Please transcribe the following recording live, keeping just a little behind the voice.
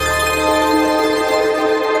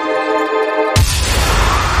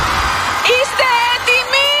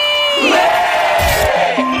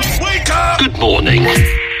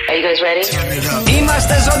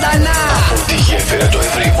Είμαστε ζωντανά από τη γέφυρα του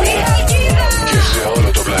Ευρύπου και σε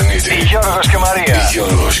όλο το πλανήτη. Γιώργος και Μαρία.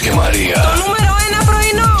 Γιώργος και Μαρία. Το νούμερο 1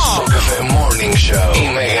 πρωινό. Στο καφέ Morning Show. Οι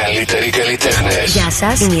μεγαλύτεροι καλλιτέχνες. Γεια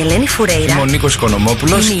σας, είμαι η Ελένη Φουρέιρα. Είμαι ο Νίκος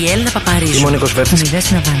Οικονομόπουλος. Είμαι η Έλληνα Παπαρίζου. Είμαι ο Νίκος Βέρτης. Είμαι η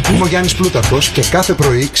Δέσποινα Βανδύ. Είμαι ο Γιάννης Πλούταρχος και κάθε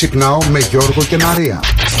πρωί ξυπνάω με Γιώργο και Μαρία.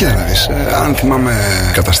 Κοίτα να δεις, αν θυμάμαι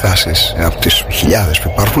καταστάσεις από τις χιλιάδες που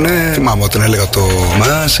υπάρχουν, θυμάμαι όταν έλεγα το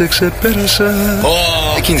 «Μα σε ξεπέρασα».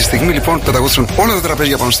 Εκείνη τη στιγμή λοιπόν πεταγόντουσαν όλα τα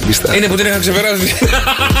τραπέζια πάνω στην πίστα. Είναι που την είχα ξεπεράσει.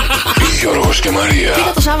 Γιώργος και Μαρία.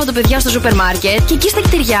 Πήγα το Σάββατο, παιδιά, στο σούπερ μάρκετ και εκεί στα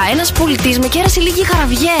κτηριά ένας πολιτής με κέρασε λίγη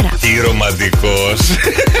χαραβιέρα. Τι ρομαντικός.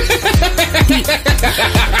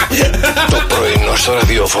 Το πρωινό στο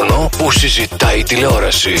ραδιόφωνο που συζητάει η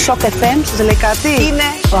τηλεόραση. Σοκ FM, σας λέει κάτι. Είναι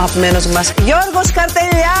ο αγαπημένος μας Γιώργος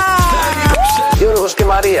Καρτελιά. Γιώργος και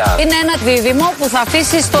Μαρία. Είναι ένα δίδυμο που θα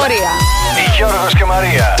αφήσει ιστορία. Γιώργος και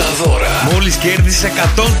Μαρία. Τα δώρα. Μόλις κέρδισε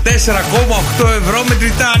 104,8 ευρώ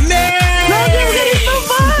μετρητά. Ναι! Ευχαριστώ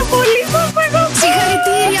πάρα πολύ.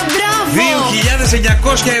 Συγχαρητήρια, μπράβο!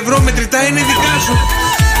 2.900 ευρώ μετρητά είναι δικά σου.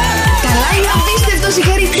 Καλά, είναι απίστευτο,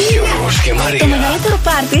 συγχαρητήρια! Γιώργος και Μαρία. Το μεγαλύτερο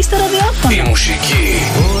πάρτι στο ραδιόφωνο. Η μουσική.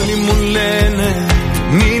 Όλοι μου λένε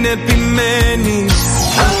μην επιμένεις.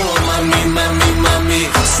 Μαμί.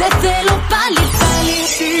 Σε θέλω πάλι.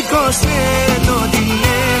 Σήκωσε το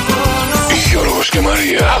τηλέφωνο. Γιώργος και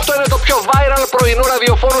Μαρία. Αυτό είναι το πιο viral πρωινό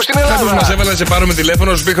ραδιοφώνου στην Ελλάδα. Κάποιος μας έβαλε να σε πάρουμε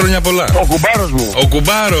τηλέφωνο, σου πει χρόνια πολλά. Ο κουμπάρος μου. Ο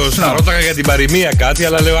κουμπάρος. Θα ρώταγα για την παροιμία κάτι,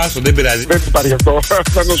 αλλά λέω άστο, δεν πειράζει. Δεν υπάρχει αυτό.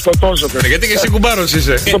 Θα τον σκοτώσω. Γιατί και εσύ κουμπάρος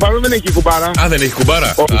είσαι. Το παρόν δεν έχει κουμπάρα. Α, δεν έχει κουμπάρα.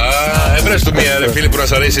 Α, εμπρες του μία ρε φίλη που να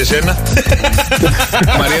σ' αρέσει εσένα.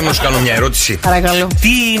 Μαρία, να σου κάνω μια ερώτηση. Παρακαλώ. Τι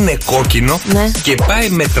είναι κόκκινο Ναι. και πάει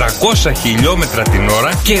με 300 χιλιόμετρα την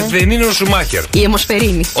ώρα και δεν είναι ο Σουμάχερ? Η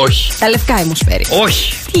αιμοσφαιρίνη. Όχι. Τα λευκά αιμοσφαίρι.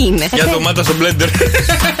 Όχι. Τι είναι? Για ντομάτα στο μπλέντερ.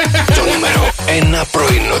 Το νούμερο 1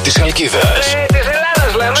 πρωινό της Χαλκίδας. Της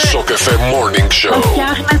Ελλάδας λέμε. Στο καφέ Morning Show.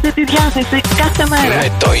 Φτιάχνετε τη διάθεση κάθε μέρα.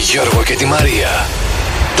 Με τον Γιώργο και τη Μαρία.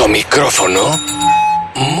 Το μικρόφωνο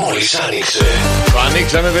μόλις άνοιξε. Το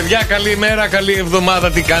ανοίξαμε, παιδιά. Καλημέρα, καλή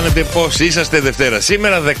εβδομάδα. Τι κάνετε, πώς είσαστε Δευτέρα?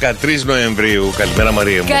 Σήμερα 13 Νοεμβρίου. Καλημέρα,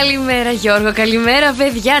 Μαρία μου. Καλημέρα, Γιώργο. Καλημέρα,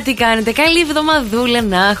 παιδιά. Τι κάνετε? Καλή εβδομαδούλα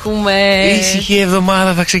να έχουμε. Ήσυχη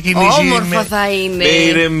εβδομάδα θα ξεκινήσει. Όμορφα θα είναι. Με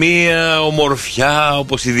ηρεμία, ομορφιά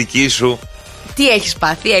όπως η δική σου. Τι έχεις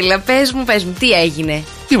πάθει? Έλα, πες μου, τι έγινε?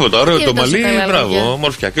 Τίποτα, ωραίο Και το τόσο μαλλί, καλά μπράβο, λόγια.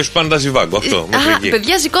 ομορφιά. Και σου πάνε τα ζιβάγκο, αυτό. Α,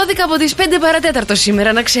 παιδιά, σηκώθηκα από τις 5 παρατέταρτο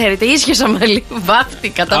σήμερα, να ξέρετε. Ίσχυσα μαλλί,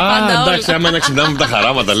 βάφτηκα τα πάντα όλα. Εντάξει, άμα είναι ξυπνάμε τα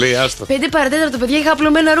χαράματα, λέει, άστο. 5 παρατέταρτο, παιδιά, είχα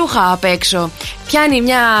απλωμένα ρούχα απ' έξω. Πιάνει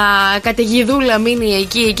μια καταιγιδούλα μείνει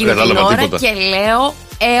εκείνη την Κατάλαβα ώρα τίποτα. και λέω,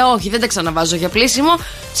 όχι, δεν τα ξαναβάζω για πλήσιμο.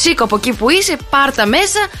 Σήκω από εκεί που είσαι, πάρτα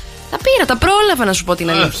μέσα. Τα πήρα, τα πρόλαβα να σου πω την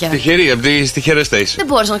αλήθεια. Τυχερή, από τις τυχερές θα είσαι. Δεν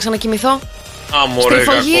μπόρεσα να ξανακοιμηθώ. Αμορέ,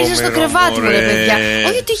 Στριφογύριζε στο κρεβάτι μου, ρε παιδιά.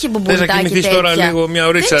 Όχι ότι είχε μπομπουλτάκι να κοιμηθείς τέτοια. τώρα λίγο, μια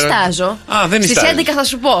ωρίτσα. Δεν νιστάζω. Α, δεν Στις νιστάζεις. 11 θα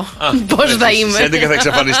σου πω πώς θα είμαι. Στις 11 θα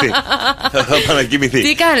εξαφανιστεί. Θα πάει να κοιμηθεί.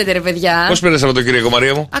 Τι κάνετε, ρε παιδιά? Πώς πέρασε από το Κυριακό,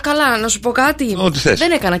 Μαρία μου? Α, καλά, να σου πω κάτι. Ό,τι θες.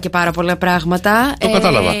 Δεν έκανα και πάρα πολλά πράγματα. Το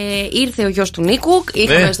κατάλαβα. Ήρθε ο γιος του Νίκου,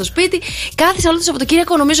 είχαμε στο σπίτι. Κάθισα όλο το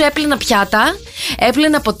Σαββατοκύριακο, νομίζω έπλαινα πιάτα,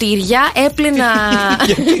 έπλαινα ποτήρια, έπλαινα.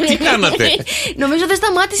 Τι κάνατε? Νομίζω δεν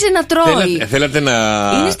σταμάτησε να τρώει. Θέλατε να.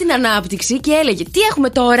 Είναι στην ανάπτυξη και έλεγε: Τι έχουμε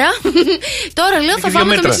τώρα? Τώρα λέω θα δύο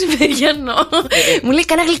φάμε το μέτρα. μεσημεριανό. Μου λέει: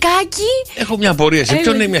 Κανένα γλυκάκι. Έχω μια απορία. Σε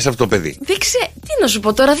ποιον έμοιασε αυτό το παιδί? Δεν ξέρω. Τι να σου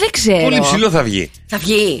πω τώρα, δεν ξέρω. Πολύ ψηλό θα βγει. Θα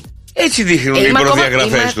βγει. Έτσι δείχνουν οι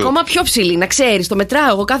προδιαγραφές είμαι του. ακόμα πιο ψηλή, να ξέρεις. Το μετράω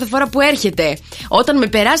εγώ κάθε φορά που έρχεται. Όταν με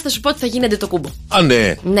περάσει, θα σου πω ότι θα γίνεται το κούμπο. Α,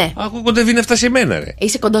 ναι. Ναι. Ακούω κοντεύει να φτάσει εμένα, ρε.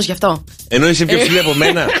 Είσαι κοντός γι' αυτό. Ενώ είσαι πιο ψηλή από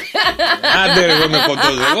μένα. Άντε, ρε, εγώ είμαι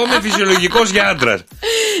κοντός. Εγώ είμαι φυσιολογικός για άντρας.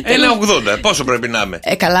 1,80. Πόσο πρέπει να είμαι?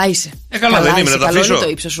 Καλά είσαι. Καλά δεν είμαι, είσαι, να τα καλό αφήσω. είναι το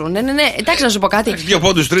ύψος σου. Ναι. Εντάξει, να σου πω κάτι. Δύο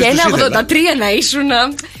πόντους, τρεις Και τους ήθελα. 1,83 να ήσουν.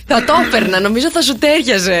 Θα το έπαιρνα. Νομίζω θα σου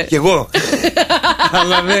τέριαζε. Κι εγώ.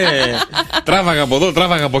 Αλλά δεν. Τράβαγα από εδώ,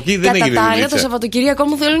 τράβαγα από εκεί, δεν έγινε Κατά τα άλλα, το δουλίτσα. Σαββατοκύριακο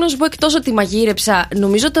μου θέλω να σου πω, εκτός ότι μαγείρεψα,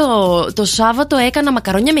 νομίζω το Σάββατο έκανα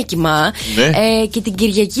μακαρόνια με κιμά. Ναι. Και την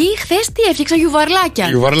Κυριακή χθες τι έφτιαξα? Γιουβαρλάκια.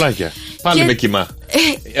 Γιουβαρλάκια. Πάλι Και- με κιμά.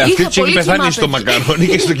 είχα Αυτή τη πολύ έχει πεθάνει κιμά, στο παιδιά. μακαρόνι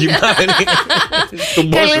και στο κιμά.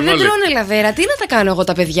 Στον Καλά, πόσο δεν τρώνε λαβέρα. Τι να τα κάνω εγώ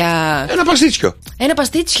τα παιδιά? Ένα παστίτσιο. Ένα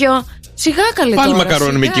παστίτσιο. Σιγά καλέ Πάλι τώρα,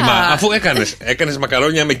 μακαρόνι με σιγά. κιμά. Αφού έκανες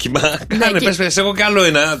μακαρόνια με κιμά. Κάνε, και- πες εγώ κι άλλο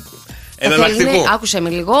ένα. Θα Εναλλακτικό. θέλει, άκουσε με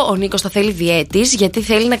λίγο, ο Νίκος θα θέλει διέτης, γιατί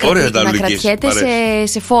θέλει να, Ωραία τα να λογικής, κρατιέται μ'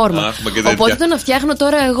 αρέσει. σε φόρμα. Α, έχουμε και τέτοια. Οπότε το να φτιάχνω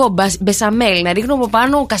τώρα εγώ μπεσαμέλ, να ρίχνω από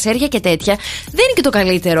πάνω κασέρια και τέτοια, δεν είναι και το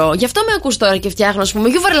καλύτερο. Γι' αυτό με ακούς τώρα και φτιάχνω, ας πούμε,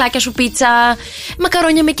 γιουβαρλάκια σου πίτσα,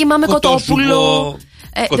 μακαρόνια με κιμά με Κοτόσουπο. κοτόπουλο.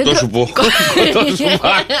 Κοτόσουπο.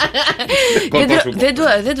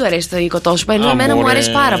 Δεν του αρέσει το κοτόσουπο, ενώ εμένα μου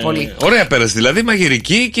αρέσει πάρα πολύ. Ωραία πέρασε, δηλαδή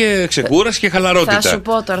μαγειρική και ξεκούραση και χαλαρότητα.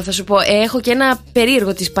 Θα σου πω. Έχω και ένα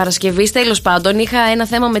περίεργο της Παρασκευής. Τέλος πάντων, είχα ένα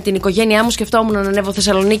θέμα με την οικογένειά μου. Σκεφτόμουν να ανέβω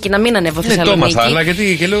Θεσσαλονίκη, να μην ανέβω Θεσσαλονίκη. Το έμαθα, αλλά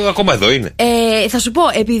γιατί και λέω ακόμα εδώ είναι. Θα σου πω,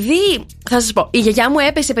 θα σας πω, η γιαγιά μου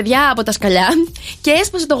έπεσε, παιδιά, από τα σκαλιά και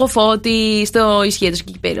έσπασε το γοφότι στο ισχύετο και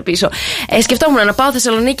εκεί πέρα πίσω. Σκεφτόμουν να πάω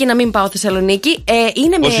Θεσσαλονίκη, να μην πάω Θεσσαλονίκη.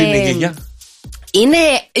 Πώς είναι η γιαγιά? Είναι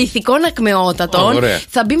ηθικών ακμεότατων.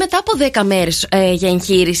 Θα μπει μετά από 10 μέρες για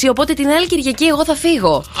εγχείρηση. Οπότε την άλλη Κυριακή εγώ θα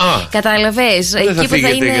φύγω. Κατάλαβες? Δεν θα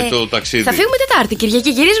φύγετε για το ταξίδι? Θα φύγουμε Τετάρτη. Κυριακή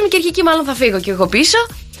γυρίζουμε, Κυριακή μάλλον θα φύγω και εγώ πίσω.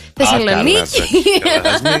 Θεσσαλονίκη.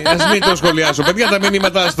 Ας μην το σχολιάσω. Παιδιά, τα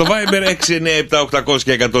μηνύματα στο Viber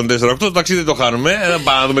 697-800-1048. Το ταξίδι το χάνουμε.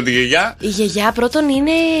 Πάμε να δούμε τη γιαγιά. Η γιαγιά πρώτον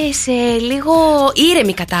είναι σε λίγο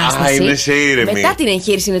ήρεμη κατάσταση. Είναι σε ήρεμη. Μετά την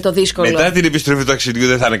εγχείρηση είναι το δύσκολο. Μετά την επιστροφή του ταξιδιού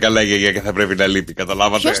δεν θα είναι καλά η γιαγιά και θα πρέπει να λείπει.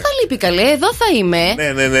 Καταλάβατε? Ποιος θα λείπει, καλέ? Εδώ θα είμαι. Ναι,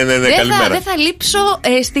 καλημέρα. Δεν θα λείψω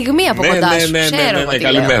στιγμή από κοντά σου.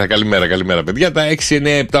 Καλημέρα, παιδιά. Τα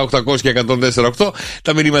 697-800-1048.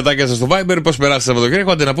 Τα μηνύματάκια σας στο Viber. Πώς περάσατε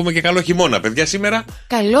Σαββατοκύριακο? Άντε να πούμε και καλό χειμώνα, παιδιά, σήμερα.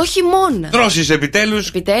 Καλό χειμώνα. Δρόσεις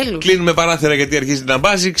επιτέλους. Κλείνουμε παράθυρα γιατί αρχίζει να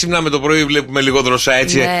μπάζει. Ξυπνάμε το πρωί, βλέπουμε λίγο δροσά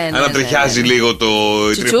έτσι. Ανατριχιάζει λίγο το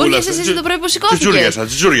τριπούλα. Εσύ το πρωί που σηκώθηκες.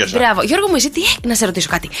 Τσιτσούριασα. Μπράβο. Γιώργο μου, εσύ να σε ρωτήσω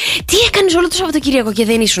κάτι. Τι έκανες όλο το Σαββατοκύριακο και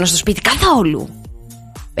δεν ήσουν στο σπίτι καθόλου?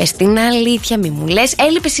 Πες την αλήθεια, μη μου λες.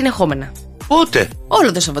 Έλειπες συνεχόμενα. Πότε?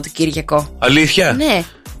 Όλο το Σαββατοκύριακο. Αλήθεια? Ναι.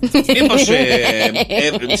 Μήπως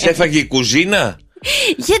σε έφαγε η κουζίνα?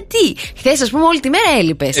 Γιατί? Χθες, ας πούμε, όλη τη μέρα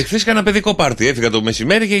έλειπες. Χθες έκανα παιδικό πάρτι. Έφυγα το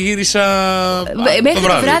μεσημέρι και γύρισα. Μέχρι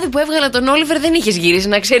το βράδυ που έβγαλα τον Όλιβερ δεν είχες γυρίσει,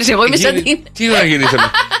 να ξέρεις. Εγώ είμαι σαν την. Τι ώρα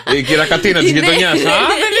γυρίσαμε? Η κυρακατίνα της γειτονιάς.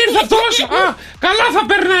 Δεν ήρθε αυτός. Καλά θα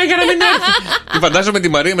περνάει για να μην έρθει. Και φαντάζομαι τη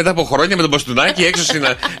Μαρία μετά από χρόνια με τον μπαστούνάκι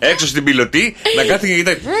έξω στην πιλωτή να κάθεται και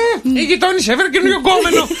κοιτάει. Η γειτόνισσα έφερε καινούριο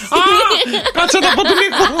κόμενο. Κάτσα να πω του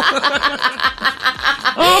Νίκο.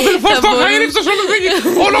 Αδελφός το είχα ήρθει στο σολοδίκι.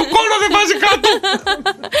 Όλο κόλλο δεν βάζει κάτω.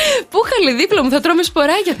 Πού χαλί δίπλα μου, θα τρώμε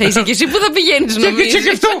σποράκια θα είσαι και εσύ. Πού θα πηγαίνεις νομίζεις?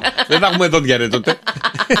 Και αυτό. Δεν θα έχουμε δόντια ρε τότε.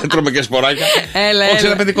 Τρώμε και σποράκια. Όχι,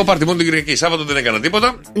 ένα παιδικό πάρτι μόνο την Κυριακή. Σάββατο δεν έκανα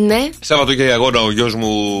τίποτα. Ναι. Σάββατο είχε αγώνα ο γιος μου.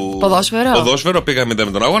 Ποδόσφαιρο. Πήγαμε μετά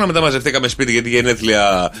με τον αγώνα. Μετά μαζευτήκαμε σπίτι γιατί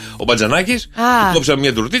γενέθλια ο Μπατζανάκης. Κόψαμε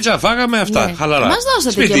μια τουρτίτσα, φάγαμε αυτά. Χαλαρά. Μας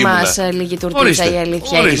δώσατε και εμάς λίγη τουρτίτσα, η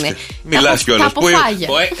αλήθεια είναι. Μιλάς κιόλας.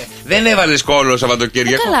 Δεν έβαλες κόλλο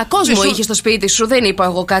Σαββατοκύριακο. Καλά, κόσμο είχε στο σπίτι σου. Δεν είπα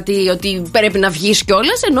εγώ κάτι ότι πρέπει να βγεις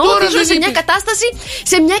κιόλας. Ενώ ζω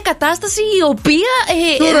σε μια κατάσταση η οποία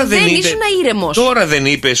δεν ήσουν ήρεμος. Τώρα δεν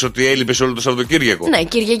είπες ότι έλειπες όλο το Σαββατοκύριακο? Ναι,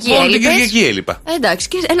 Κυριακή έλειπες. Όλη την Κυριακή έλειπα. Εντάξει,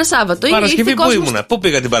 και ένα Σάββατο. Παρασκευή πού ήμουνα? Πού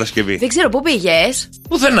πήγα την Παρασκευή? Δεν ξέρω, πού πήγες?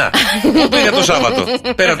 Πουθενά. Πού πήγα το Σάββατο?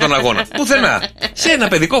 Πέρα από τον αγώνα. Πουθενά. Σε ένα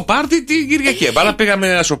παιδικό πάρτι την Κυριακή. Αλλά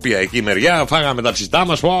πήγαμε ασοπία εκεί μεριά, φάγαμε τα ψητά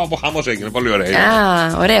μας. Ο χαμός έγινε. Πολύ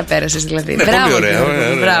ωραία. Ωραία πέρασες δηλαδή. Ναι, πολύ ωραία.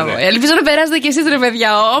 Ελπίζω να περάσετε κι εσείς ρε παιδιά.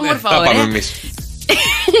 Όμορφα, ωραία. Πάμε εμείς.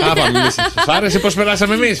 Σας άρεσε πως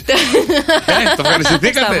περάσαμε εμείς? Το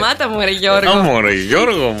ευχαριστηθήκατε? Σταμάτα μου ρε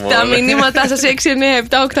Γιώργο. Τα μηνύματά σας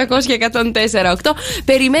 697-800-1048.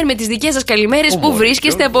 Περιμένουμε τις δικές σας καλημέρες. Πού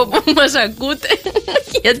βρίσκεστε, από πού μας ακούτε?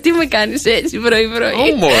 Γιατί με κάνεις έτσι πρωί-πρωί?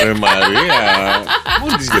 Ωμωρε Μαρία.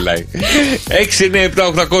 Μόλι της γελάει.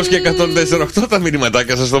 697-800-1048. Τα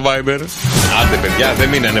μηνύματάκια σας στο Viber. Άντε παιδιά, δεν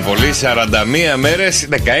μείνανε πολύ. 41 μέρες,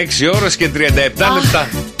 16 ώρες και 37 λεπτά.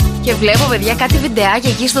 Και βλέπω, παιδιά, κάτι βιντεάκια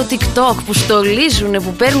εκεί στο TikTok που στολίζουν,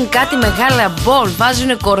 που παίρνουν κάτι μεγάλα μπολ,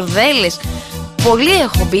 βάζουν κορδέλες. Πολύ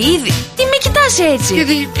έχω πει ήδη. Τι με κοιτάς έτσι?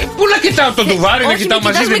 Πού να κοιτάω το ντουβάρι, να κοιτάω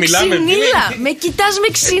μαζί, δεν μιλάμε? Με κοιτάς με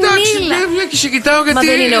ξυνήλα. Εντάξει, σε κοιτάω γιατί. Μα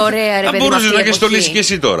δεν είναι ωραία, ρε παιδί? Θα μπορούσες να και στολίσεις και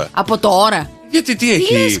εσύ τώρα. Από τώρα? Γιατί τι έχει?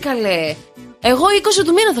 Τι λες καλέ? Εγώ 20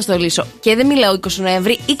 του μήνα θα στολίσω. Και δεν μιλάω 20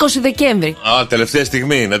 Νοέμβρη, 20 Δεκέμβρη. Τελευταία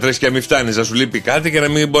στιγμή. Να τρέχεις και να μην φτάνεις, να σου λείπει κάτι και να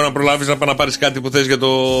μην μπορεί να προλάβεις να πάει να πάρεις κάτι που θες για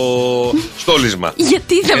το στόλισμα.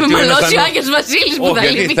 Γιατί θα με μαλώσει ο Άγιος Βασίλης που θα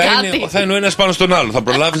λείπει κάτι? Θα είναι ο ένας πάνω στον άλλο. Θα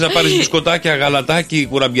προλάβεις να πάρεις μπισκοτάκια, γαλατάκι,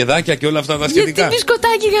 κουραμπιεδάκια και όλα αυτά τα σχετικά. Γιατί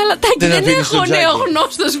μπισκοτάκι, γαλατάκι? Δεν έχω νέο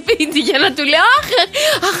γνώστο στο σπίτι για να του λέω αχ,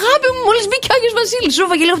 αγάπη μου, μόλις μπήκε ο Άγιος Βασίλης. Σου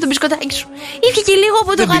έφαγε λίγο από το μπισκοτάκι σου. Ήρθε και λίγο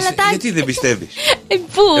από το γαλατάκι. Γιατί δεν πιστεύεις?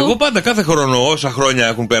 Πού? Εγώ πάντα κάθε χρόνο, όσα χρόνια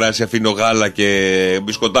έχουν περάσει, αφήνω γάλα και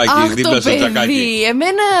μπισκοτάκι δίπλα στο τσακάκι.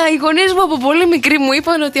 Εμένα οι γονείς μου από πολύ μικροί μου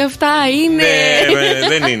είπαν ότι αυτά είναι.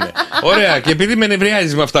 Δεν είναι. Ωραία, και επειδή με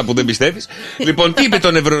νευριάζεις με αυτά που δεν πιστεύεις. Λοιπόν, τι είπε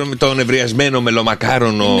το νευριασμένο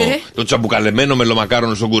μελομακάρονο, το τσαμπουκαλεμένο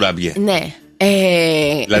μελομακάρονο στον κουράμπιε? Ναι.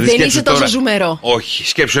 Δηλαδή, δεν είσαι τόσο τώρα, ζουμερό. Όχι,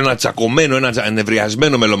 σκέψου ένα τσακωμένο, ένα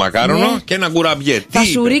ανεβριασμένο μελομακάρονο και ένα κουραμπιέ. Θα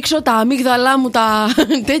σου ρίξω τα αμύγδαλά μου τα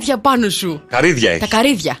τέτοια πάνω σου. Καρύδια έχει. Τα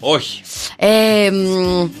καρύδια. Όχι.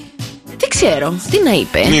 Δεν ξέρω, τι να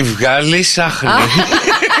είπε. Μη βγάλει άχνη.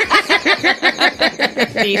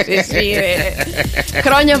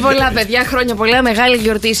 Χρόνια πολλά, παιδιά, χρόνια πολλά. Μεγάλη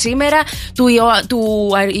γιορτή σήμερα του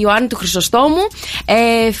Ιωάννη του Χρυσοστόμου.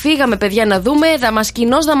 Φύγαμε, παιδιά, να δούμε.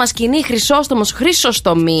 Δαμασκηνός, Δαμασκηνή, Χρυσόστομος,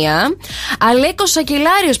 Χρυσοστομία. Αλέκος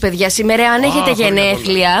Σακελάριος, παιδιά, σήμερα, αν έχετε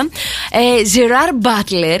γενέθλια. Ζεράρ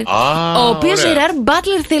Μπάτλερ. Ο οποίος Ζεράρ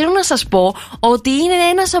Μπάτλερ, θέλω να σας πω ότι είναι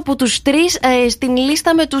ένας από τους 3 στην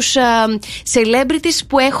λίστα με τους celebrities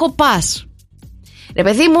που έχω pass. Ρε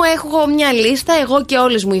παιδί μου, έχω μια λίστα, εγώ και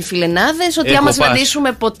όλες μου οι φιλενάδες, ότι άμα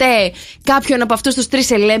συναντήσουμε ποτέ κάποιον από αυτούς τους 3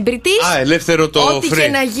 celebrities, ελεύθερο το ό,τι free. και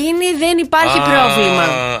να γίνει δεν υπάρχει πρόβλημα.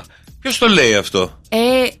 Ποιος το λέει αυτό?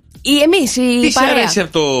 Εμείς, η παρέα. Τι παρέα. αρέσει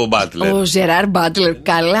από το Μπάτλερ? Ο Ζεράρ Μπάτλερ,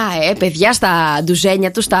 καλά, παιδιά, στα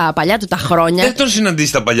ντουζένια του, στα παλιά του τα χρόνια. Δεν τον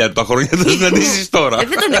συναντήσεις τα παλιά του τα χρόνια, τον συναντήσεις τώρα. Δεν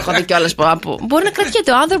τον έχω δει κιόλας. Μπορεί να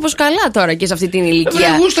κρατιέται ο άνθρωπος καλά τώρα και σε αυτή την ηλικία.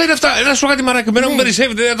 Δεν γούστα είναι αυτά. Ένα σου κάτι μαράκι, μένα μου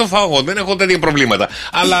περισσεύει, δεν το φάω εγώ, δεν έχω τέτοια προβλήματα.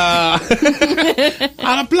 Αλλά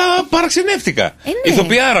απλά παραξενεύτηκα.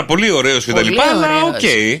 Ηθοποιάρα, πολύ ωραίος και τα λοιπά. Αλλά οκ.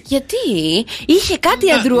 Γιατί είχε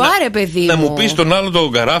κάτι αντρουάρε, παιδί μου. Να μου πεις τον άλλο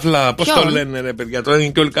τον καράφλα, πώς το λένε, ρε παιδιά, τώρα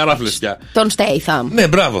είναι και όλοι καράφλες πια. Τον Στέιθαμ. Ναι,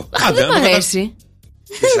 μπράβο. Δεν μ' αρέσει.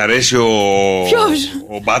 Της αρέσει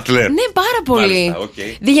ο Μπάτλερ? Ναι, πάρα πολύ.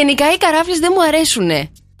 Γενικά οι καράφλες δεν μου αρέσουνε.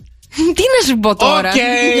 Τι να σου πω τώρα. Οκ,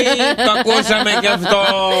 το ακούσαμε κι αυτό.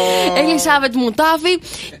 Ελισάβετ Μουτάφη,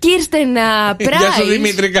 Κίρστεν Πράις. Γεια σου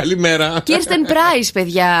Δημήτρη, καλημέρα. Κίρστεν Πράις,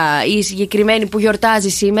 παιδιά, η συγκεκριμένη που γιορτάζει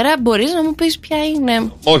σήμερα. Μπορείς να μου πεις ποια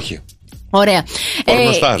είναι? Όχι. Ωραία.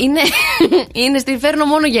 Είναι στη φέρνω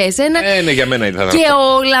μόνο για εσένα. Ναι, για μένα ήρθα. Και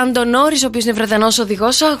ο Λαντονόρης, ο οποίος είναι Βρετανός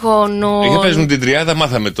οδηγός αγώνων. Για πες μου την τριάδα,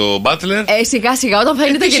 μάθαμε το Μπάτλερ. Σιγά σιγά, όταν θα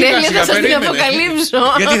είναι τα γενέθλια θα σας την αποκαλύψω.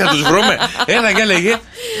 Γιατί θα τους βρούμε? Έλα, για λέγε.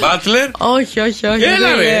 Μπάτλερ. Όχι.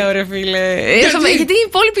 Έλα, ρε φίλε. Γιατί η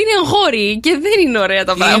υπόλοιπη είναι εγχώροι και δεν είναι ωραία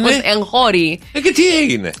τα πράγματα. Εγχώροι. Και τι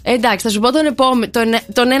έγινε? Εντάξει, θα σου πω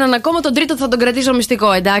τον έναν ακόμα, τον τρίτο θα τον κρατήσω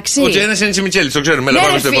μυστικό, εντάξει. Ο Τζένας είναι Σιμιτσέλης, το ξέρουμε.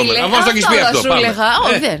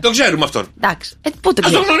 Το ξέρουμε αυτόν. Εντάξει. Πού το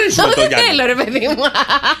ξέρουμε? Δεν θέλω, ρε παιδί μου.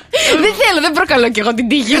 Δεν θέλω, δεν προκαλώ κι εγώ την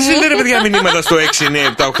τύχη μου. Εσύ δεν, ρε παιδιά, μηνύματα στο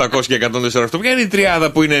 697-800 και 148. Ποια είναι η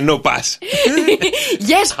τριάδα που είναι no pass?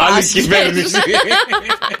 Yes, pass. Άλλη κυβέρνηση.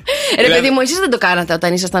 Ρε παιδί μου, εσείς δεν το κάνατε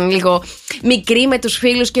όταν ήσασταν λίγο μικροί με τους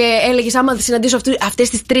φίλους και έλεγες άμα συναντήσω αυτές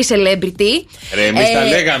τις 3 celebrity? Ρε, εμείς τα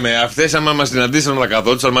λέγαμε. Αυτές άμα μας συναντήσαν να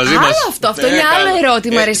καθόντουσαν μαζί μας. Αυτό είναι άλλο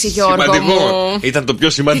ερώτημα, ρε Γιώργο μου. Ήταν το πιο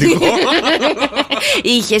σημαντικό.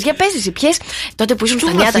 Είχες, για πες εσύ, ποιες τότε που ήσουν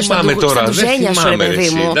στα νιάτα στα ντουζένια σου, ρε παιδί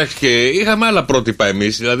μου. Εντάξει, και είχαμε άλλα πρότυπα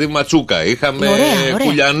εμείς, δηλαδή ματσούκα, είχαμε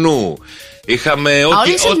κουλιανού. Είχαμε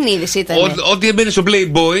όλες οι Ελληνίδες ήταν. Ό,τι έμπαινε στο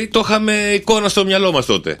Playboy το είχαμε εικόνα στο μυαλό μας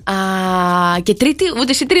τότε. Και τρίτη,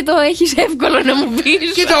 ούτε εσύ τρίτο έχεις εύκολο να μου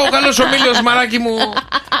πεις. Κοίτα, ο καλός ο Μίλιος, μαράκι μου.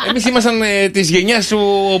 Εμείς ήμασταν της γενιάς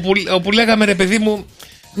όπου λέγαμε, ρε παιδί μου.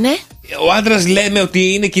 Ναι. Ο άντρας λέμε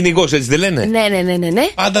ότι είναι κυνηγός, έτσι δεν λένε? Ναι.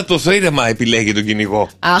 Πάντα το θύραμα επιλέγει τον κυνηγό.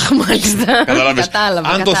 Αχ, μάλιστα. Κατάλαβα.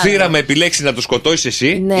 Αν το θύραμα επιλέξει να το σκοτώσεις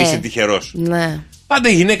εσύ, είσαι τυχερός. Ναι. Πάντα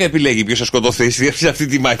η γυναίκα επιλέγει ποιος θα σκοτωθεί σε αυτή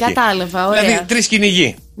τη μάχη. Κατάλαβα, ωραία. Δηλαδή 3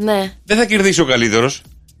 κυνηγοί. Ναι. Δεν θα κερδίσει ο καλύτερος.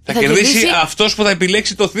 Θα κερδίσει αυτός που θα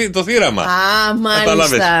επιλέξει το θύραμα.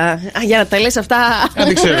 Μάλιστα. Για να τα λες αυτά.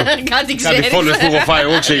 Κάτι ξέρω. Κάτι φόλες που έχω φάει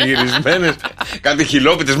εγώ ξεγυρισμένες. Κάτι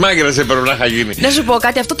χιλόπιτες μάγειρας έπρεπε να είχα γίνει. Να σου πω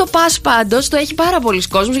κάτι, αυτό το pass πάντως το έχει πάρα πολλοί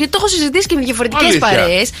κόσμος, γιατί το έχω συζητήσει και με διαφορετικές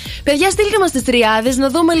παρέες. Παιδιά, στείλτε μας τις τριάδες να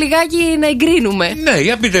δούμε λιγάκι να εγκρίνουμε. Ναι,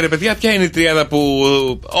 για πείτε ρε παιδιά, ποια είναι η τριάδα που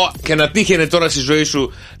και να τύχαινε τώρα στη ζωή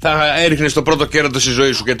σου θα έριχνε το πρώτο κέρατο στη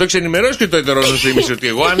ζωή σου και το έχεις ενημερώσει και το ετερό σου θύμισε ότι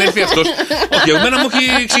εγώ αν έρθει αυτός. Όχι, εμένα μου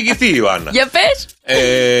έχει εξηγηθεί η Ιωάννα. Για πες.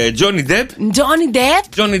 Johnny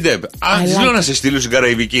Depp. Λέω να σε στείλω στην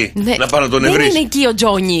Καραϊβική. Να πάω να τον ευρύσει. Δεν είναι εκεί ο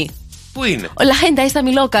Τζόνι. Πού είναι? Ο Λαχέντα στα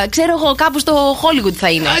Μιλόκα. Ξέρω εγώ, κάπου στο Hollywood θα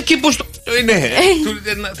είναι. Και πώς το. Ναι.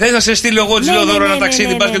 Θες να σε στείλω εγώ, της λέω δώρο ένα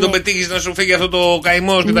ταξίδι, πας και τον πετύχεις να σου φύγει αυτό το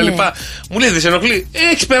καημός κτλ. Μου λέει δεν σε ενοχλεί.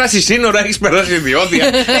 Έχεις περάσει σύνορα, έχεις περάσει ιδιώδια,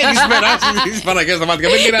 έχεις περάσει τις Παναγιές στα μάτια.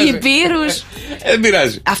 Δεν πειράζει. Υπήρους. Δεν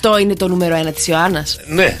πειράζει. Αυτό είναι το νούμερο 1 της Ιωάννας.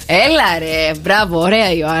 Ναι. Έλα ρε, μπράβο,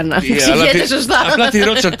 ωραία Ιωάννα. Εξηγείται σωστά. Απλά τη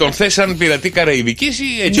ρώτησα, τον θες σαν πειρατή Καραϊβικής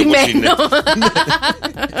ή έτσι όπως είναι?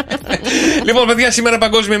 Λοιπόν, παιδιά, σήμερα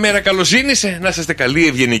Παγκόσμια ημέρα καλοσύνης. Να είστε καλοί,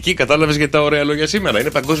 ευγενικοί. Κατάλαβες για τα ωραία λόγια σήμερα. Είναι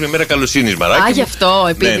Παγκόσμια ημέρα καλοσύνης, μαράκι. Γι' αυτό,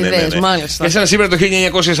 επίτηδες, μάλιστα. Και σαν σήμερα το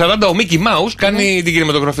 1940 ο Μίκι Μάους κάνει την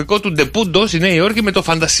κινηματογραφικό του ντεπούντο στη Νέα Υόρκη με το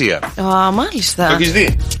Φαντασία. Μάλιστα. Το έχεις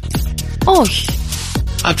δει? Όχι.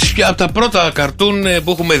 Από τα πρώτα καρτούν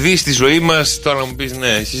που έχουμε δει στη ζωή μας. Τώρα να μου πεις, ναι,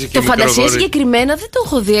 εσύ είσαι και το Φαντασία συγκεκριμένα δεν το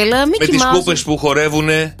έχω δει, αλλά με τις κούπες που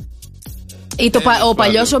χορεύουνε. Ή ο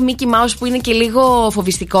παλιός ο Mickey Mouse που είναι και λίγο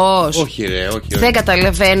φοβιστικός. Όχι, ρε, όχι. Δεν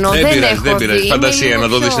καταλαβαίνω. Δεν πειράζει. Φαντασία να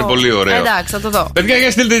το δεις, είναι πολύ ωραίο. Εντάξει, θα το δω. Παιδιά,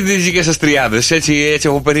 για στείλτε τις δικές σας τριάδες. Έτσι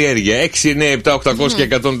έχω περιέργεια. 6, 9, 7, 800 και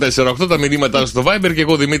 104,8 τα μηνύματά στο Viber. Και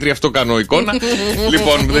εγώ Δημήτρη αυτό κάνω εικόνα.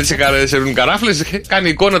 Λοιπόν, δεν σε αρέσουν καράφλες. Κάνει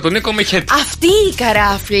εικόνα τον Νίκο με χέτ. Αυτοί οι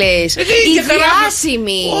καράφλες. Οι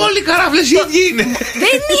διάσημοι. Όλοι οι καράφλες οι ίδιοι είναι.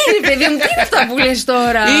 Δεν είναι, παιδί μου, τι είναι αυτά που λες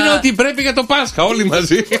τώρα. Είναι ότι πρέπει για το Πάσχα, όλοι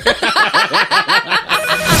μαζί.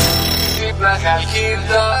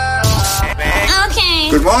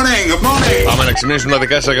 Okay. Good morning, good morning. Πάμε να ξυπνήσουμε τα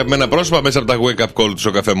δικά σας αγαπημένα πρόσωπα μέσα από τα wake up call του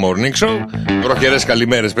Σοκαφέ Morning Show. Βροχερές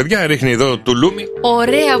καλημέρες, παιδιά. Ρίχνει εδώ του Λούμι.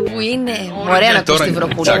 Ωραία που είναι. Ωραία να ακούς τη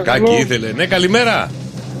βροχούλα. Τσακάκι ήθελε. Ναι, καλημέρα.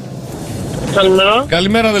 Καλημέρα.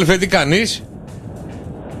 Καλημέρα, αδελφέ, τι κάνεις?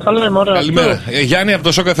 Καλημέρα. Γιάννη, από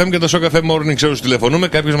το Σοκαφέ και το Σοκαφέ Morning Show σου τηλεφωνούμε.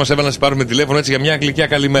 Κάποιος μας έβαλε να σε πάρουμε τηλέφωνο έτσι για μια γλυκιά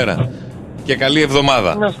καλημέρα. Και καλή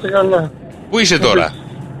εβδομάδα. Να είστε καλά. Πού είσαι τώρα?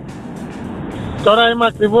 Τώρα είμαι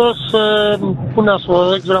ακριβώς, πού να σου πω,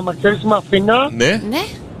 δεν ξέρω αν ξέρεις, είμαι Αθήνα. Ναι.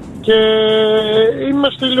 Και είμαι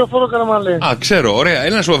στο ηλιοφόρο Καραμαλή. Α, ξέρω, ωραία.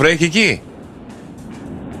 Έλα να σου πω, βρέχει εκεί?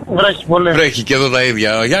 Βρέχει πολύ. Βρέχει και εδώ τα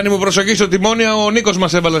ίδια. Γιάννη μου, προσοχή στο τιμόνι. Ο Νίκος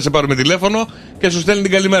μας έβαλε να σε πάρουμε τηλέφωνο και σου στέλνει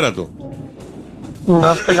την καλημέρα του.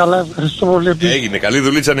 Να είστε καλά, ευχαριστώ πολύ. Έγινε. Καλή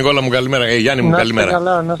δουλίτσα, Νικόλα μου, καλημέρα. Γιάννη μου, καλημέρα.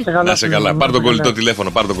 Να είστε καλά. Να είσαι καλά. Πάρ' τον κολλητό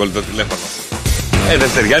τηλέφωνο.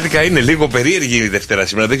 Δευτεριάτικα είναι λίγο περίεργη η Δευτέρα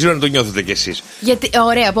σήμερα. Δεν ξέρω αν το νιώθετε κι εσείς.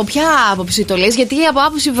 Ωραία, από ποια άποψη το λες? Γιατί από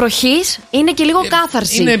άποψη βροχής είναι και λίγο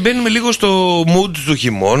κάθαρση. Μπαίνουμε λίγο στο mood του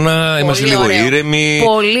χειμώνα. Πολύ είμαστε λίγο ωραίο. ήρεμοι.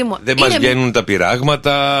 Δεν μας βγαίνουν τα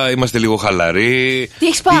πειράγματα. Είμαστε λίγο χαλαροί. Τι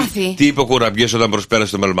έχεις πάθει? Τι είπε ο Κουραμπιές όταν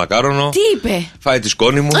προσπέρασε το μελομακάρονο? Τι είπε? Φάει τη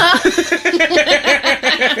σκόνη μου.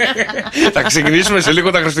 Θα ξεκινήσουμε σε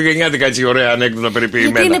λίγο τα χριστουγεννιάτικα, έτσι ωραία ανέκδοτα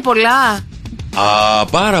περιποιημένα. Γιατί είναι πολλά.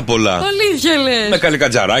 Πάρα πολλά. Αλήθεια λες? Με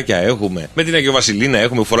καλικατζαράκια έχουμε. Με την Αγιο Βασιλίνα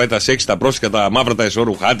έχουμε που φοράει τα σεξ, τα πρόσικα, τα μαύρα, τα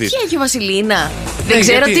εσώρουχά της. Τι Αγιο Βασιλίνα? Δεν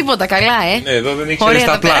ξέρω τίποτα, καλά, Εδώ δεν ξέρεις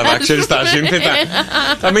τα πλάνα, ξέρεις τα σύνθετα.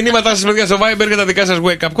 Τα μηνύματά σας, παιδιά, στο Viber και τα δικά σας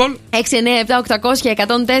wake up call.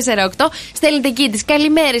 697-800-1048. Στέλνετε εκεί τις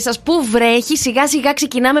καλημέρες σας που βρέχει. Σιγά σιγά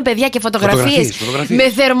ξεκινάμε, παιδιά, και φωτογραφίες με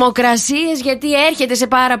θερμοκρασίες, γιατί έρχεται σε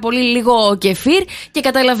πάρα πολύ λίγο κεφίρ. Και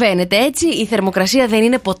καταλαβαίνετε, έτσι, η θερμοκρασία δεν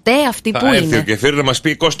είναι ποτέ αυτή που είναι. Ο κεφίρ να μας πει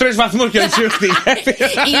 23 βαθμούς Κελσίου.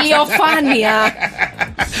 Ηλιοφάνεια.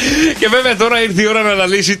 Και βέβαια τώρα ήρθε η ώρα να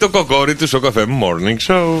αναλύσει το κοκόρι του Σοκαφέ Morning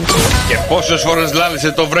Show. Και πόσες φορές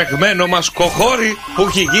λάλησε το βρεγμένο μας κοκόρι που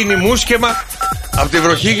έχει γίνει μουσκεμα από τη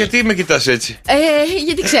βροχή? Γιατί με κοιτάς έτσι?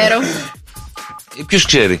 Γιατί ξέρω. Ποιος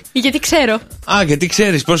ξέρει? Γιατί ξέρω. Γιατί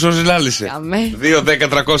ξέρεις πόσες φορές λάλησε? 2, 10,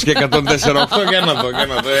 300 και 104,8. Για να δω,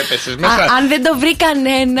 έπεσες μέσα. Αν δεν το βρει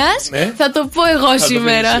κανένας, θα το πω εγώ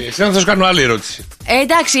σήμερα. Θα σου κάνω άλλη ερώτηση.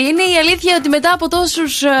 Εντάξει, είναι η αλήθεια ότι μετά από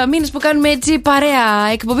τόσους μήνες που κάνουμε έτσι παρέα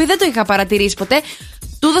εκπομπή, δεν το είχα παρατηρήσει ποτέ.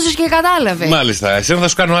 Του έδωσες και κατάλαβε. Μάλιστα, εσένα θα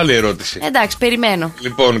σου κάνω άλλη ερώτηση. Εντάξει, περιμένω.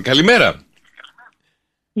 Λοιπόν, καλημέρα.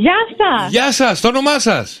 Γεια σας. Γεια σας, το όνομά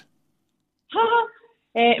σας?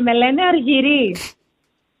 Με λένε Αργυρή.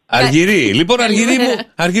 Αργυρή. Λοιπόν,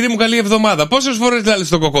 Αργυρή μου, καλή εβδομάδα. Πόσες φορές λάλησε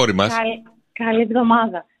το κοκόρι μας? Καλή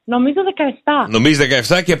εβδομάδα. Νομίζω 17. Νομίζεις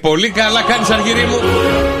 17 και πολύ καλά κάνεις, Αργυρή μου.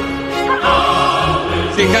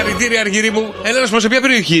 Συγχαρητήρια, Αργυρή μου. Έλα να σου πω, σε ποια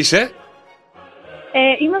περιοχή είσαι?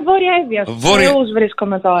 Είμαι Βόρεια Εύβοια. Στους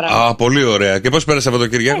βρίσκομαι τώρα. Πολύ ωραία. Και πώς πέρασε από το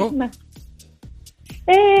Κυριακό?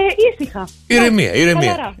 Ήσυχα. Ηρεμία.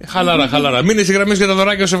 Χαλαρά. Μείνε στη γραμμή για τα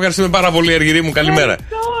δωράκια σου. Ευχαριστούμε πάρα πολύ, Αργυρή μου. Καλημέρα.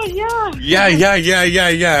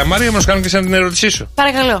 Γεια. Μαρία, μας κάνω και σαν την ερώτησή σου.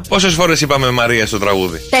 Παρακαλώ. Πόσες φορές είπαμε Μαρία στο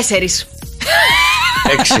τραγούδι? 4.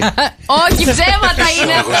 6. Όχι, ψέματα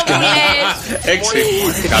είναι αυτό που λες.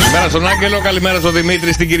 6. Καλημέρα στον Άγγελο, καλημέρα στον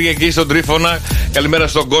Δημήτρη, στην Κυριακή, στον Τρίφωνα. Καλημέρα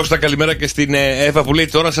στον Κώστα, καλημέρα και στην Εύα που λέει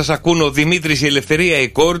τώρα σας ακούνε. Ο Δημήτρης, η Ελευθερία, η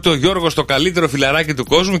κόρη του, ο Γιώργος, το καλύτερο φιλαράκι του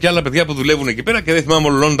κόσμου και άλλα παιδιά που δουλεύουν εκεί πέρα και δεν θυμάμαι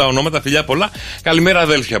όλων τα ονόματα. Φιλιά πολλά. Καλημέρα,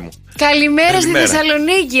 αδέλφια μου. Καλημέρα στη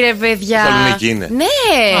Θεσσαλονίκη, ρε παιδιά. Θεσσαλονίκη είναι.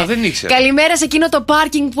 Ναι. Δεν ήξερα. Καλημέρα σε εκείνο το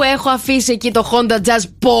πάρκινγκ που έχω αφήσει εκεί το Honda Jazz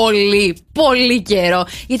πολύ καιρό.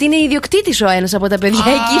 Γιατί είναι ιδιοκτήτης ο ένας από τα παιδιά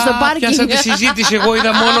εκεί στο πάρκινγκ. Πιάσα τη συζήτηση, εγώ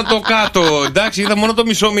είδα μόνο το κάτω. Εντάξει, είδα μόνο το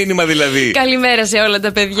μισό μήνυμα δηλαδή. Καλημέρα σε όλα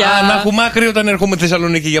τα παιδιά. Να έχουμε άκρη όταν έρχομαι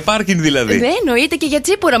Θεσσαλονίκη για πάρκινγκ δηλαδή. Ναι, εννοείται και για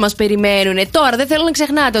τσίπουρα μας περιμένουν. Τώρα δεν θέλω να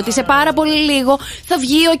ξεχνάτε ότι σε πάρα πολύ λίγο θα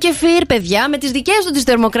βγει ο Κεφίρ, παιδιά, με τις δικές του τις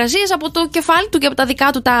θερμοκρασίες από το κεφάλι του και από τα δικά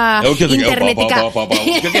του τα ιντερνετικά.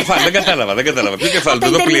 Ποιο κεφάλι, δεν κατάλαβα. Ποιο κεφάλι,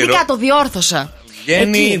 το πλήρω. Το διόρθωσα.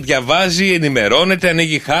 Βγαίνει, διαβάζει, ενημερώνεται,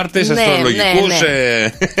 ανοίγει χάρτες αστρολογικούς.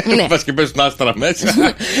 Πας και παίζουν άστρα μέσα.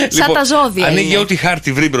 Σαν τα ζώδια. Ανοίγει ό,τι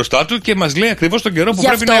χάρτη βρει μπροστά του και μας λέει ακριβώς τον καιρό που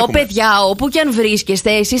πρέπει να έχουμε. Γι' αυτό, παιδιά, όπου και αν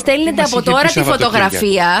βρίσκεστε, εσείς στέλνετε από τώρα τη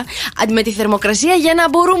φωτογραφία με τη θερμοκρασία για να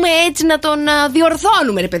μπορούμε έτσι να τον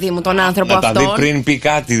διορθώνουμε, ρε παιδί μου, τον άνθρωπο αυτόν. Να τα δει πριν πει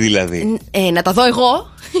κάτι δηλαδή. Να τα δω εγώ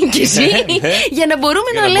και εσύ, για να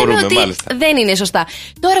μπορούμε να λέμε ότι δεν είναι σωστά.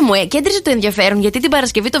 Τώρα μου κέντρισε το ενδιαφέρον, γιατί την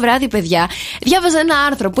Παρασκευή το βράδυ, παιδιά, διάβαζα ένα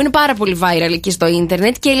άρθρο που είναι πάρα πολύ viral εκεί στο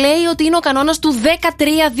ίντερνετ και λέει ότι είναι ο κανόνας του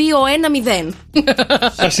 13-2-1-0.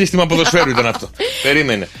 Σαν σύστημα ποδοσφαίρου ήταν αυτό.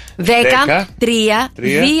 Περίμενε. 13-2-1-0,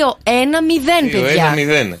 παιδιά.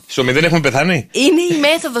 2-1-0. Στο 0 έχουμε πεθάνει. Είναι η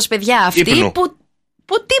μέθοδος, παιδιά, αυτή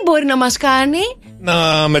που τι μπορεί να μας κάνει?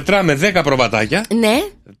 Να μετράμε 10 προβατάκια. Ναι.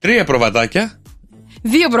 3 προβατάκια. 2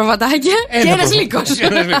 προβατάκια και ένας λύκος.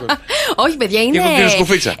 Όχι, παιδιά, είναι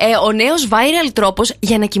ο νέος viral τρόπος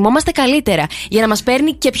για να κοιμόμαστε καλύτερα. Για να μας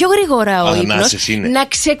παίρνει και πιο γρήγορα ο ύπνος. Να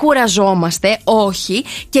ξεκουραζόμαστε, όχι,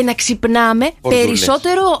 και να ξυπνάμε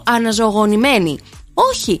περισσότερο αναζωογονημένοι.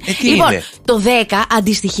 Όχι. Λοιπόν, το 10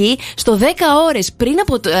 αντιστοιχεί στο 10 ώρες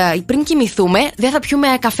πριν κοιμηθούμε, δεν θα πιούμε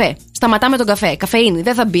καφέ. Σταματάμε τον καφέ. Καφεΐνη,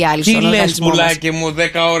 δεν θα μπει άλλη στον οργανισμό μας. Τι λες, πουλάκι μου,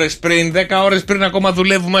 10 ώρες πριν, 10 ώρες πριν ακόμα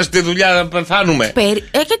δουλεύουμε στη δουλειά, θα πεθάνουμε.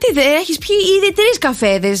 Γιατί δεν έχεις πιει ήδη 3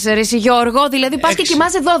 καφέδες, ρε εσύ Γιώργο. Δηλαδή πας και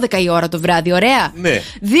κοιμάσαι 12 η ώρα το βράδυ, ωραία. Ναι.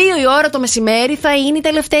 2 η ώρα το μεσημέρι θα είναι η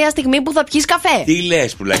τελευταία στιγμή που θα πιεις καφέ. Τι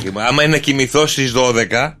λες, πουλάκι μου, άμα είναι να κοιμηθώ στις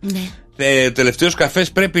 12. Ναι. Ο τελευταίος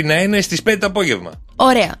καφές πρέπει να είναι στις 5 το απόγευμα.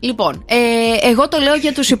 Ωραία, λοιπόν. Εγώ το λέω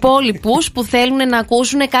για τους υπόλοιπους που θέλουν να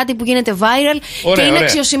ακούσουν κάτι που γίνεται viral και είναι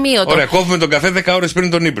αξιοσημείωτο. Ωραία, κόβουμε τον καφέ 10 ώρες πριν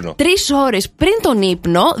τον ύπνο. 3 ώρες πριν τον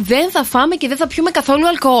ύπνο δεν θα φάμε και δεν θα πιούμε καθόλου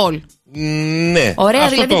αλκοόλ. Ναι. Ωραία,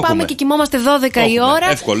 δηλαδή πάμε και κοιμόμαστε 12 η ώρα.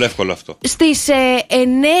 Εύκολο αυτό. Στις 9.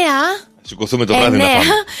 Σηκωθούμε το βράδυ να πάμε.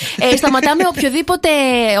 Σταματάμε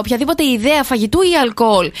οποιαδήποτε ιδέα φαγητού ή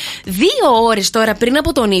αλκοόλ. 2 ώρες τώρα πριν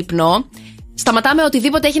από τον ύπνο, σταματάμε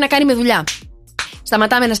οτιδήποτε έχει να κάνει με δουλειά.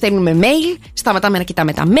 Σταματάμε να στέλνουμε mail, σταματάμε να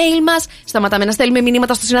κοιτάμε τα mail μας, σταματάμε να στέλνουμε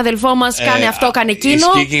μηνύματα στον συναδελφό μας, κάνε αυτό, κάνε εκείνο.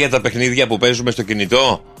 Ισχύει και για τα παιχνίδια που παίζουμε στο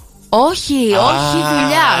κινητό? Όχι,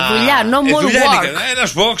 δουλειά, no more work. Να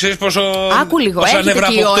σου πω, ξέρεις πόσο νεύρα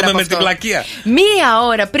αποκτούμε με την πλακία. 1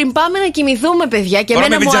 ώρα πριν πάμε να κοιμηθούμε, παιδιά, και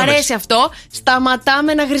εμένα μου αρέσει αυτό,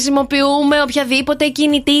 σταματάμε να χρησιμοποιούμε οποιαδήποτε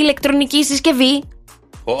κινητή ηλεκτρονική συσκευή.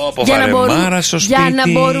 Για να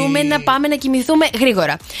μπορούμε να πάμε να κοιμηθούμε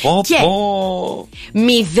γρήγορα. Και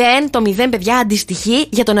 0, το 0, παιδιά, αντιστοιχεί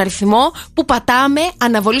για τον αριθμό που πατάμε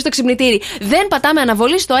αναβολή στο ξυπνητήρι. Δεν πατάμε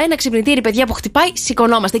αναβολή στο ένα ξυπνητήρι, παιδιά, που χτυπάει,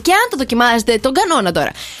 σηκωνόμαστε. Και αν το δοκιμάζετε τον κανόνα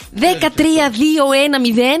τώρα, 13-2-1-0,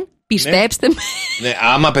 πιστέψτε με. Ναι,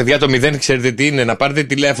 άμα, παιδιά, το 0 ξέρετε τι είναι, να πάρετε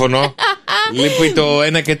τηλέφωνο. Λείπει το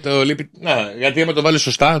 1 και το λείπει. Να, γιατί άμα το βάλει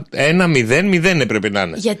σωστά, 1-0-0 πρέπει να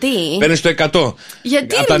είναι. Γιατί? Παίρνει το 100.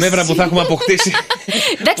 Γιατί? Από τα νεύρα που θα έχουμε αποκτήσει.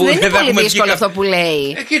 Εντάξει, δεν είναι πολύ δύσκολο αυτό που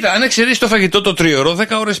λέει. Κοίτα, αν εξαιρέσει το φαγητό το 3ωρο,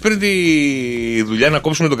 10 ώρες πριν τη δουλειά να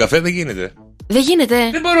κόψουμε τον καφέ, δεν γίνεται. Δεν γίνεται.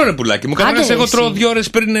 Δεν μπορώ, ρε πουλάκι μου. Κανένας, εγώ τρώω 2 ώρες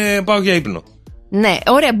πριν πάω για ύπνο. Ναι,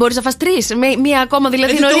 ωραία, μπορείς να φας 3. Μία ακόμα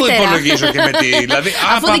δηλαδή νωρίτερα. Δεν το υπολογίζω και με τη. Δηλαδή,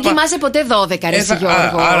 αφού δεν κοιμάσαι ποτέ 12, ρε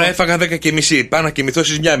Γιώργο. Άρα έφαγα 10:30. Πάω να κοιμηθώ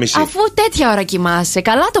στις 1:30. Αφού τέτοια ώρα κοιμάσαι,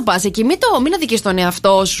 καλά το πας εκεί. Μην αδικείς τον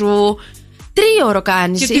εαυτό σου. 3ωρο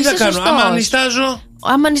κάνεις. Και τι θα κάνω, άμα ανιστάζω.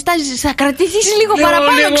 Άμα ανιστάζεις, θα κρατηθείς λίγο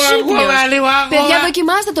παραπάνω ξύπνιος. Παιδιά,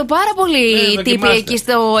 δοκιμάστε το πάρα πολύ. Τύποι εκεί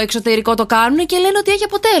στο εξωτερικό το κάνουν και λένε ότι έχει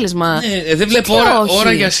αποτέλεσμα. Δεν βλέπω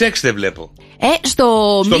ώρα για σεξ, δεν βλέπω. Στο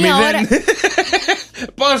 1 ώρα.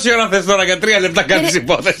 Πόση ώρα θες τώρα, για 3 λεπτά κάνεις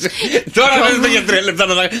υπόθεση? Τώρα θες για 3 λεπτά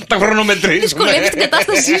να τα χρονομετρήσεις. Δυσκολεύεις την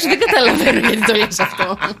κατάστασή σου, δεν καταλαβαίνω γιατί το λες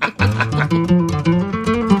αυτό.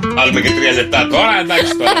 Βάλουμε και 3 λεπτά τώρα,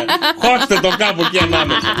 εντάξει τώρα. Χώστε το κάπου εκεί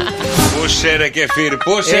ανάμεσα. Πούσε ρε Κεφίρ,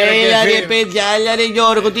 πούσε ρε Κεφίρ. Έλα ρε παιδιά, έλα ρε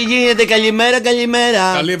Γιώργο, τι γίνεται, καλημέρα.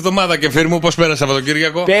 Καλή εβδομάδα Κεφίρ μου, πώς πέρασε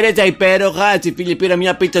Σαββατοκύριακο? Πέρασα υπέροχα, φίλε, πήρα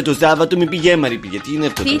μια πίτσα το Σάββατο, μην πηγέμαρη πήγε, τι είναι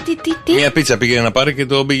αυτό? Τι. Μια πίτσα πήγε να πάρει και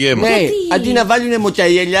το πηγαίμα. Ναι, αντί να βάλουνε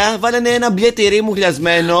μοτσαγέλια, βάλανε ένα μπλε τυρί μου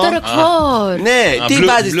χλιασμένο. Το ροκφόρ. Ναι,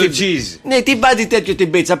 τι βάζεις τέτοιο την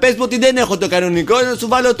πίτσα? Πες μου ότι δεν έχω το κανονικό, να σου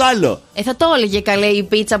βάλω το άλλο. Θα το έλεγε καλέ η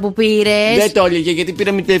πίτσα που πήρες. Δεν το έλεγε γιατί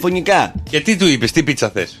πήραμε τηλεφωνικά. Και τι του είπες, τι πίτσα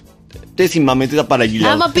θες? Δεν θυμάμαι, τι θα παραγγείλω.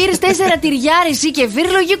 Άμα πήρες 4 τυριά εσύ και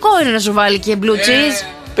Κεφίρ, λογικό είναι να σου βάλει και blue cheese.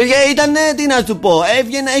 Παιδιά, ήταν, τι να σου πω,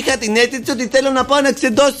 έβγαινα, είχα την αίσθηση ότι θέλω να πάω να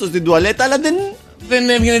ξεντώσω στην τουαλέτα, αλλά δεν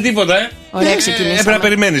έβγαινε τίποτα, Ωραία, ξεκινήσαμε. Έπρεπε να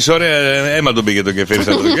περιμένεις. Ωραία, αίμα τον πήγε το Κεφίρ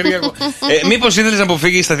Σαββατοκύριακο. Μήπως ήθελες να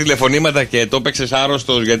αποφύγεις τα τηλεφωνήματα και το έπαιξες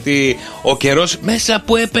άρρωστος γιατί ο καιρός μέσα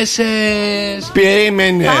που έπεσες?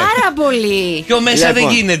 Περίμενε. Πάρα πολύ. Πιο μέσα δεν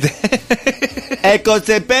γίνεται.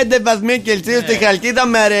 25 βαθμοί Κελσίου στη Χαλκίδα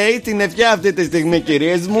με ρεή στην Ευχιά αυτή τη στιγμή,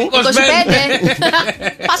 κυρίες μου. 25.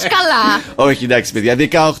 Πας καλά. Όχι, εντάξει, παιδιά.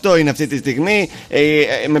 18 είναι αυτή τη στιγμή.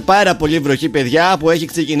 Με πάρα πολύ βροχή, παιδιά, που έχει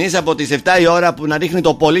ξεκινήσει από τις 7 η ώρα που να ρίχνει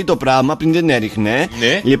το πολύ το πράγμα. Πριν δεν έριχνε.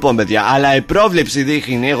 Ναι. Λοιπόν, παιδιά, αλλά η πρόβλεψη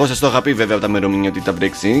δείχνει. Εγώ σας το είχα πει βέβαια όταν με ρομινεί ότι θα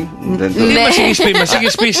βρέξει. Μας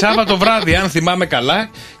είχες πει Σάββατο βράδυ, αν θυμάμαι καλά,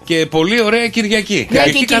 και πολύ ωραία Κυριακή. Ναι, και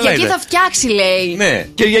η Κυριακή θα φτιάξει, λέει. Ναι.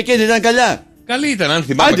 Κυριακή δεν ήταν καλά. Καλή ήταν, αν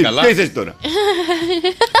θυμάμαι καλά. Τι θες τώρα?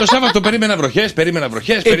 Το Σάββατο περίμενα βροχές.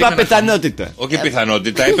 Είπα πιθανότητα. Όχι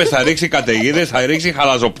πιθανότητα. Είπες θα ρίξει καταιγίδες, θα ρίξει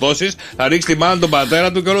χαλαζοπτώσεις, θα ρίξει τη μάνα τον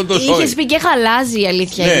πατέρα του και όλο το σόι. Είχες πει και χαλάζει, η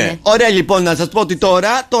αλήθεια είναι. Ωραία, λοιπόν, να σας πω ότι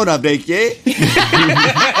τώρα βρέκε.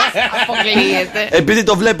 Αποκλείεται. Επειδή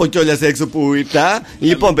το βλέπω κιόλας έξω που ήρθα.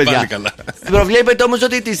 Λοιπόν, παιδιά. Προβλέπετε όμως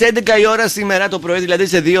ότι τις 11 η ώρα σήμερα το πρωί, δηλαδή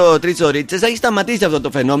σε 2-3 ωρίτσες, θα έχει σταματήσει αυτό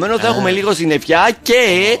το φαινόμενο. Θα έχουμε λίγο συννεφιά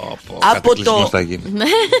και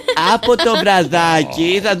από το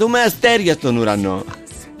βραδάκι θα δούμε αστέρια στον ουρανό.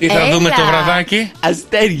 Τι θα δούμε το βραδάκι?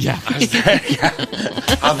 Αστέρια.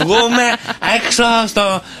 Θα βγούμε έξω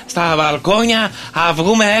στα μπαλκόνια, θα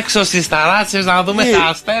βγούμε έξω στις ταράτσες να δούμε τα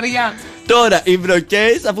αστέρια. Τώρα οι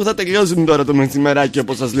βροχές, αφού θα τελειώσουν τώρα το μεσημεράκι,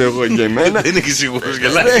 όπως σας λέω εγώ για εμένα, δεν είναι σίγουρος,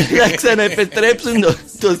 γελάει. Θα ξαναεπιστρέψουν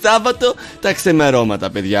το Σάββατο τα ξεμερώματα,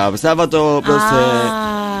 παιδιά. Σάββατο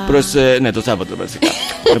προς ναι, το Σάββατο βασικά.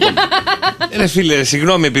 Ρε φίλε,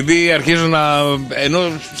 συγγνώμη, επειδή αρχίζω να.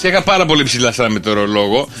 Ενώ σε είχα πάρα πολύ ψηλά σαν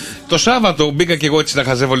μετεωρολόγο, το Σάββατο μπήκα και εγώ έτσι να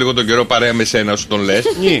χαζεύω λίγο τον καιρό παρέα με σένα, όσο τον λες.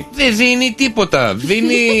 Δεν δίνει τίποτα.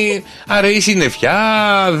 Δίνει αραιή συννεφιά,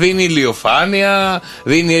 δίνει ηλιοφάνεια,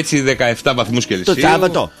 δίνει έτσι 17 βαθμούς Κελσίου. Το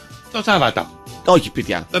Σάββατο. Το Σάββατο. Όχι,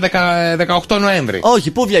 παιδιά. Το 18 Νοέμβρη.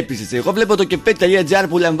 Όχι, πού βλέπεις εσύ? Εγώ βλέπω το kepet.gr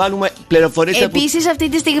που λαμβάνουμε πληροφορίες. Επίσης, αυτή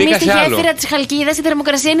τη στιγμή στη γέφυρα της Χαλκίδας η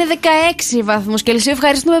θερμοκρασία είναι 16 βαθμούς Κελσίου.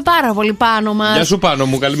 Ευχαριστούμε πάρα πολύ, Πάνο μας. Γεια σου, Πάνο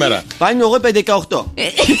μου, καλημέρα. Πάνω εγώ είπα 18.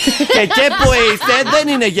 Και εκεί που είστε δεν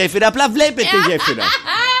είναι γέφυρα, απλά βλέπετε γέφυρα.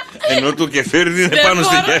 Ενώ το κεφίρι είναι πάνω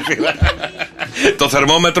στη γέφυρα. Το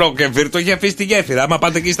θερμόμετρο κεφίρι το έχει αφήσει στη γέφυρα. Άμα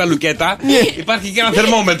πάτε εκεί στα λουκέτα, υπάρχει και ένα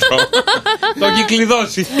θερμόμετρο. Το έχει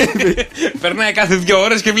κλειδώσει. Περνάει κάθε 2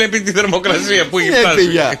 ώρες και βλέπει τη θερμοκρασία που έχει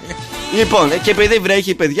φτάσει. Λοιπόν, και επειδή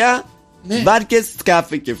βρέχει, παιδιά, βάρκες,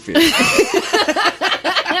 σκάφη και φύλλα.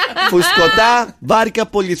 Φουσκωτά, βάρκα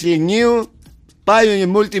πολυθληνίου, πάει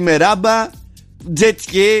μούλτι με ράμπα, jet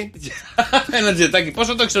ski. Ένα τζετάκι,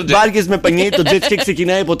 πόσο το έχεις το τζετ? Βάρκες με πανί, το jet ski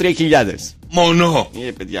ξεκινάει από 3.000. Μόνο.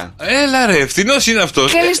 Παιδιά. Έλα ρε, φθηνός είναι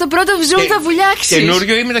αυτός. Καλή, στο πρώτο βυζόν θα βουλιάξεις.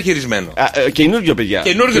 Καινούριο ή μεταχειρισμένο? Καινούριο, παιδιά.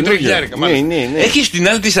 Καινούριο 3.000. Ναι. Έχεις την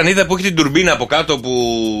άλλη τη σανίδα που έχει την τουρμπίνα από κάτω που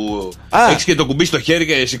έχεις και το κουμπί στο χέρι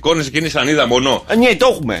και σηκώνεις και είναι σανίδα μόνο? Ναι, το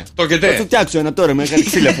έχουμε. Το έχετε? Θα το φτιάξω ένα τώρα με κάτι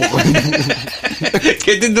ξύλα που έχω.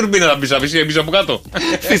 Και την τουρμπίνα θα μπεις, αφήσεις από κάτω.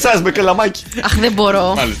 Φυσάς με καλαμάκι. Αχ, δεν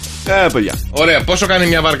μπορώ. Παιδιά. Ωραία, πόσο κάνει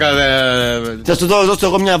μια βάρκα? Θα σου δώσω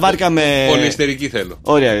εγώ μια βάρκα με. Πολυεστερική θέλω.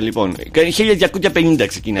 Ωραία, λοιπόν. 1250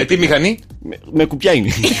 ξεκινάει. Τι μηχανή? Με κουπιά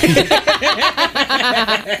είναι.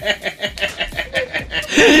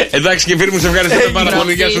 Εντάξει, και φίλοι μου, σε ευχαριστούμε πάρα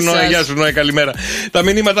πολύ. Γεια σου, Νοέ, καλημέρα. Τα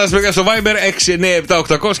μηνύματά σας παιδιά στο Viber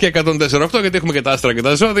 697-800 και 104,8, γιατί έχουμε και τα άστρα και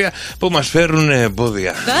τα ζώδια που μας φέρνουν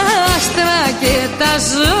εμπόδια. Τα άστρα και τα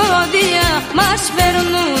ζώδια μας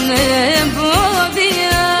φέρνουν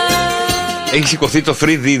εμπόδια. Έχει σηκωθεί το free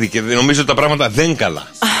ήδη και νομίζω ότι τα πράγματα δεν είναι καλά.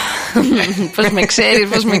 Πώς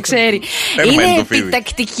με ξέρει. Είναι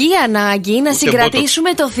επιτακτική ανάγκη να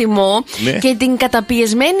συγκρατήσουμε το θυμό και την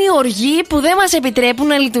καταπιεσμένη οργή που δεν μας επιτρέπουν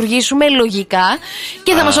να λειτουργήσουμε λογικά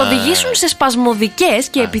και θα μας οδηγήσουν σε σπασμωδικές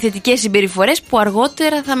και επιθετικές συμπεριφορές που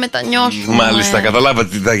αργότερα θα μετανιώσουμε. Μάλιστα, καταλάβατε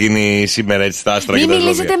τι θα γίνει σήμερα έτσι στα άστρα και τα ζώδια. Μην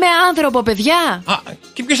μιλήσετε με άνθρωπο, παιδιά.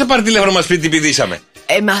 Και ποιος θα πάρει τηλέφωνο μας πει τι πηδήσαμε?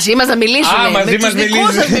 Μαζί μας να μιλήσουμε. Μαζί μας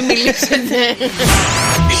μιλήσετε.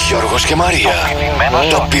 Γιώργος και Μαρία.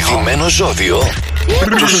 Το πηδημένο ζώδιο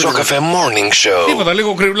του Σοκαφέ Morning Show. Τίποτα,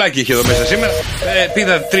 λίγο κρυουλάκι είχε εδώ μέσα σήμερα.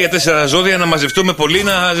 Πήδα 3-4 ζώδια να μαζευτούμε πολύ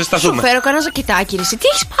να ζεσταθούμε. Σου φέρω κανένα ζακετάκι, ρε. Τι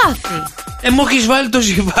έχεις πάθει? Μου έχεις βάλει το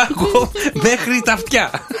ζιβάκο μέχρι τα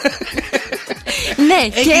αυτιά. Ναι,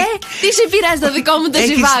 και τι σε πειράζει το δικό μου το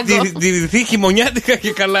ζιβάκο? Έχεις ντυθεί χειμωνιάτικα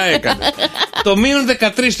και καλά έκανε. Το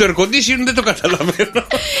 -13 στο air condition δεν το καταλαβαίνω.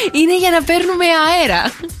 Είναι για να παίρνουμε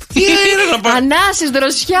αέρα. Τι αέρα να πάρει. Ανάσης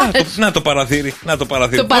δροσιά. Να το παραθύρι.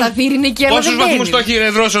 Το παραθύρι είναι εκεί, αλλά πόσους βαθμούς το έχει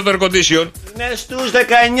ρεδρόσο το air condition? Είναι στους 19.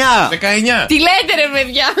 19. Τι λέτε ρε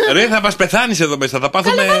παιδιά? Ρε θα μας πεθάνεις εδώ μέσα. Θα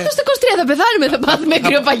πάθουμε. Καλά, βάλτε στο 23, θα πεθάνουμε. Θα πάθουμε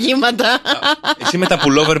κρυοπαγήματα. Εσύ με τα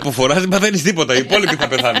πουλόβερ που φοράς δεν παθαίνεις τίποτα. Οι υπόλοιποι θα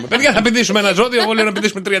πεθάνουμε. Παιδιά, θα πηδήσουμε ένα ζώδιο. Εγώ λέω να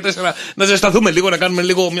πηδήσουμε 3-4. Να ζεσταθούμε λίγο, να κάνουμε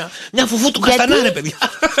λίγο μια φουφού του καστανά, ρε παιδιά.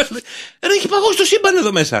 Ρε έχει παγώσει το σύμπαν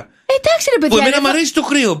εδώ μέσα. Εντάξει ρε παιδιά. Που εμένα μου αρέσει το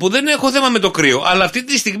κρύο. Που δεν έχω θέμα με το κρύο. Αλλά αυτή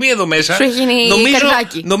τη στιγμή εδώ μέσα. Σου έχει γίνει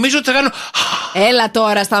καρδάκι. Νομίζω ότι θα κάνω. Έλα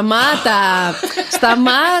τώρα, σταμάτα.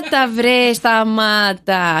 Σταμάτα, βρε,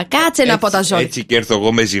 σταμάτα. Κάτσε να πω τα ζώδια. Έτσι και έρθω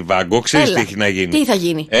εγώ με ζιβάγκο. Ξέρεις τι έχει να γίνει? Τι θα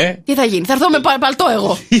γίνει? Τι θα γίνει? Θα έρθω με παλτό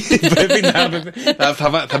εγώ. Πρέπει να.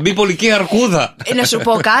 Θα μπει πολική αρκούδα. Να σου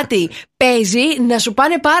πω κάτι. Παίζει να σου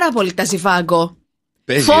πάνε πάρα πολύ τα ζιβάγκο.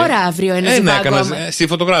 Φόρα αύριο ένα ζιβάγκο. Έκανα στη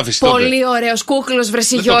φωτογράφηση. Πολύ ωραίος κούκλος,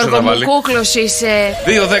 βρεσί Γιώργο μου. Κούκλος είσαι.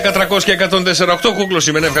 2-10-300-104-8 κούκλος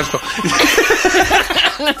είμαι, ναι, ευχαριστώ.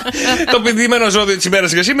 Το πηδημένο ζώδιο της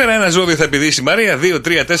ημέρας για σήμερα. Ένα ζώδιο θα πηδήσει η Μαρία.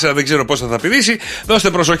 2-3-4 δεν ξέρω πόσα θα πηδήσει. Δώστε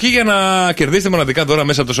προσοχή για να κερδίσετε μοναδικά δώρα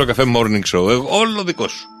μέσα από το Show Cafe Morning Show. Όλο δικό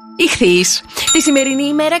σου. Ιχθύς. Τη σημερινή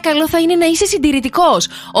ημέρα καλό θα είναι να είσαι συντηρητικός.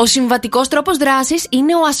 Ο συμβατικός τρόπος δράσης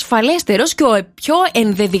είναι ο ασφαλέστερος και ο πιο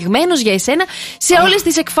ενδεδειγμένος για εσένα σε όλες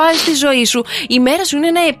τις εκφάσεις της ζωής σου. Η μέρα σου είναι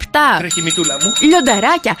ένα 7. Τρέχει μητούλα μου.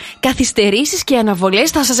 Λιονταράκια. Καθυστερήσεις και αναβολές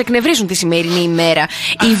θα σας εκνευρίσουν τη σημερινή ημέρα.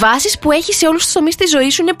 Οι βάσεις που έχεις σε όλους τους τομείς της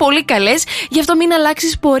ζωής σου είναι πολύ καλές, γι' αυτό μην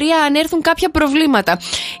αλλάξεις πορεία αν έρθουν κάποια προβλήματα.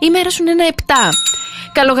 Η μέρα σου είναι ένα 7.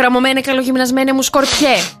 Καλογραμμωμένε, καλογυμνασμένε μου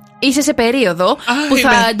Σκορπιέ. Είσαι σε περίοδο που θα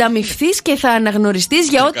ανταμυφθείς και θα αναγνωριστείς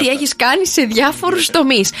για ό,τι έχεις κάνει σε διάφορους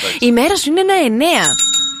τομείς. Η μέρα σου είναι ένα 9.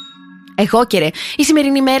 Εγώ και ρε, η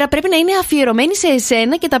σημερινή μέρα πρέπει να είναι αφιερωμένη σε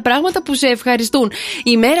εσένα και τα πράγματα που σε ευχαριστούν.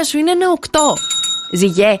 Η μέρα σου είναι ένα 8.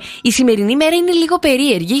 Ζυγέ, η σημερινή μέρα είναι λίγο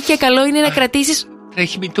περίεργη και καλό είναι να κρατήσεις.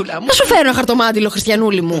 Έχει μητούλα μου. Να σου φέρω ένα χαρτομάτιλο,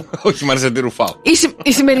 Χριστιανούλη μου. Όχι, μ' άρεσε να τη ρουφάω.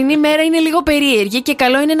 Η σημερινή μέρα είναι λίγο περίεργη και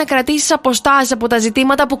καλό είναι να κρατήσεις αποστάσεις από τα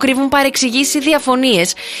ζητήματα που κρύβουν παρεξηγήσεις ή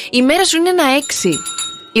διαφωνίες. Η μέρα σου είναι ένα 6.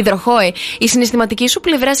 Υδροχόε, η συναισθηματική σου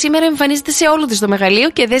πλευρά σήμερα εμφανίζεται σε όλο της το μεγαλείο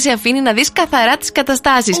και δεν σε αφήνει να δεις καθαρά τις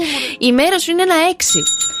καταστάσεις. Η μέρα σου είναι ένα 6.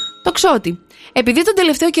 Τοξότη. Επειδή τον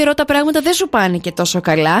τελευταίο καιρό τα πράγματα δεν σου πάνε και τόσο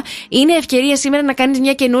καλά, είναι ευκαιρία σήμερα να κάνεις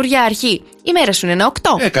μια καινούρια αρχή. Η μέρα σου είναι ένα 8.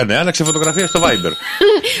 Έκανε, άλλαξε φωτογραφία στο Viber.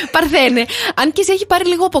 Παρθένε, αν και σε έχει πάρει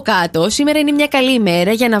λίγο από κάτω, σήμερα είναι μια καλή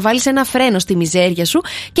ημέρα για να βάλεις ένα φρένο στη μιζέρια σου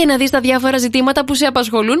και να δεις τα διάφορα ζητήματα που σε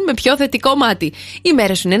απασχολούν με πιο θετικό μάτι. Η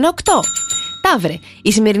μέρα σου είναι ένα 8. Ταύρε,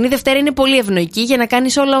 η σημερινή Δευτέρα είναι πολύ ευνοϊκή για να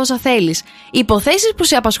κάνεις όλα όσα θέλεις. Οι υποθέσεις που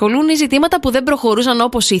σε απασχολούν ή ζητήματα που δεν προχωρούσαν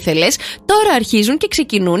όπως ήθελες, τώρα αρχίζουν και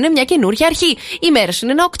ξεκινούν μια καινούργια αρχή. Η μέρα σου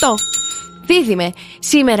είναι ένα 8. Δίδυμε,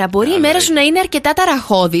 σήμερα μπορεί η μέρα σου να είναι αρκετά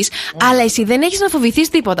ταραχώδης, αλλά εσύ δεν έχεις να φοβηθείς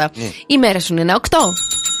τίποτα. Η μέρα σου είναι ένα 8.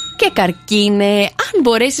 Και Καρκίνε, αν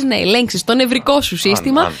μπορέσεις να ελέγξεις το νευρικό σου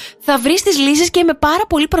σύστημα, θα βρεις τις λύσεις και με πάρα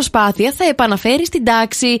πολύ προσπάθεια θα επαναφέρεις την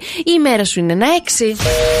τάξη. Η ημέρα σου είναι ένα 6.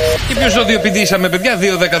 Και ποιο ζώδιο πηδήσαμε, παιδιά?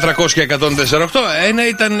 2-10-300-104-8. Ένα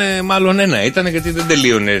ήταν, μάλλον ένα ήταν, γιατί δεν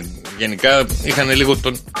τελείωνε. Γενικά είχαν λίγο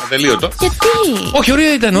τον ατελείωτο. Γιατί? Όχι,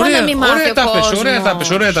 ωραία ήταν.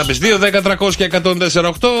 Ωραία τα πες.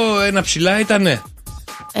 2-10-300-104-8. Ένα ψηλά ήτανε.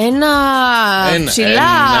 Ένα ψηλά.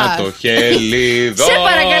 Ένα το χελιδόνι. Σε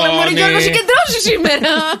παρακαλώ, μωρέ Γιώργο, συγκεντρώσου σήμερα.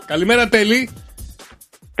 Καλημέρα, Τέλη.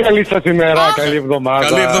 Καλή σας ημέρα, καλή εβδομάδα.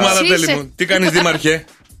 Καλή εβδομάδα, Τέλη μου. Τι κάνεις, Δήμαρχε?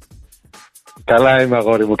 Καλά είμαι,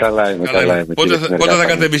 αγόρι μου, καλά είμαι. Πότε θα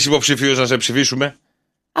κάνετε εμείς υποψηφίους να σε ψηφίσουμε?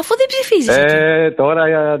 Αφού δεν ψηφίζεις. Τώρα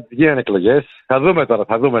γίνανε εκλογές. Θα δούμε τώρα,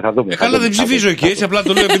 θα δούμε. Καλά, δεν ψηφίζω εκεί, έτσι απλά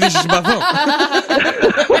το λέω επειδή σε συμπαθώ.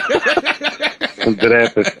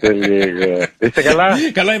 Ντρέπεστε λίγο. Είστε καλά?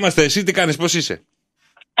 Καλά είμαστε. Εσύ τι κάνεις, πώς είσαι?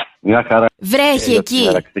 Μια χαρά. Βρέχει εκεί.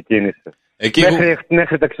 Ξεκίνησε. Εκεί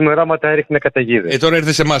μέχρι τα ξημερώματα έριχνε καταιγίδες. Τώρα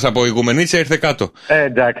ήρθε σε εμάς από Ιγουμενίτσα, ήρθε κάτω.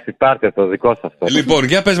 Εντάξει, πάρτε το δικό σας το. Λοιπόν,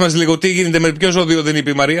 για πες μας λίγο τι γίνεται με ποιο ζώδιο δεν είπε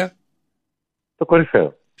η Μαρία? Το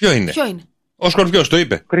κορυφαίο. Ποιο είναι? Ο Σκορπιός το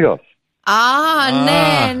είπε. Κρυός.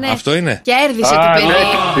 Ναι. Αυτό είναι. Κέρδισε το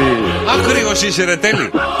παιδί. Κρυός είσαι, ρε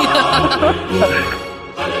Τέλη.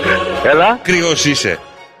 Έλα. Κρυός είσαι.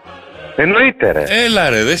 Εννοείται, ρε. Έλα,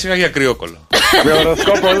 ρε, δεν σιγά για κρυόκολο. Με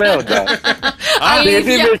οροσκόπο Λέοντα. Γιατί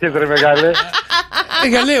δεν έχεις, ρε μεγάλε?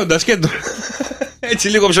 Για Λέοντα, σκέτο. Έτσι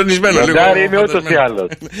λίγο ψωνισμένο. Λεοντάρι είμαι ούτως ή άλλως.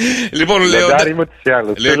 Λοιπόν, Λεοντάρι είμαι ούτως ή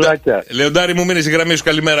άλλως. Λεοντάρι μου, μείνει στη γραμμή σου.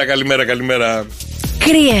 Καλημέρα.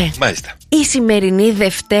 Κρύε. Μάλιστα. Η σημερινή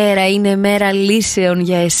Δευτέρα είναι μέρα λύσεων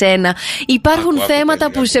για εσένα. Υπάρχουν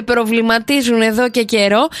θέματα που σε προβληματίζουν εδώ και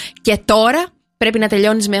καιρό και τώρα πρέπει να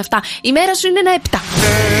τελειώνεις με αυτά. Η μέρα σου είναι ένα 7.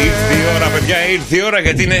 Ήρθε η ώρα, παιδιά, ήρθε η ώρα,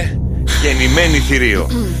 γιατί είναι Γεννημένη θηρίο.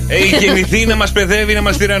 Έχει γεννηθεί να μας παιδεύει, να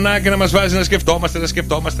μας τυραννά και να μας βάζει να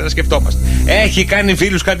σκεφτόμαστε. Έχει κάνει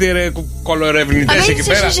φίλους κάτι κολοερευνητές εκεί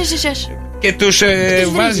πέρα. Και τους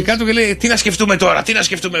βάζει κάτω και λέει: τι να σκεφτούμε τώρα, τι να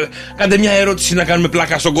σκεφτούμε. Κάντε μια ερώτηση να κάνουμε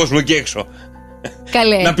πλάκα στον κόσμο εκεί έξω.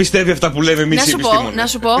 Καλέ. Να πιστεύει αυτά που λέμε εμείς οι επιστήμονες. Να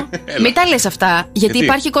σου πω, μην τα λες αυτά. Γιατί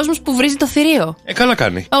υπάρχει κόσμος που βρίζει το θηρίο. Καλά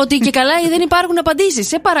κάνει. Ότι και καλά δεν υπάρχουν απαντήσεις.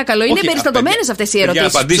 Σε παρακαλώ, είναι περιστατωμένες αυτές οι ερωτήσεις.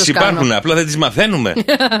 Για απαντήσεις υπάρχουν, απλά δεν τις μαθαίνουμε.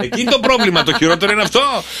 Εκεί είναι το πρόβλημα, το χειρότερο είναι αυτό.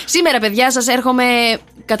 Σήμερα, παιδιά, σας έρχομαι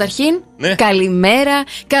καταρχήν. Καλημέρα.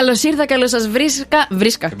 Καλώς ήρθα, καλώς σας βρίσκα.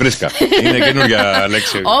 Βρίσκα. Είναι καινούργια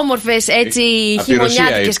λέξη. Όμορφες έτσι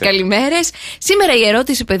χειμωνιάτικες καλημέρες. Σήμερα η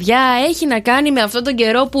ερώτηση, παιδιά, έχει να κάνει με αυτόν τον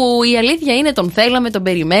καιρό που η αλήθεια είναι τον θέλαμε, τον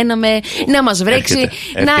περιμέναμε, να μας βρέξει,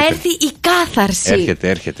 να έρθει η κάθαρση.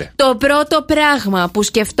 Έρχεται. Το πρώτο πράγμα που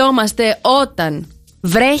σκεφτόμαστε όταν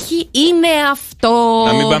βρέχει είναι αυτό.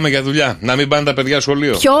 Να μην πάμε για δουλειά, να μην πάνε τα παιδιά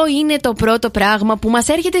σχολείο. Ποιο είναι το πρώτο πράγμα που μας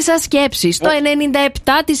έρχεται σαν σκέψη στο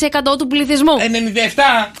 97% του πληθυσμού?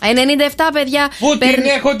 97, παιδιά. Πού την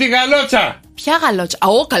έχω τη γαλότσα? Ποια γαλότσα?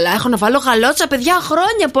 Καλά, έχω να βάλω γαλότσα, παιδιά,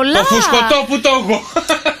 χρόνια πολλά. Το φουσκωτό που το έχω.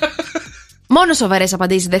 Μόνο σοβαρές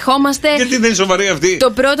απαντήσεις δεχόμαστε. Γιατί δεν είναι σοβαρή αυτή?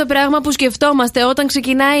 Το πρώτο πράγμα που σκεφτόμαστε όταν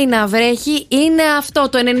ξεκινάει να βρέχει είναι αυτό.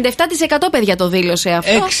 Το 97% παιδιά το δήλωσε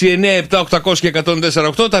αυτό. 6, 9, 7, 800 και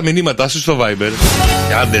 104,8 τα μηνύματά σας στο Viber.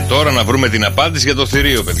 Και άντε τώρα να βρούμε την απάντηση για το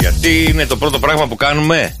θηρίο, παιδιά. Τι είναι το πρώτο πράγμα που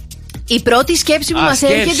κάνουμε? Η πρώτη σκέψη που μας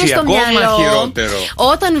έρχεται στο μυαλό χειρότερο.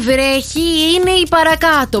 Όταν βρέχει είναι η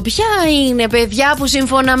παρακάτω. Ποια είναι, παιδιά, που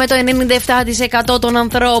σύμφωνα με το 97% των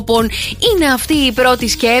ανθρώπων είναι αυτή η πρώτη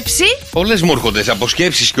σκέψη? Πολλές μου έρχονται από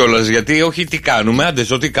σκέψεις κιόλας. Γιατί όχι τι κάνουμε, άντε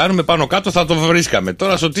ό,τι κάνουμε πάνω κάτω θα το βρίσκαμε.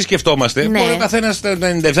 Τώρα στο τι σκεφτόμαστε, μπορεί ο καθένας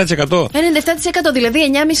 97%. 97%, δηλαδή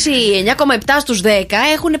 9,7 στους 10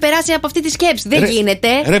 έχουν περάσει από αυτή τη σκέψη. Δεν γίνεται.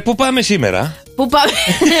 Ρε, πού πάμε σήμερα? Πού πάμε?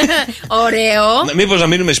 Ωραίο. Μήπως να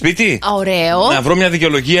μείνουμε σπίτι? Ωραίο. Να βρω μια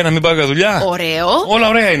δικαιολογία να μην πάω για δουλειά? Ωραίο. Όλα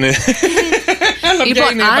ωραία είναι. Λοιπόν,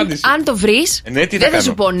 αν το βρεις, δεν θα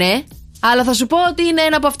σου πω ναι, αλλά θα σου πω ότι είναι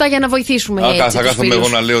ένα από αυτά για να βοηθήσουμε. Θα κάθομαι εγώ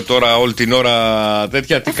να λέω τώρα όλη την ώρα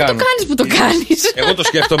τέτοια. Τι κάνω? Το κάνεις που το κάνεις. Εγώ το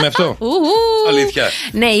σκέφτομαι αυτό. Αλήθεια.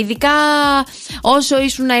 Ναι, ειδικά όσο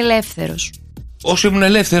ήσουν ελεύθερος. Όσο ήμουν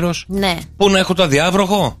ελεύθερος? Ναι. Πού να έχω το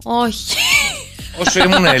αδιάβροχο? Όχι. Όσο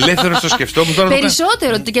ήμουν ελεύθερος το σκεφτόμουν. Τώρα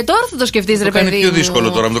περισσότερο και τώρα θα το σκεφτείς, ρε παιδί. Μου το κάνει πιο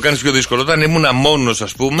δύσκολο τώρα. Μου το κάνει πιο δύσκολο. Όταν ήμουν μόνος,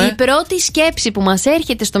 ας πούμε. Η πρώτη σκέψη που μας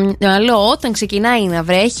έρχεται στο μυαλό όταν ξεκινάει να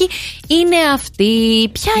βρέχει είναι αυτή.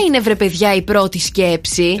 Ποια είναι, βρε παιδιά, η πρώτη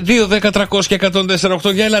σκέψη? 2, 10, 300 και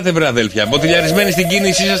 104,8. Για ελάτε, βρε αδέλφια. Μποτιλιαρισμένοι στην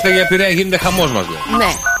κίνηση είσαστε για Πειραιά, γίνεται χαμός μας. Ναι.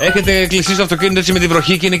 Έχετε κλειστεί στο αυτοκίνητο έτσι με τη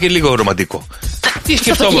βροχή και είναι και λίγο ρομαντικό. Τι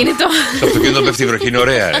σκεφτόμαστε? Στο αυτοκίνητο πέφτει η βροχή, είναι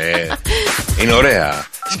ωραία, είναι ωραία.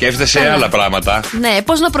 Σκέφτεσαι άλλα πράγματα. Ναι,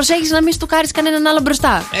 πώς να προσέχεις να μην στουκάρεις κανέναν άλλο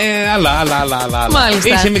μπροστά. Άλλα.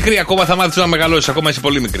 Μάλιστα. Είσαι μικρή ακόμα, θα μάθεις να μεγαλώσεις. Ακόμα είσαι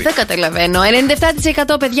πολύ μικρή. Δεν καταλαβαίνω.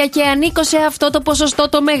 97% παιδιά, και ανήκω σε αυτό το ποσοστό,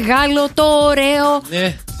 το μεγάλο, το ωραίο.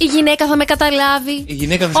 Ναι. Η γυναίκα θα με καταλάβει.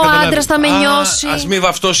 Ο άντρας θα με νιώσει. Ας μην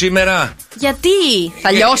βαφτώ σήμερα. Γιατί?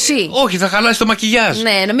 Θα λιώσει? Όχι, θα χαλάσει το μακιγιάζ.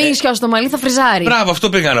 Ναι, να μην ισιώσει το μαλλί, θα φριζάρει. Μπράβο, αυτό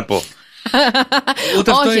πήγα να πω.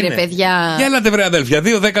 Όχι, ρε παιδιά. Για έλατε, βρε αδέλφια.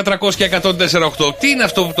 2, 10, 300 και 104,8. Τι είναι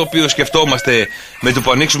αυτό το οποίο σκεφτόμαστε με το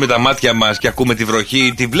που ανοίξουμε τα μάτια μας και ακούμε τη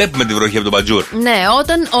βροχή? Τη βλέπουμε τη βροχή από τον μπατζούρ. Ναι,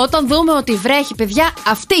 όταν δούμε ότι βρέχει, παιδιά,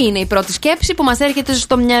 αυτή είναι η πρώτη σκέψη που μας έρχεται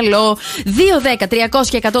στο μυαλό. 2, 10, 300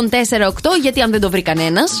 και 104,8. Γιατί αν δεν το βρει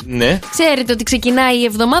κανένας, ναι, ξέρετε ότι ξεκινάει η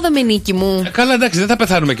εβδομάδα με νίκη μου. Καλά, εντάξει, δεν θα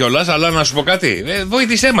πεθάνουμε κιόλας, αλλά να σου πω κάτι.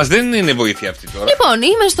 Βοήθησέ μας, δεν είναι βοήθεια αυτή τώρα. Λοιπόν,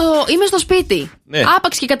 είμαι στο σπίτι. Ναι.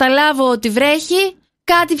 Άπαξ και καταλάβω ότι βρέχει,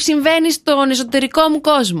 κάτι συμβαίνει στον εσωτερικό μου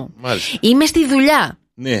κόσμο. Μάλιστα. Είμαι στη δουλειά.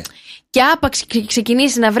 Ναι. Και άπαξ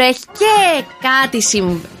ξεκινήσει να βρέχει και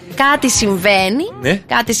κάτι συμβαίνει. Ναι.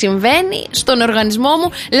 Κάτι συμβαίνει στον οργανισμό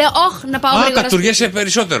μου. Λέω, όχι, να πάω γρήγορα. Κατουργέσαι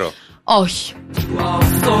περισσότερο. Όχι.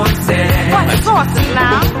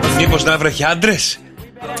 Μήπως να βρέχει άντρες?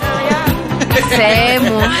 Θεέ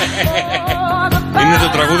μου. Είναι το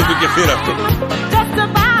τραγούδι του Κεφίρα αυτό.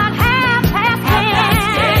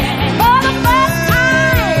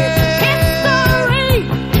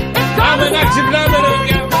 Πάμε να ξυπνάμε, ρε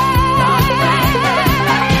παιδιά.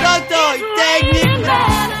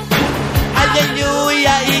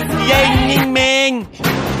 Αλληλούια,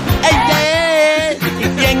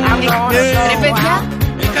 Ρε παιδιά.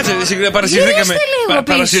 Κάτσε,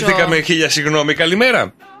 παρασύρθηκαμε, χίλια συγγνώμη.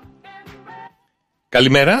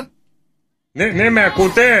 Καλημέρα. Ναι, με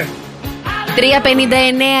ακούτε?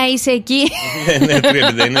 3:59 είσαι εκεί. Ναι,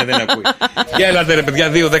 3:59 δεν ακούει. Για έλατε ρε παιδιά,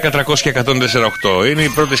 2-10-300-1048. Είναι η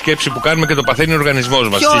πρώτη σκέψη που κάνουμε και το παθαίνει ο οργανισμός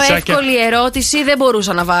μας. Πιο εύκολη ερώτηση δεν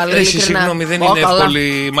μπορούσα να βάλω. Εσύ, συγγνώμη, δεν είναι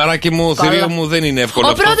εύκολη. Μαράκι μου, θηρίο μου, δεν είναι εύκολο.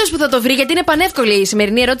 Ο πρώτος που θα το βρει, γιατί είναι πανεύκολη η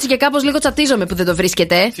σημερινή ερώτηση και κάπως λίγο τσατίζομαι που δεν το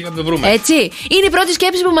βρίσκεται. Τι να το βρούμε. Έτσι. Είναι η πρώτη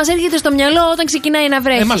σκέψη που μας έρχεται στο μυαλό όταν ξεκινάει να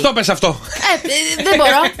βρέχει. Μας το πες αυτό.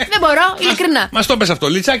 Δεν μπορώ, ειλικρινά. Μας το πες αυτό.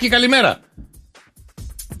 Λιτσάκι, καλημέρα.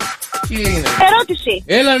 Ερώτηση.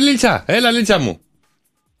 Έλα Λίτσα μου.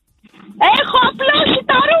 Έχω απλώσει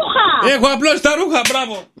τα ρούχα. Έχω απλώσει τα ρούχα,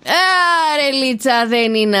 μπράβο. Άρε Λίτσα,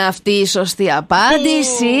 δεν είναι αυτή η σωστή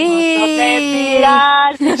απάντηση. Δεν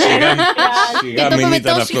πειράζει. Σιγά μην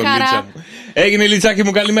ήταν αυτό, Λίτσα μου. Έγινε Λιτσάκι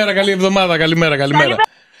μου, καλημέρα, καλή εβδομάδα. Καλημέρα.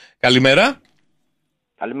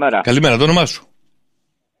 Καλημέρα, το όνομά σου.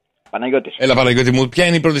 Παναγιώτης. Έλα Παναγιώτη μου, ποια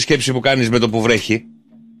είναι η πρώτη σκέψη που κάνεις με το που βρέχει?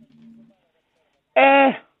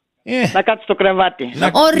 Να κάτσεις στο κρεβάτι.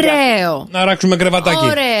 Ωραίο. Να ράξουμε κρεβατάκι.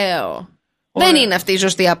 Ωραίο. Δεν είναι αυτή η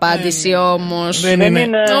σωστή απάντηση όμως. Δεν είναι.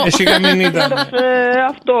 Σιγά μην ήταν.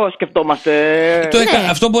 Αυτό σκεφτόμαστε.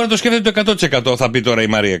 Αυτό μπορεί να το σκέφτεται το 100%, θα πει τώρα η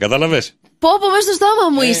Μαρία, κατάλαβες. Πω μέσα στο στόμα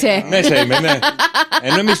μου είσαι. Μέσα είμαι, ναι.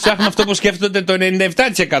 Ενώ εμείς ψάχνουμε αυτό που σκέφτονται το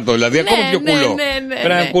 97%, δηλαδή ακόμα πιο κουλό.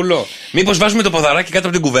 Πρέπει να κουλό. Μήπως βάζουμε το ποδαράκι κάτω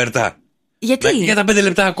από την κουβέρτα? Γιατί? Για τα 5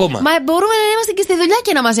 λεπτά ακόμα. Μα μπορούμε να είμαστε και στη δουλειά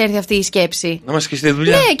και να μας έρθει αυτή η σκέψη. Να είμαστε και στη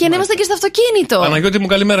δουλειά. Ναι, και να είμαστε και στο αυτοκίνητο. Παναγιώτη μου,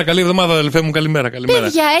 καλημέρα. Καλή εβδομάδα, αδελφέ μου, καλημέρα.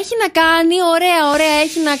 Παιδιά, έχει να κάνει, ωραία,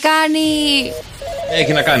 έχει να κάνει.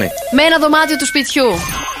 Έχει να κάνει. Με ένα δωμάτιο του σπιτιού.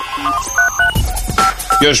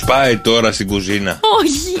 Ποιος πάει τώρα στην κουζίνα?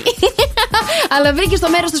 Όχι. Αλλά βρήκε το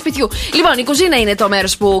μέρος του σπιτιού. Λοιπόν, η κουζίνα είναι το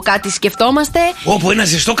μέρος που κάτι σκεφτόμαστε. Όπου ένα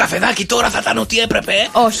ζεστό καφεδάκι τώρα θα ήταν ό,τι έπρεπε.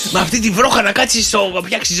 Όχι. Με αυτή τη βρόχα να κάτσεις να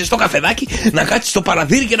φτιάξεις ζεστό καφεδάκι, να κάτσεις στο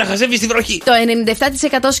παραδύρι και να χαζεύεις τη βροχή. Το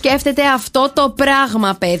 97% σκέφτεται αυτό το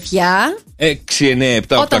πράγμα, παιδιά.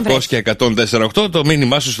 697-800-1048. Το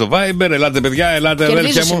μήνυμά σου στο Viber. Ελάτε, παιδιά, ελάτε,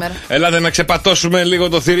 αδέλφια μου. Ελάτε να ξεπατώσουμε λίγο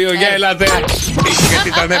το θηρίο. Για ελάτε.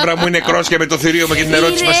 Γιατί τα νεύρα μου είναι κρόσια με το θηρίο με και την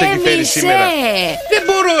ερώτηση μας έχει φέρει σήμερα. Δεν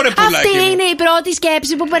μπορώ, ρε πουλάκι. Αυτή είναι η πρώτη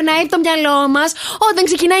σκέψη που περνάει από το μυαλό μας όταν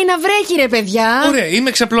ξεκινάει να βρέχει, ρε παιδιά. Ωραία,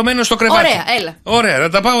 είμαι ξαπλωμένος στο κρεβάτι. Ωραία, έλα. Ωραία, να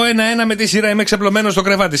τα πάω ένα-ένα με τη σειρά. Είμαι ξαπλωμένος στο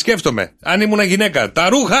κρεβάτι. Σκέφτομαι, αν ήμουν γυναίκα, τα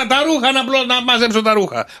ρούχα, να μαζέψω τα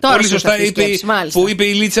ρούχα. Πολύ σωστά που είπε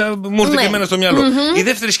η Λίτσα, μου ήρθε και εμένα στο μυαλό. Η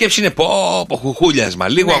δεύτερη σκέψη είναι χουχούλιασμα.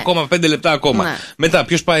 Λίγο ακόμα, 5 λεπτά ακόμα. Μετά,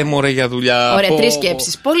 ποιος πάει μωρέ για δουλειά. Ωραία, 3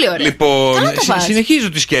 σκέψεις. Πολύ ωραία. Λοιπόν, συνεχίζω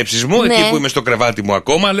τις σκέψεις μου εκεί που είμαι στο κρεβάτι μου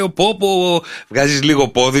ακόμα. Λέω βγάζεις λίγο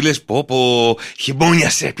πόδι, λες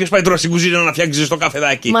χειμώνιασε. Ποιος πάει τώρα στην κουζίνα να φτιάξει στο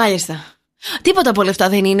καφεδάκι? Μάλιστα. Τίποτα από όλα αυτά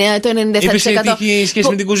δεν είναι το 97%. Έχει σχέση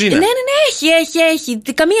με την κουζίνα. Ναι, έχει.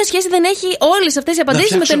 Καμία σχέση δεν έχει όλες αυτές οι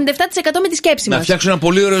απαντήσεις με το 97% με τη σκέψη μας. Να φτιάξω ένα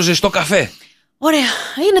πολύ ωραίο ζεστό καφέ. Ωραία,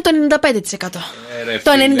 είναι το 95%.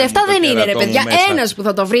 Το 97% δεν είναι, ρε παιδιά. Ένας που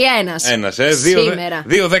θα το βρει, ένας. Σήμερα.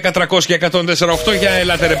 2-10-300-1048. Για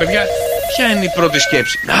ελάτε, ρε παιδιά. Ποια είναι η πρώτη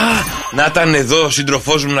σκέψη? Να ήταν εδώ ο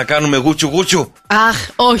σύντροφός μου να κάνουμε γούτσου. Αχ,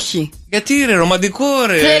 όχι. Γιατί ρε, ρομαντικό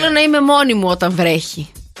ρε. Θέλω να είμαι μόνη μου όταν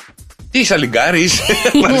βρέχει. Τι είσαι αλιγκάρης?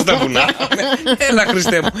 Βάζεις τα βουνά. Έλα,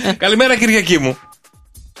 Χριστέ μου. Καλημέρα, Κυριακή μου.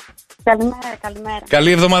 Καλημέρα.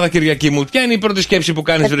 Καλή εβδομάδα, Κυριακή μου. Ποια είναι η πρώτη σκέψη που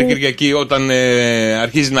κάνεις, ρε Κυριακή, όταν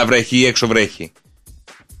αρχίζει να βρέχει ή έξω βρέχει?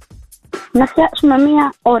 Να φτιάξουμε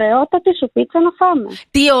μια ωραιότατη σουπίτσα να φάμε.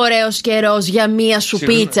 Τι ωραίος καιρός για μια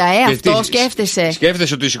σουπίτσα, αυτό σκέφτεσαι.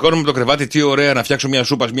 Σκέφτεσαι ότι σηκώνουμε το κρεβάτι, τι ωραία να φτιάξω μια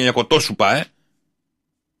σούπα, μια κοτόσουπα,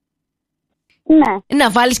 Ναι.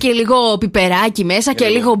 Να βάλεις και λίγο πιπεράκι μέσα και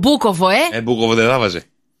λίγο μπούκοβο, Μπούκοβο δεν θα βάζε.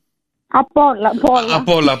 Απ' όλα.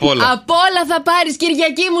 Απ' όλα θα πάρεις,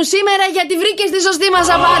 Κυριακή μου, σήμερα, γιατί βρήκες τη σωστή μας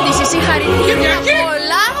απάντηση. Συγχαρητήρια.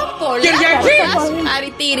 Πολλά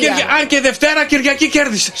συγχαρητήρια. Αν και Δευτέρα, Κυριακή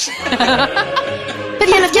κέρδισες.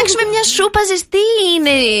 Παιδιά, να φτιάξουμε μια σούπα ζεστή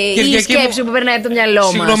είναι η σκέψη που περνάει από το μυαλό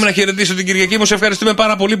μας. Συγγνώμη να χαιρετήσω την Κυριακή μου. Σε ευχαριστούμε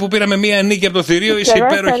πάρα πολύ που πήραμε μία νίκη από το θηρίο. Είσαι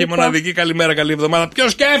υπέροχη, μοναδική. Καλημέρα, καλή εβδομάδα.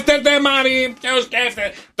 Ποιος σκέφτεται, Μάρι? Ποιος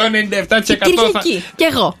σκέφτεται? Το 97% Κυριακή. Κι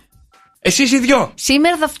εγώ. Εσείς οι δυο.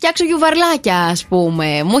 Σήμερα θα φτιάξω γιουβαρλάκια, ας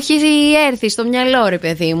πούμε. Μου έχει έρθει στο μυαλό, ρε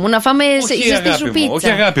παιδί μου, να φάμε ζεστή σουπίτσα. Όχι,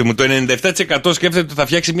 αγάπη μου, το 97% σκέφτεται ότι θα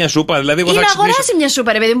φτιάξει μια σούπα. Δηλαδή, εγώ ή θα να αγοράσει μια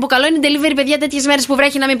σούπα, ρε παιδί μου, που καλό είναι delivery, παιδιά, τέτοιες μέρες που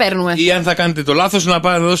βρέχει να μην παίρνουμε. Ή αν θα κάνετε το λάθος, να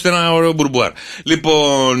δώσετε ένα ωραίο μπουρμπουάρ.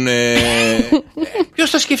 Λοιπόν. Ποιος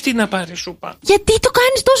θα σκεφτεί να πάρει σούπα? Γιατί το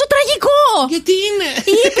κάνεις τόσο τραγικό? Γιατί είναι?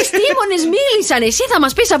 Οι επιστήμονες μίλησαν. Εσύ θα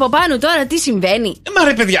μας πεις από πάνω τώρα τι συμβαίνει? Μα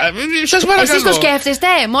ρε παιδιά, σας παρακαλώ. Εσείς το σκέφτεστε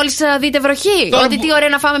μόλις δείτε βροχή? Ότι τι ωραία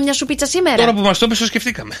να φάμε μια σουπίτσα σήμερα. Τώρα που μας το είπες, το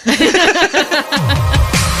σκεφτήκαμε.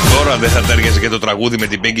 Τώρα δεν θα τέριαζε και το τραγούδι με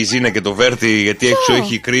την Πέγγι Ζήνα και το Βέρτι, γιατί έξω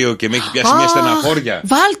έχει κρύο και με έχει πιάσει μια στεναχώρια.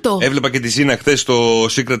 Βάλτο. Έβλεπα και τη Ζήνα χθες στο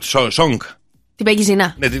Secret Song. Την Πέγγι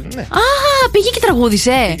Ζήνα. Ναι. Πήγε και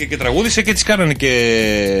τραγούδισε. Πήγε και τραγούδισε και της κάνανε και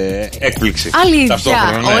έκπληξη.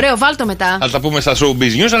 Αλήθεια. Ναι. Ωραίο, βάλτο μετά. Θα τα πούμε στα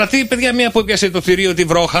showbiz news. Αλλά τι, παιδιά, μία που έπιασε το θηρίο τη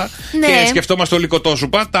βρόχα και σκεφτόμαστε όλοι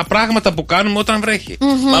κοτόσουπα, τα πράγματα που κάνουμε όταν βρέχει.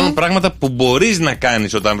 Μάλλον πράγματα που μπορείς να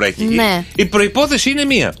κάνεις όταν βρέχει. Ναι. Η προϋπόθεση είναι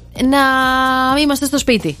μία. Να είμαστε στο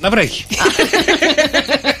σπίτι. Να βρέχει.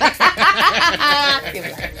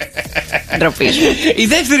 Η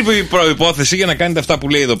δεύτερη προϋπόθεση για να κάνετε αυτά που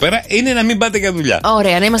λέει εδώ πέρα είναι να μην πάτε για δουλειά.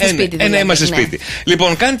 Ωραία, να είμαστε σπίτι. Να είμαστε σπίτι.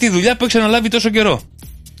 Λοιπόν, κάνει τη δουλειά που έχεις αναλάβει τόσο καιρό.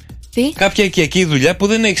 Τι? Κάποια οικιακή δουλειά που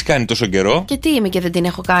δεν έχεις κάνει τόσο καιρό. Και τι είμαι και δεν την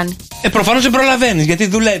έχω κάνει. Προφανώς δεν προλαβαίνεις, γιατί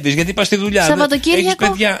δουλεύεις, γιατί πας στη δουλειά. Σαββατοκύριακο. Έχεις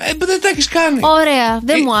παιδιά. Δεν τα έχεις κάνει. Ωραία,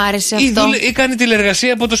 δεν μου άρεσε αυτό. Ή κάνει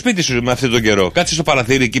τηλεργασία από το σπίτι σου με αυτόν τον καιρό. Κάτσε στο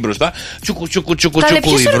παραθύρι εκεί μπροστά. Τσουκου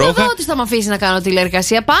η βρόχα. Ότι θα με αφήσει να κάνω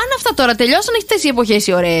τηλεργασία. Πάνε αυτά τώρα, τελειώσαν αυτές οι εποχές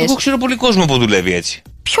οι ωραίες. Εγώ ξέρω πολύ κόσμο που δουλεύει έτσι.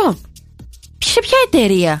 Ποιο? Σε ποια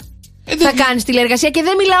εταιρεία θα κάνεις τηλεργασία και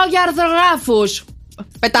δεν μιλάω για αρθρογράφους.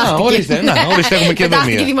 Πετάχτηκε. Ορίστε, έχουμε και εδώ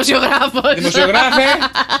μία. Δημοσιογράφος. Δημοσιογράφε,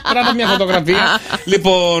 τράβα μια φωτογραφία.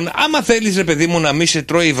 Λοιπόν, άμα θέλεις, ρε παιδί μου, να μην σε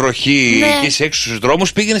τρώει η βροχή και είσαι έξω στους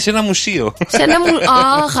δρόμους, πήγαινε σε ένα μουσείο.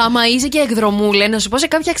 Αχ, άμα είσαι και εκδρομούλε, να σου πω σε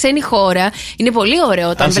κάποια ξένη χώρα, είναι πολύ ωραίο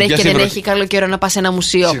όταν βρέχει και δεν έχει καλό καιρό να πας σε ένα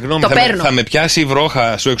μουσείο. Συγγνώμη, θα με πιάσει η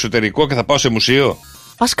βρόχα στο εξωτερικό και θα πάω σε μουσείο.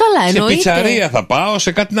 Πας καλά, εννοείται. Σε πιτσαρία θα πάω,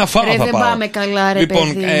 σε κάτι να φάω θα πάω. Δεν πάμε καλά, ρε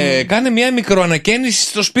λοιπόν, παιδί. κάνε μια μικροανακαίνιση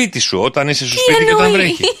στο σπίτι σου όταν είσαι στο σπίτι και όταν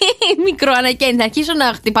βρέχει. Μικροανακαίνιση. Να αρχίσω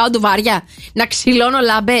να χτυπάω ντουβάρια, να ξυλώνω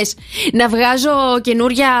λάμπες, να βγάζω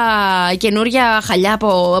καινούρια χαλιά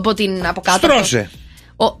από κάτω. Στρώσε.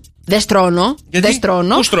 Δεν στρώνω. Δεν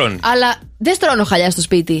στρώνω. Πού στρώνει? Αλλά δεν στρώνω χαλιά στο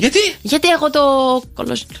σπίτι. Γιατί έχω το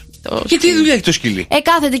κολοσσό. Και τι δουλειά έχει το σκυλί?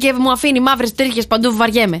 Κάθεται και μου αφήνει μαύρες τρίχες παντού,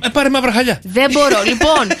 βαριέμαι. Πάρε μαύρα χαλιά. Δεν μπορώ.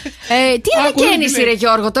 Λοιπόν, τι ανακαίνιση, ρε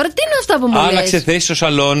Γιώργο, τώρα τι είναι αυτά που μου λες? Άλλαξε θέση στο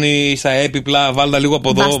σαλόνι, στα έπιπλα, βάλτα λίγο από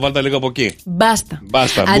εδώ, βάλτα λίγο από εκεί. Μπάστα.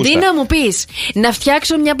 Αντί να μου πεις να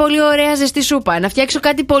φτιάξω μια πολύ ωραία ζεστή σούπα, να φτιάξω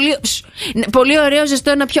κάτι πολύ ωραίο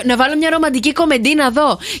ζεστό να πιω, να βάλω μια ρομαντική κομμεντή να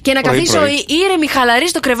δω και να καθίσω ήρεμη, χαλαρή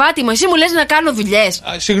στο κρεβάτι μου, εσύ μου λες να κάνω δουλειές?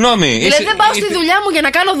 Συγγνώμη. Δηλαδή δεν πάω στη δουλειά μου για να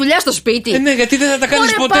κάνω δουλειά στο σπίτι. Ναι, γιατί δεν θα τα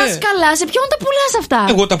κάνεις ποτέ. Καλά, σε ποιον τα πουλάς αυτά?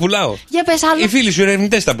 Εγώ τα πουλάω. Για πες άλλο. Οι φίλοι σου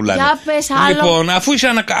ερευνητές τα πουλάνε. Για πες άλλο. Λοιπόν, αφού είσαι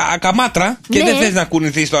ακαμάτρα και δεν θες να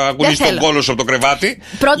κουνηθείς τον κόλο σου από το κρεβάτι.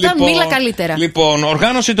 Πρώτα μίλα καλύτερα. Λοιπόν,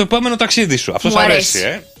 οργάνωσε το επόμενο ταξίδι σου. Αυτό σου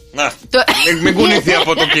αρέσει, Να, μην κουνηθεί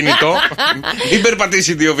από το κινητό. Μην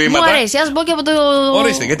περπατήσει 2 βήματα. Μου αρέσει, ας μπω και από το.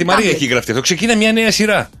 Ορίστε, γιατί η Μαρία έχει γραφτεί αυτό. Ξεκινά μια νέα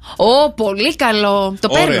σειρά. Πολύ καλό. Το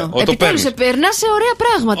παίρνω. Επιτέλους, περνάς σε ωραία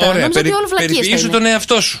πράγματα. Νόμιζα ότι όλο βλακίες. Περιποιήσου τον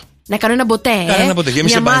εαυτό σου. Να κάνω ένα μποτέ. Κάνε ένα μποτέ.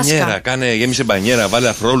 Γέμισε μπανιέρα. Βάλε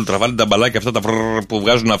αφρόλουτρα. Βάλε τα μπαλάκια αυτά που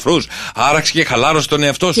βγάζουν αφρούς. Άραξε και χαλάρωσε τον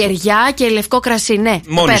εαυτό σου. Κεριά και λευκό κρασί, ναι.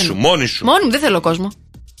 Μόνη σου. Μόνη μου, δεν θέλω κόσμο.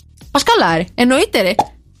 Πας καλά, ρε. Εννοείται, ρε.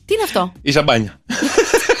 Τι είναι αυτό? Η σαμπάνια.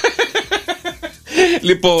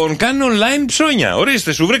 Λοιπόν, κάνει online ψώνια.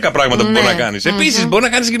 Ορίστε, σου βρήκα πράγματα που μπορεί να κάνεις. Επίσης, μπορεί να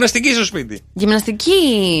κάνεις γυμναστική στο σπίτι.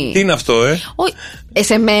 Γυμναστική. Τι είναι αυτό,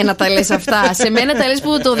 σε μένα τα λες αυτά. Σε μένα τα λες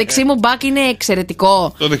που το δεξί μου μπακ είναι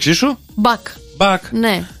εξαιρετικό. Το δεξί σου? Μπακ.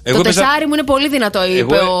 Ναι. Το τεσάρι μου είναι πολύ δυνατό,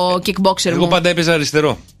 είπε ο kickboxer μου. Εγώ πάντα έπαιζα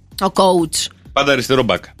αριστερό. Ο coach. Πάντα αριστερό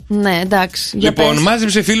μπακ. Ναι, εντάξει. Λοιπόν,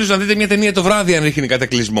 μάζεψε φίλους να δείτε μια ταινία το βράδυ αν ρίχνει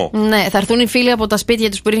κατακλυσμό. Ναι, θα έρθουν οι φίλοι από τα σπίτια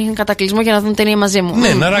τους που ρίχνουν κατακλυσμό για να δουν ταινία μαζί μου.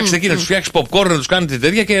 Ναι, να ράξετε εκεί, να τους φτιάξεις popcorn, να τους κάνετε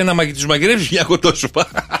τέτοια και να τους μαγειρεύσεις μια κοτόσουπα.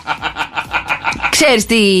 Ξέρεις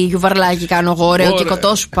τι γιουβαρλάκι κάνω εγώ, ωραίο και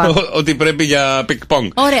κοτόσουπα? Ότι πρέπει για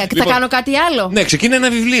πικ-πονγκ. Ωραία, θα κάνω κάτι άλλο? Ναι, ξεκινά ένα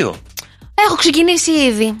βιβλίο. Έχω ξεκινήσει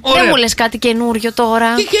ήδη. Δεν μου λες κάτι καινούριο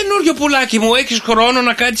τώρα? Τι καινούριο, πουλάκι μου? Έχεις χρόνο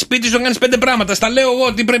να κάνεις σπίτι σου, να κάνεις 5 πράγματα. Στα λέω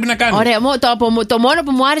εγώ τι πρέπει να κάνεις. Ωραία, το μόνο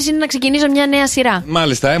που μου άρεσε είναι να ξεκινήσω μια νέα σειρά.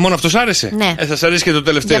 Μάλιστα, μόνο αυτό σ' άρεσε? Ναι. Σας αρέσει και το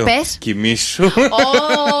τελευταίο? Για πες. Κοιμήσου.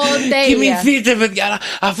 Τέλεια. Κοιμηθείτε, παιδιά.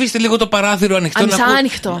 Αφήστε λίγο το παράθυρο ανοιχτό.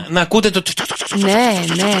 Ανοιχτό. Να ακούτε το. Ναι.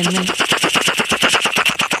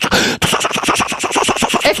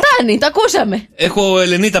 Φτάνει, το ακούσαμε. Έχω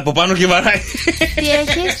Ελενίτα από πάνω και βαράει. Τι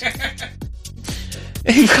έχεις?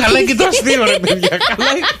 Χαλάει και το αστείο, ρε παιδιά.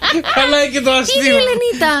 Χαλάει και το αστείο. Τι είναι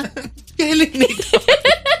Ελενίτα? Τι Ελενίτα?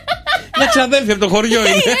 Μια ξαδέλφια από το χωριό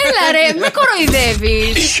είναι. Έλα ρε, με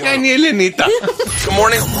κοροϊδεύεις. Ποια είναι η Ελενίτα? Good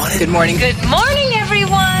morning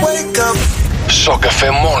everyone. Wake up. Σοκαφέ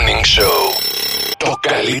Morning Show. Το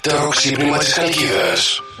καλύτερο ξύπνημα της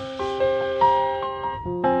Χαλκίδας.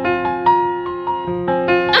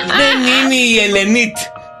 Δεν είναι η Ελενίτ.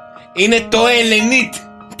 Είναι το Ελενίτ.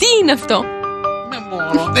 Τι είναι αυτό?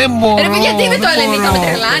 Δεν μπορώ. Ρε παιδιά, τι είναι το ελληνικό, με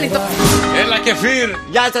τρελάνει το. Έλα κεφίρ.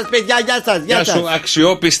 Γεια σας παιδιά, γεια σας. Γεια σου,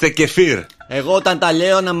 αξιόπιστε κεφίρ. Εγώ όταν τα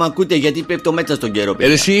λέω να μ' ακούτε, γιατί πέφτω μέτσα στον καιρό.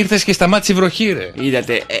 Εσύ ήρθες και σταμάτησε η βροχή, ρε.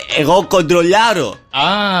 Είδατε, εγώ κοντρολιάρω.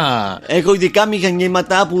 Έχω ειδικά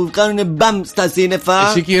μηχανήματα που κάνουν μπαμ στα σύννεφα.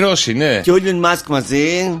 Εσύ και οι Ρώσοι, ναι. Και ο Elon Musk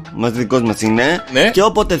μαζί, δικός μας είναι. Ναι. Και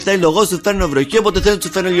όποτε θέλω εγώ σου φέρνω βροχή, όποτε θέλω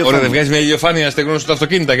σου φέρνω ηλιοφάνεια. Ωραία, δεν βγάζει μια ηλιοφάνεια να στεγνώσω τα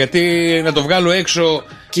αυτοκίνητα. Γιατί να το βγάλω έξω.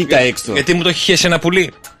 Κοίτα έξω. Γιατί μου το έχει χέσει ένα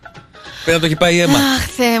πουλί. Πρέπει να το έχει πάει αίμα. Αχ,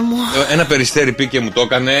 Θεέ μου. Ένα περιστέρι πήγε μου το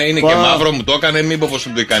έκανε. Είναι και μαύρο μου το έκανε. Μήπως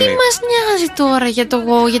μου το κάνει. Τι μας νοιάζει τώρα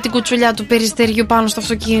για την κουτσουλιά του περιστεριού πάνω στο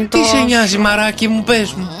αυτοκίνητο? Τι σε νοιάζει, μαράκι μου,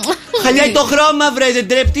 πες μου. Χαλιάει το χρώμα, βρε, δεν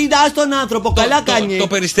τρεπτεί, δά τον άνθρωπο. Καλά κάνει. Το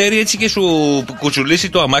περιστέρι έτσι και σου κουτσουλήσει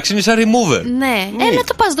το αμάξι είναι σαν remover. Ναι, έλα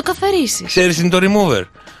το πας, το καθαρίσεις. Ξέρεις τι είναι το remover?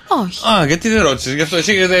 Όχι. Γιατί δεν ρώτησες γι' αυτό?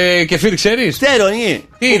 Εσύ κεφίρ ξέρεις? Ξέρω, ναι.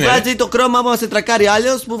 Τι που είναι? βγάζει το χρώμα, μα σε τρακάρει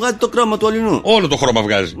άλλος που βγάζει το χρώμα του αλληνού. Όλο το χρώμα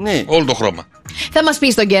βγάζει. Ναι. Όλο το χρώμα. Θα μας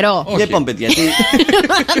πεις τον καιρό? Λοιπόν, παιδιά.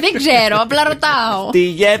 Δεν ξέρω, απλά ρωτάω. Στη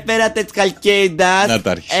γέφυρα της Καλκίδας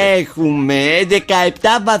έχουμε 17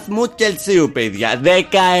 βαθμούς Κελσίου, παιδιά.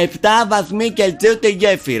 17 βαθμοί Κελσίου τη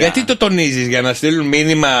γέφυρα. Γιατί το τονίζεις, για να στείλουν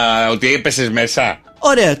μήνυμα ότι έπεσες μέσα?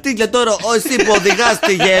 Ωραία, τι λέει τώρα, εσύ που οδηγάς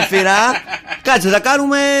τη γέφυρα. Κάτσε, θα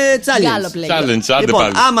κάνουμε challenge.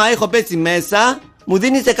 Λοιπόν, άμα έχω πέσει μέσα, μου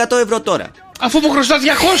δίνεις 100 ευρώ τώρα. Αφού μου χρωστάς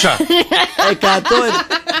 200. 100 ευρώ.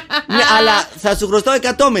 Ναι, αλλά θα σου χρωστάω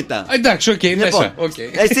 100 μετά. Εντάξει, οκ, μέσα.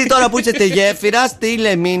 Εσύ τώρα που είσαι στη γέφυρα,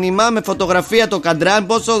 στείλε μήνυμα με φωτογραφία το καντράν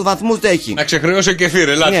πόσο βαθμούς έχει. Να ξεχρεώσει ο κεφίρ,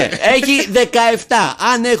 ελάτε. Ναι, έχει 17.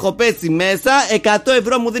 Αν έχω πέσει μέσα, 100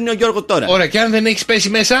 ευρώ μου δίνει ο Γιώργος τώρα. Ωραία, και αν δεν έχεις πέσει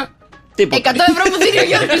μέσα? 100 ευρώ μου δίνει ο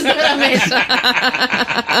Γιώργος τώρα μέσα.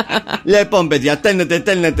 Λοιπόν, παιδιά,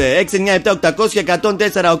 τέλνετε 6, 9, 7, 800 και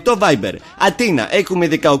 104,8 Viber. Αθήνα έχουμε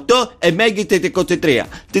 18, εμέγιστη 23.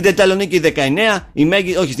 Την Θεσσαλονίκη 19,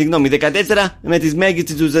 όχι, συγγνώμη, 14 με τις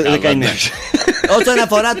μέγιστες του 19. Όσον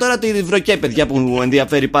αφορά τώρα τη βροχή, παιδιά, που μου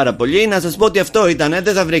ενδιαφέρει πάρα πολύ, να σας πω ότι αυτό ήταν,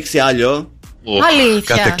 δεν θα βρέξει άλλο.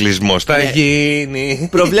 Αλήθεια. Κατεκλυσμός θα γίνει.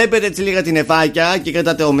 Προβλέπετε έτσι λίγα την εφάκια και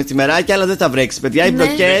κατά το μεσημεράκι, αλλά δεν θα βρέξει, παιδιά. Οι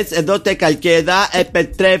βροχές εδώ στη Καλκίδα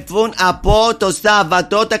επετρέφουν από το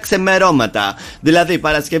Σάββατο τα ξεμερώματα. Δηλαδή,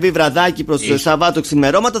 Παρασκευή βραδάκι προς το Σαββάτο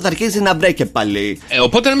ξημερώματα θα αρχίσει να βρέχει πάλι.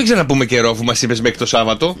 Οπότε να μην ξαναπούμε καιρό, αφού μας είπες μέχρι το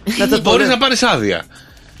Σάββατο. Μπορείς να πάρεις άδεια.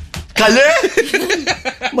 Καλέ!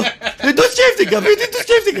 Δεν το σκέφτηκα, δεν το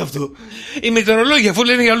σκέφτηκα αυτό. Οι μετεωρολόγοι, αφού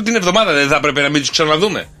λένε για όλη την εβδομάδα, δεν θα έπρεπε να μην τους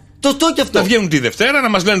ξαναδούμε? Το και αυτό. Θα βγαίνουν τη Δευτέρα να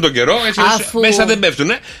μας λένε τον καιρό, έτσι μέσα δεν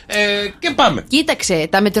πέφτουνε. Και πάμε. Κοίταξε,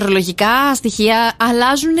 τα μετεωρολογικά στοιχεία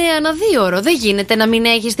αλλάζουν ανά 2 ώρες. Δεν γίνεται να μην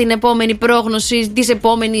έχεις την επόμενη πρόγνωση της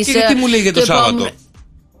επόμενης. Και τι μου λέει για το Σάββατο?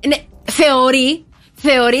 Ναι,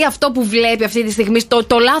 θεωρεί αυτό που βλέπει αυτή τη στιγμή,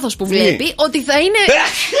 το λάθος που βλέπει, ότι θα είναι.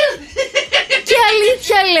 Και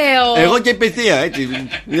αλήθεια λέω. Εγώ και υπηθεία, έτσι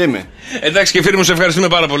λέμε. Εντάξει, και φίλοι μου, σε ευχαριστούμε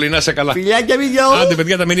πάρα πολύ. Να είσαι καλά. Φιλιάκια, βίντεο. Άντε,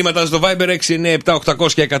 παιδιά, τα μηνύματα στο Viber 6, 9, 7,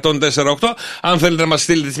 800 και 104,8. Αν θέλετε να μας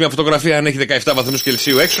στείλετε μια φωτογραφία, αν έχει 17 βαθμούς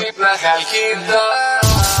Κελσίου έξω.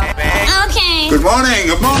 Okay. Good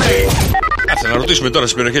morning, good morning. Κάτσε να ρωτήσουμε τώρα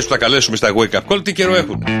στις περιοχές που θα καλέσουμε στα wake up call τι καιρό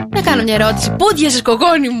έχουν. Να κάνω μια ερώτηση. Πούντια σε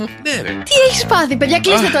κοκόνι μου. Ναι, ρε. Τι έχεις πάθει, παιδιά,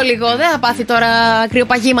 κλείστε το λίγο. Δεν θα πάθει τώρα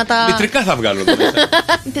κρυοπαγήματα. Μητρικά θα βγάλω τώρα.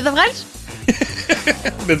 Τι θα βγάλεις?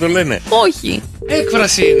 Δεν το λένε. Όχι.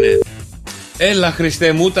 Έκφραση είναι. Έλα,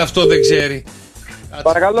 Χριστέ μου, ούτε αυτό δεν ξέρει.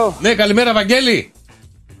 Παρακαλώ. Ναι, καλημέρα, Βαγγέλη.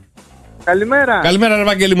 Καλημέρα. Καλημέρα, ρε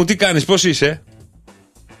Βαγγέλη μου, τι κάνεις, πώς είσαι?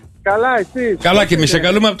 Καλά, εσείς? Καλά και εμείς. Σε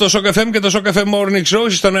καλούμε από το Shock FM και το Shock FM Morning Show.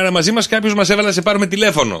 Είσαι στον αέρα μαζί μας. Κάποιος μας έβαλε να σε πάρουμε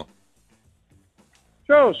τηλέφωνο.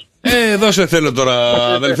 Ποιος? Εδώ σε θέλω τώρα,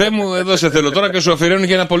 αδελφέ μου. Εδώ σε θέλω τώρα και σου αφιερώνω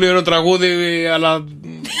και ένα πολύ ωραίο τραγούδι. Αλλά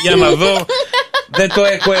για να δω.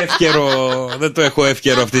 Δεν το έχω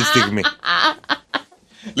εύκαιρο αυτή τη στιγμή.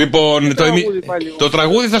 Λοιπόν, το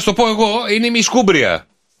τραγούδι θα στο πω εγώ. Είναι η Μισκούμπρια.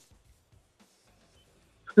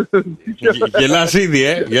 Γελάς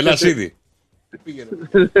ήδη, γελάς ήδη.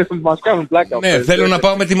 Μας κάνουν πλάκα. Ναι, θέλω να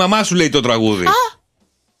πάω με τη μαμά σου, λέει το τραγούδι.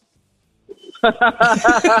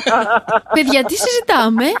 Παιδιά, τι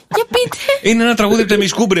συζητάμε? Για πείτε. Είναι ένα τραγούδι από τα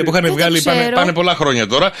Μισκούμπρια που είχαν βγάλει, πάνε πολλά χρόνια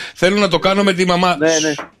τώρα. Θέλω να το κάνω με τη μαμά. Ναι,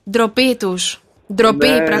 ναι. Ντροπή τους.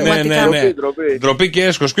 Ντροπή, πραγματικά. Ντροπή και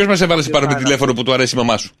έσχος. Ποιος μας έβαλε σε πάρουμε τηλέφωνο που του αρέσει η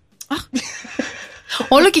μαμά σου?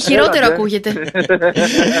 Όλο και χειρότερο ακούγεται.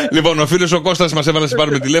 Λοιπόν, ο φίλος ο Κώστας μας έβαλε να σε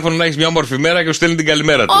πάρουμε τηλέφωνο να έχεις μια όμορφη μέρα και σου στέλνει την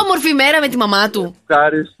καλημέρα του. Όμορφη μέρα με τη μαμά του.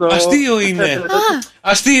 Ευχαριστώ. Αστείο είναι.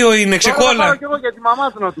 Αστείο είναι, ξεκόλα. Θα πάω και εγώ για τη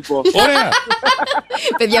μαμά του να του πω. Ωραία.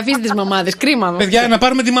 Παιδιά, αφήστε τις μαμάδες, κρίμα. Παιδιά, να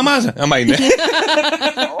πάρουμε τη μαμάζα, άμα είναι.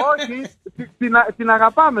 Όχι, την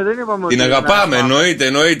αγαπάμε, δεν είπαμε ότι. Την αγαπάμε,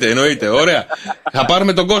 εννοείται. Ωραία. Θα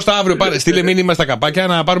πάρουμε τον Κώστα αύριο. Στείλε μήνυμα στα καπάκια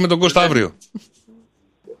να πάρουμε τον Κώστα αύριο.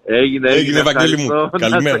 Έγινε, Βαγγέλη μου.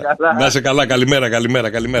 Καλημέρα. Να είσαι καλά,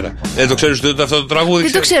 καλημέρα. Το ξέρεις αυτό το τραγούδι?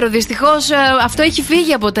 Δεν το ξέρω, δυστυχώς αυτό έχει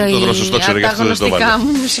φύγει από τα γνωστικά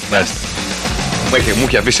μου μουσικά. Μου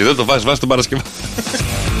έχει αφήσει εδώ, το βάζει τον Παρασκευά.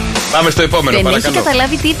 Πάμε στο επόμενο, δεν παρακαλώ. Δεν έχει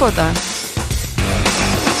καταλάβει τίποτα.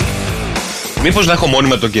 Μήπως να έχω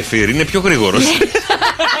μόνιμα το κεφίρ, είναι πιο γρήγορος.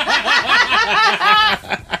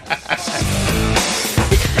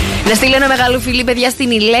 Να στείλω ένα μεγάλο φιλί, παιδιά,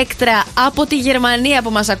 στην Ηλέκτρα από τη Γερμανία που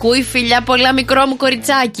μας ακούει. Φιλιά πολλά, μικρό μου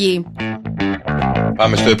κοριτσάκι.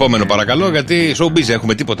 Πάμε στο επόμενο, παρακαλώ, γιατί showbiz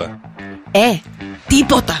έχουμε τίποτα.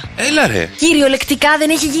 Τίποτα. Έλα ρε. Κυριολεκτικά δεν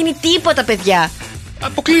έχει γίνει τίποτα, παιδιά.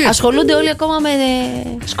 Αποκλείεται. Ασχολούνται όλοι ακόμα με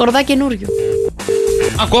σκορδά καινούριο.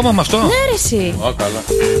 Ακόμα με αυτό? Ναι, ρε εσύ. Καλά.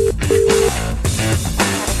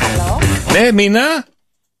 Ναι, Μίνα.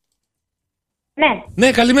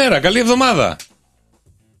 Ναι, καλημέρα, καλή εβδομάδα.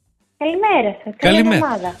 Καλημέρα σας, καλή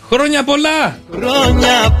εβδομάδα. Χρόνια πολλά.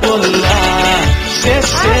 Χρόνια πολλά σε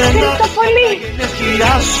σένα. Ευχαριστώ πολύ.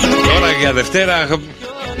 Τώρα για Δευτέρα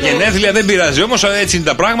γενέθλια δεν πειράζει, όμως έτσι είναι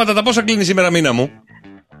τα πράγματα. Τα πόσα κλείνει σήμερα, Μίνα μου?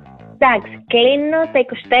 Εντάξει, κλείνω τα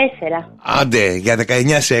 24. Άντε, για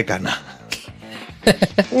 19 σε έκανα.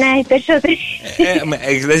 Ναι, οι περισσότεροι.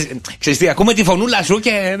 Ξέρεις τι, ακούμε τη φωνούλα σου και...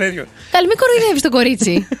 Καλή, μην κοροϊδεύεις το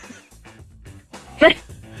κορίτσι.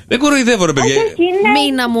 Δεν κοροϊδεύω, ρε παιδιά.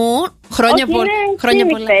 Μίνα μου, χρόνια πολλά.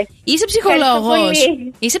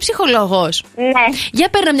 Είσαι ψυχολόγος. Ναι. Για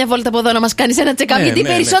παίρνα μια βόλτα από εδώ να μας κάνεις ένα check-up, γιατί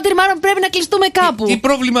περισσότεροι μάλλον πρέπει να κλειστούμε κάπου. Τι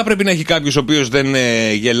πρόβλημα πρέπει να έχει κάποιος ο οποίος δεν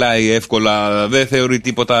γελάει εύκολα, δεν θεωρεί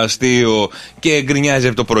τίποτα αστείο και γκρινιάζει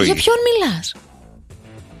από το πρωί? Για ποιον μιλάς?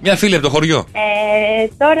 Μια φίλη από το χωριό.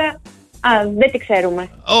 Τώρα, δεν την ξέρουμε.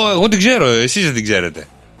 Εγώ την ξέρω, εσείς δεν την ξέρετε.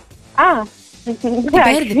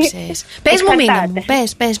 Μπέρδεψες. Πες μου, Μίνα μου.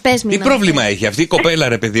 Πες, Μίνα. Τι πρόβλημα έχει αυτή η κοπέλα,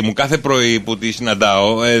 ρε παιδί μου? Κάθε πρωί που τη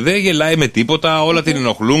συναντάω δεν γελάει με τίποτα, όλα την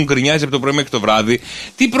ενοχλούν, γκρινιάζει από το πρωί μέχρι το βράδυ.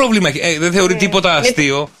 Τι πρόβλημα έχει? Δεν θεωρεί τίποτα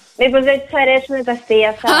αστείο? Μήπως δεν της αρέσουν τα αστεία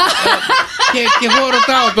αυτά? Και εγώ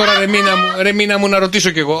ρωτάω τώρα, ρε Μίνα μου, να ρωτήσω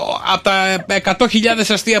κι εγώ. Από τα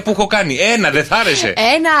 100.000 αστεία που έχω κάνει, ένα δεν θα άρεσε?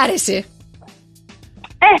 Ένα άρεσε.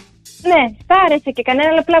 Ναι, θα άρεσε και κανένα,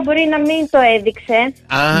 αλλά απλά μπορεί να μην το έδειξε.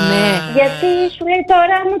 Ναι. Γιατί σου λέει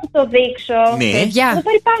τώρα, άμα του το δείξω, θα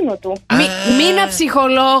πάρει πάνω του. Μίνα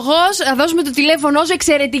ψυχολόγος, θα δώσουμε το τηλέφωνο σου.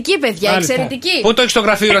 Εξαιρετική, παιδιά, εξαιρετική. Πού το έχεις το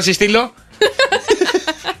γραφείο να σε στείλω?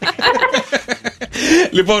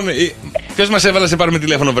 Λοιπόν, ποιος μας έβαλε σε πάρουμε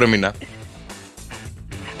τηλέφωνο, βρε Μίνα?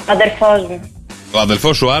 Ο αδερφός μου. Ο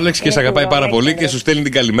αδελφός σου Άλεξ, και σε αγαπάει πάρα πολύ και σου στέλνει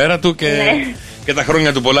την καλημέρα του και τα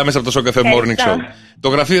χρόνια του πολλά μέσα από το Show Cafe Morning Show. Το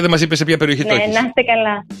γραφείο δεν μας είπε σε ποια περιοχή το έχεις. Να είστε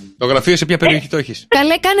καλά. Το γραφείο σε ποια περιοχή το έχεις?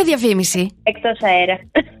 Καλέ, κάνε διαφήμιση. Εκτός αέρα.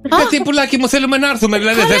 Γιατί, πουλάκι μου, θέλουμε να έρθουμε,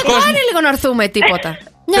 δηλαδή. Καλέ, κάνε λίγο να έρθουμε, τίποτα.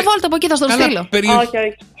 Μια βόλτα από εκεί θα στον στείλω.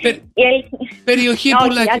 Όχι. Περιοχή,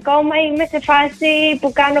 πουλάκι. Ακόμα είμαι σε φάση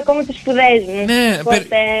που κάνω ακόμα τις σπουδές μου. Ναι,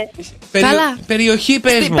 καλά. Περιοχή,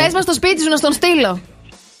 πες μου. Πες μας στο σπίτι σου να στον στείλω.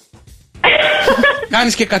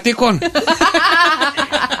 Κάνεις και κατοίκον?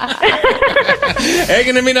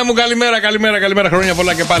 Έγινε, Μίνα μου, καλημέρα. Χρόνια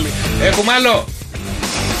πολλά και πάλι. Έχουμε άλλο?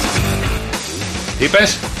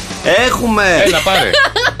 Είπες? Έχουμε. Έλα,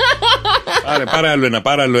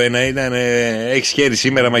 πάρε άλλο ένα. Έχεις χέρι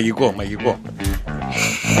σήμερα μαγικό.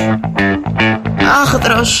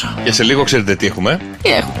 Άχδρος. Και σε λίγο ξέρετε τι έχουμε?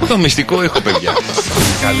 Το μυστικό ήχο, παιδιά.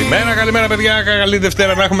 Καλημέρα, παιδιά. Καλή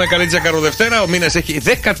Δευτέρα να έχουμε. Καλή Τζακαρο Δευτέρα. Ο μήνας έχει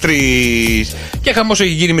 13. Και χαμός έχει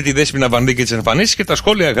γίνει με τη Δέσποινα Βανδύ και τις εμφανίσεις. Και τα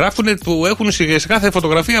σχόλια γράφουν που έχουν σε κάθε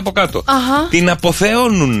φωτογραφία από κάτω. Την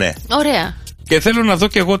αποθεώνουνε. Ωραία. Και θέλω να δω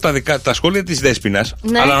και εγώ τα σχόλια της Δέσποινας,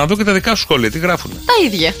 αλλά να δω και τα δικά σου σχόλια. Τι γράφουν? Τα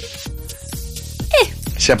ίδια.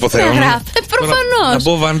 Σε αποθεώνουν. Προφανώς. Να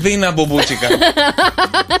μπω Βανδύ, να μπω Μπούτσικα.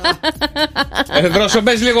 Δρόσο,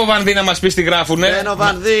 πες λίγο Βανδύ να μας πεις τι γράφουνε.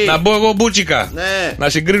 Να μπω εγώ Μπούτσικα. Να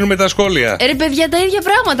συγκρίνουμε τα σχόλια. Ρε παιδιά, τα ίδια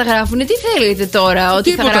πράγματα γράφουνε. Τι θέλετε τώρα?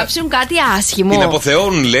 Ότι θα γράψουν κάτι άσχημο? Την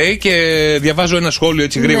αποθεώνουν, λέει, και διαβάζω ένα σχόλιο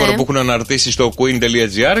έτσι γρήγορα που έχουν αναρτήσει στο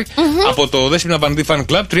queen.gr από το Δέσποινα Βανδύ Fan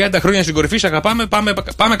Club. 30 χρόνια στην κορυφή, σ' αγαπάμε,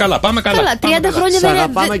 πάμε καλά. Καλά, 30 χρόνια δεν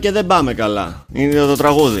αγαπάμε και δεν πάμε καλά. Είναι το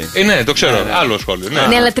τραγούδι. Ναι, το ξέρω. Άλλο σχόλιο.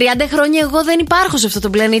 Ναι, αλλά 30 χρόνια εγώ δεν υπάρχω σε αυτό το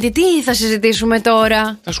πλανήτη. Τι θα συζητήσουμε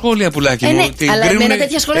τώρα? Τα σχόλια, πουλάκι μου. Ναι, αλλά εμένα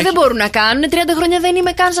τέτοια σχόλια δεν μπορούν να κάνουν. 30 χρόνια δεν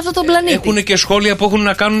είμαι καν σε αυτό το πλανήτη. Έχουν και σχόλια που έχουν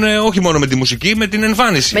να κάνουν όχι μόνο με τη μουσική, με την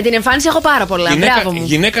εμφάνιση. Με την εμφάνιση έχω πάρα πολλά. Μπράβο μου.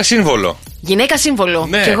 Γυναίκα σύμβολο. Γυναίκα σύμβολο.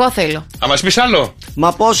 Ναι. Και εγώ θέλω. Θα μας πεις άλλο?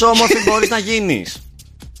 Μα πόσο όμορφη μπορείς να γίνεις?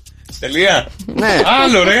 Τελεία. Ναι.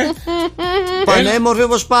 Άλλο ρε. Πανέμορφη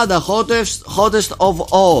όπως πάντα. Hottest of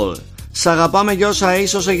all. Σ' αγαπάμε για όσα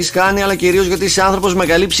είσαι, όσα έχεις κάνει, αλλά κυρίως γιατί είσαι άνθρωπος με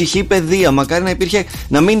καλή ψυχή, παιδεία. Μακάρι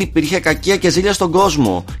να μην υπήρχε κακία και ζήλια στον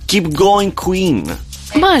κόσμο. Keep going, Queen.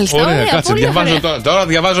 Μάλιστα, ωραία, ωραία, κάτσε, διαβάζω τώρα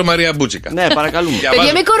διαβάζω Μαρία Μπούτσικα. Ναι, παρακαλούμε.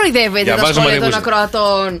 Παιδιά, μην κοροϊδεύετε τα σχόλια των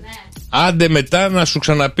ακροατών. Άντε μετά να σου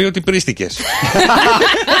ξαναπεί ότι πρίστηκες.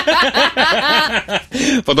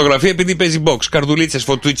 Φωτογραφία επειδή παίζει box, καρδουλίτσες,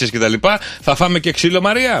 φωτουίτσες κτλ. Θα φάμε και ξύλο,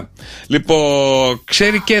 Μαρία. Λοιπόν,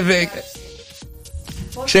 ξέρει και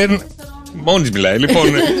ξέρει. Μόνη μιλάει. Λοιπόν,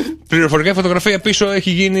 πληροφορικά φωτογραφία πίσω έχει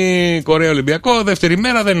γίνει Κορέα Ολυμπιακό. Δεύτερη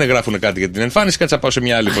μέρα δεν γράφουν κάτι για την εμφάνιση. Κάτσε να πάω σε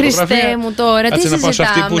μια άλλη φωτογραφία. Χριστέ μου τώρα, κάτσε τι να πάω σε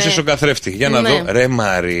αυτή που είσαι στο καθρέφτη. Για να δω. Ρε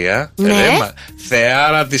Μαρία. Ναι.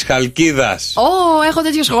 Θεάρα της Χαλκίδας. Έχω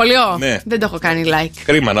τέτοιο σχόλιο. Ναι. Δεν το έχω κάνει like.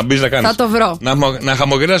 Κρίμα να μπει να κάνεις. Θα το βρω. Να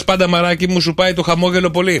χαμογελάς πάντα, μαράκι μου, σου πάει το χαμόγελο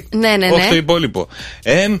πολύ. Ναι. Όχι το υπόλοιπο.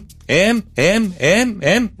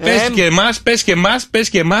 Πες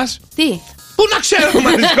και εμάς. Τι? Πού να ξέρω, μα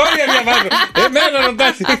σχόλια διαβάζω. Εμένα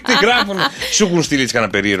ρωτάς τι γράφουν. Σου έχουν στείλει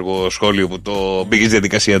κανένα περίεργο σχόλιο που το μπήκες στη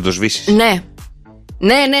διαδικασία να το σβήσεις?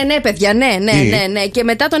 Ναι, παιδιά, ναι. Και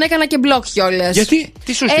μετά τον έκανα και μπλοκ κιόλας. Γιατί,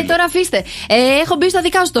 τι σου στείλε? Τώρα αφήστε. Έχω μπει στα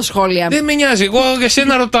δικά σου τα σχόλια. Δεν με νοιάζει, εγώ για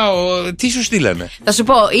σένα ρωτάω. Τι σου στείλανε? Θα σου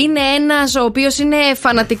πω, είναι ένας ο οποίος είναι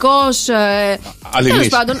φανατικός. Τέλος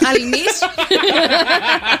πάντων, αλληνής.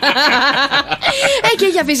 Και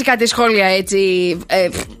έχει αφήσει κάτι σχόλια έτσι.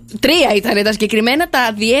 3 ήταν τα συγκεκριμένα,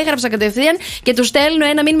 τα διέγραψα κατευθείαν και του στέλνω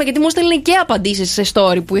ένα μήνυμα γιατί μου στέλνει και απαντήσεις σε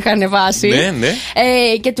story που είχαν βάσει. Ναι.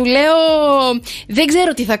 Και του λέω, δεν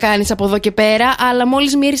ξέρω τι θα κάνεις από εδώ και πέρα, αλλά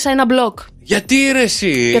μόλις μύρισα ένα μπλοκ. Γιατί ρε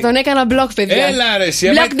εσύ? Και τον έκανα μπλοκ, παιδιά. Έλα ρε εσύ.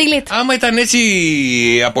 Block delete. Άμα ήταν έτσι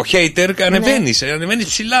από hater, ανεβαίνεις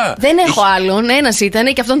ψηλά. Δεν έχω άλλον, ένας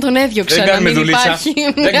ήταν και αυτόν τον έδιωξα. Δεν κάνουμε δουλίτσα.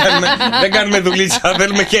 Δεν Δεν κάνουμε δουλίτσα,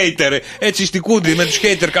 θέλουμε hater. Έτσι στικούντι με τους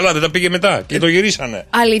hater, καλά δεν τα πήγε μετά και το γυρίσανε.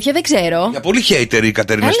 Αλήθεια, δεν ξέρω. Για πολύ hater η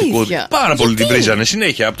Κατερίνα Στικούντι. Πάρα πολύ την βρίζανε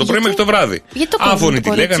συνέχεια, από το πρωί μέχρι το βράδυ. Άφωνη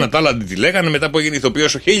τη λέγανε, Ατάλαντη τη λέγανε, μετά που έγινε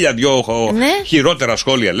ηθοποιός 1002 χειρότερα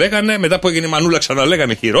σχόλια λέγανε, μετά που έγινε Μανούλα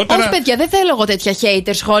ξαναλέγανε χειρότερα. Όχι, παιδιά, δεν θέλω εγώ τέτοια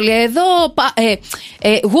hater σχόλια. Εδώ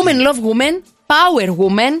women love women, power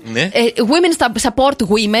women, women support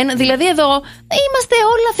women. Δηλαδή εδώ είμαστε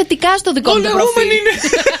όλα θετικά στο δικό μου προφίλ.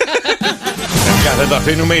 Δεν το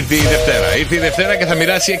αφήνουμε, ήρθε η Δευτέρα και θα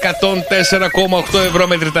μοιράσει 104,8 ευρώ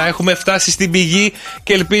μετρητά. Έχουμε φτάσει στην πηγή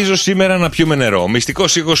και ελπίζω σήμερα να πιούμε νερό.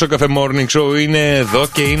 Μυστικός ήχος στο Cafe Morning Show είναι εδώ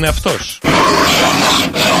και είναι αυτός.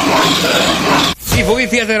 Η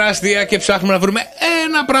βοήθεια τεράστια και ψάχνουμε να βρούμε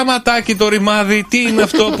ένα πραγματάκι, το ρημάδι. Τι είναι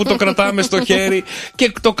αυτό που το κρατάμε στο χέρι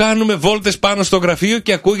και το κάνουμε βόλτες πάνω στο γραφείο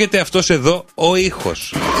και ακούγεται αυτός εδώ ο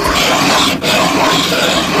ήχος.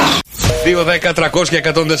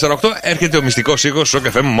 2-10-300-1048 έρχεται ο μυστικός ήχος στο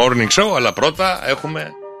Cafe Morning Show. Αλλά πρώτα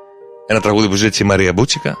έχουμε ένα τραγούδι που ζήτησε η Μαρία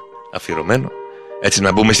Μπούτσικα, αφιερωμένο. Έτσι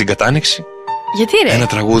να μπούμε στην κατάνοιξη. Γιατί ρε? Ένα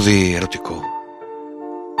τραγούδι ερωτικό.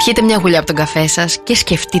 Πιείτε μια γουλιά από τον καφέ σας και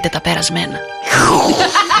σκεφτείτε τα περασμένα.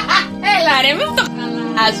 Έλα ρε, μην το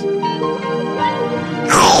χαλάς.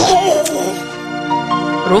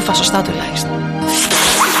 Ρούφα, σωστά τουλάχιστον.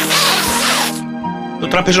 Το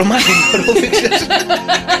τραπεζομάτι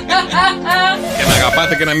και να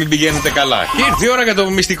αγαπάτε και να μην πηγαίνετε καλά. Και ήρθε η ώρα για το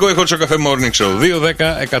μυστικό ήχο του Cafe Morning Show.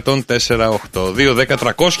 2-10-104-8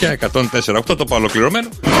 2-10-300-104-8. Το πάω ολοκληρωμένο.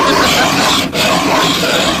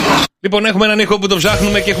 Λοιπόν, έχουμε έναν ήχο που το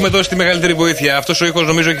ψάχνουμε και έχουμε δώσει τη μεγαλύτερη βοήθεια. Αυτός ο ήχος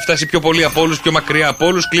νομίζω έχει φτάσει πιο πολύ από όλους, πιο μακριά από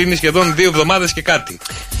όλους. Κλείνει σχεδόν 2 εβδομάδες και κάτι.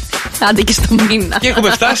 Άντε και στο μήνα. Και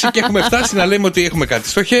έχουμε φτάσει να λέμε ότι έχουμε κάτι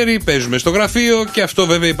στο χέρι, παίζουμε στο γραφείο και αυτό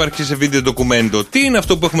βέβαια υπάρχει σε βίντεο ντοκουμέντο. Τι είναι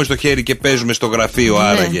αυτό που έχουμε στο χέρι και παίζουμε στο γραφείο,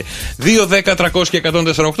 άραγε?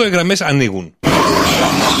 2-10-300-104-8, οι γραμμές ανοίγουν.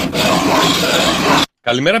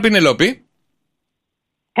 Πινελόπη.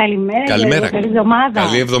 Καλημέρα. Καλή εβδομάδα.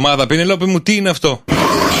 Καλή εβδομάδα, Πινελόπη μου, τι είναι αυτό?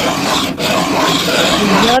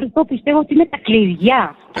 Γιώργο, πιστεύω ότι είναι τα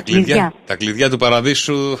κλειδιά. Τα κλειδιά του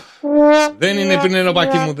παραδείσου. Δεν είναι,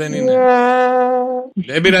 Πινελοπάκι μου, δεν είναι.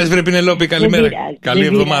 Δεν πειράζει, βρε Πινελόπη, καλημέρα.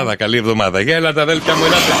 Καλή εβδομάδα. Για έλατε, αδέλφια μου,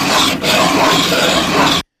 ελάτε.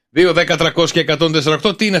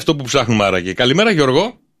 2-10-300-104-8, τι είναι αυτό που ψάχνουμε άραγε? Καλημέρα,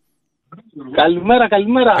 Γιώργο. Καλημέρα.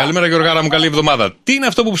 Καλημέρα, Γιώργαρα μου, καλή εβδομάδα. Τι είναι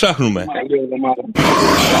αυτό που ψάχνουμε? Καλή εβδομάδα.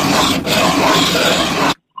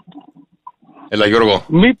 Έλα Γιώργο.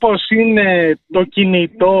 Μήπως είναι το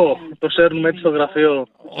κινητό, το σέρνουμε έτσι στο γραφείο?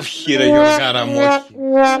 Όχι ρε Γιώργαρα μου, όχι.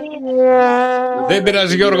 Δεν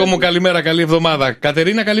πειράζει Γιώργο μου, καλημέρα, καλή εβδομάδα.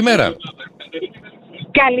 Κατερίνα, καλημέρα.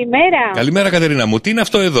 Καλημέρα. Καλημέρα Κατερίνα μου, τι είναι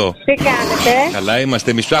αυτό εδώ? Τι κάνετε? Καλά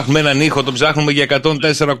είμαστε, εμείς ψάχνουμε έναν ήχο, τον ψάχνουμε για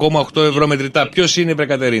 104,8 ευρώ μετρητά. Ποιος είναι βρε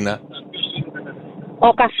Κατερίνα?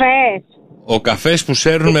 Ο καφές. Ο καφές που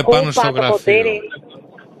σέρνουμε πάνω στο γραφείο.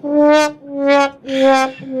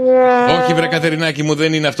 Όχι βρε Κατερινάκη μου,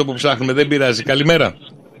 δεν είναι αυτό που ψάχνουμε, δεν πειράζει. Καλημέρα.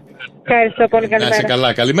 Ευχαριστώ πολύ, καλημέρα. Να είσαι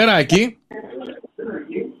καλά, καλημέρα Άκη.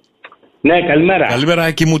 Ναι, καλημέρα. Καλημέρα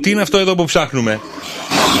Άκη μου, τι είναι αυτό εδώ που ψάχνουμε?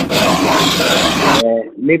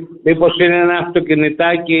 Μήπως είναι ένα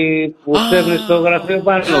αυτοκινητάκι που στέλνει στο γραφείο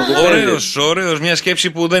πάνω? Ωραίος, μια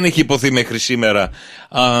σκέψη που δεν έχει υποθεί μέχρι σήμερα.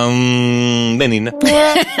 Δεν είναι.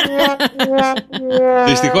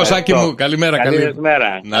 Δυστυχώς Άκη μου, καλημέρα.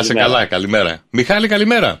 Να είσαι καλά, καλημέρα. Μιχάλη,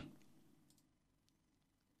 καλημέρα.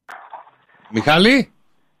 Μιχάλη.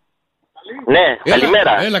 Ναι,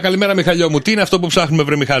 καλημέρα. Έλα, καλημέρα Μιχαλιό μου. Τι είναι αυτό που ψάχνουμε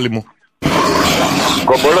βρε Μιχάλη μου?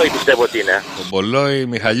 Κομπολόι πιστεύω ότι είναι. Κομπολόι,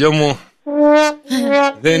 Μιχαλιό μου.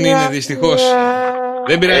 Δεν είναι δυστυχώς.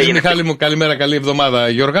 Δεν πειράζει Μιχάλη μου, καλημέρα, καλή εβδομάδα.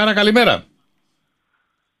 Γιωργάρα, καλημέρα.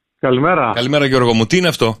 Καλημέρα. Καλημέρα Γιώργο μου, τι είναι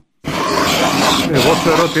αυτό? Εγώ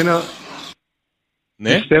θεωρώ ότι είναι...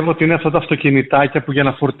 Ναι. Πιστεύω ότι είναι αυτά τα αυτοκινητάκια που για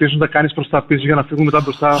να φορτίζουν τα κάνεις προς τα πίσω για να φύγουν μετά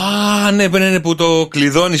μπροστά. Α, ναι, που το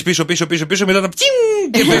κλειδώνεις πίσω, μετά τα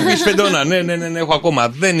πτσιν και φεύγεις φεντόνα. Ναι, έχω ακόμα.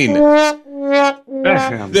 Δεν είναι.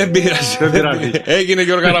 Δεν πειράζει. Έγινε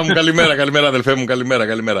Γιώργαρα μου, καλημέρα αδελφέ μου,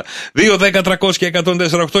 καλημέρα. 2-10-300 και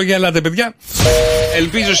 104-8, για ελάτε παιδιά.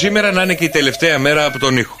 Ελπίζω σήμερα να είναι και η τελευταία μέρα από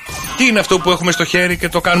τον ήχο. Τι είναι αυτό που έχουμε στο χέρι και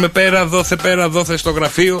το κάνουμε πέρα δόθε στο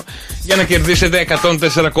γραφείο για να κερδίσετε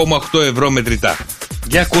 104,8 ευρώ μετρητά.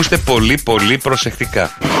 Για ακούστε πολύ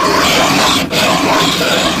προσεκτικά.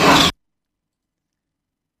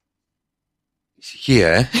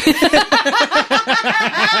 Ησυχία,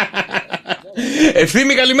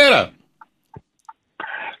 Ευθύμη, καλημέρα.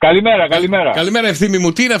 Καλημέρα. Καλημέρα Ευθύμη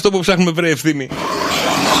μου, τι είναι αυτό που ψάχνουμε βρε Ευθύμη?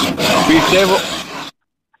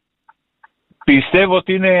 Πιστεύω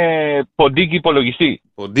ότι είναι ποντίκι υπολογιστή.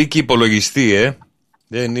 Ποντίκι υπολογιστή,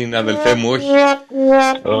 Δεν είναι αδελφέ μου, όχι.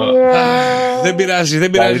 Δεν πειράζει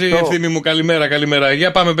Ευθύμη μου, καλημέρα.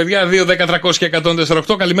 Για πάμε παιδιά, 2-10-300 και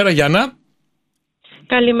 104-8. Καλημέρα Γιάννα.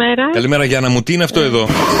 Καλημέρα Γιάννα μου, τι είναι αυτό εδώ?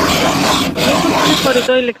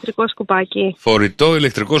 Φορητό ηλεκτρικό σκουπάκι. Φορητό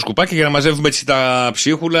ηλεκτρικό σκουπάκι για να μαζεύουμε έτσι τα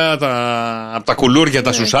ψίχουλα, από τα κουλούρια,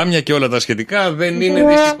 τα σουσάμια και όλα τα σχετικά. Δεν είναι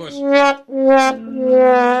δυστυχώς.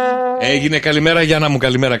 Έγινε, καλημέρα Γιάννα μου,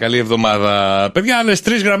 καλημέρα, καλή εβδομάδα. Παιδιά, άλλες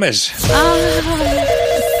 3 γραμμές.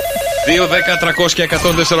 2-10-300 και 104-8.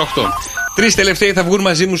 3 τελευταίοι θα βγουν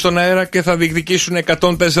μαζί μου στον αέρα και θα διεκδικήσουν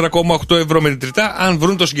 104,8 ευρώ μετρητά αν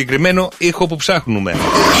βρουν το συγκεκριμένο ήχο που ψάχνουμε.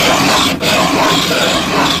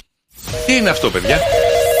 Τι είναι αυτό παιδιά?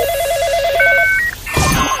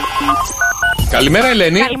 Καλημέρα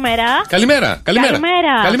Ελένη. Καλημέρα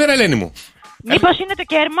Ελένη μου. Μήπως είναι το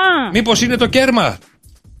κέρμα? Μήπως είναι το κέρμα?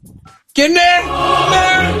 Και ναι!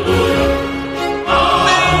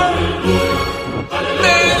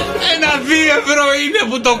 Ένα 2 ευρώ είναι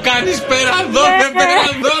που το κάνεις πέρα δόθε.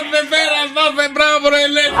 Μπράβο ρε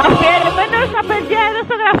Ελένη. Αφιερωμένο στα παιδιά εδώ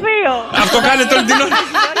στο γραφείο. Αυτό κάνετε όλη την ώρα.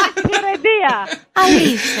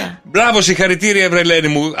 Αλήθεια. Μπράβο, συγχαρητήρια βρε Ελένη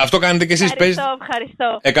μου. Αυτό κάνετε κι εσείς. Ευχαριστώ.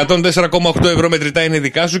 104,8 ευρώ μετρητά είναι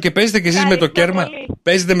δικά σου και παίζετε κι εσείς με το κέρμα.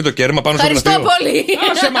 Παίζετε με το κέρμα πάνω στο γραφείο. Ευχαριστώ πολύ.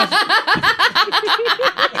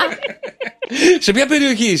 Σε ποια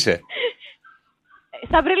περιοχή είσαι?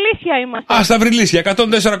 Στα Βρυλίσια είμαστε. Στα Βρυλίσια.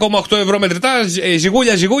 104,8 ευρώ μετρητά.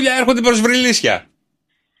 Ζυγούλια έρχονται προς Βρυλίσια.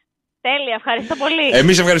 Τέλεια, ευχαριστώ πολύ.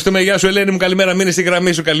 Εμείς ευχαριστούμε, γεια σου Ελένη μου, καλημέρα, μείνε στη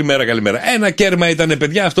γραμμή σου, καλημέρα. Ένα κέρμα ήταν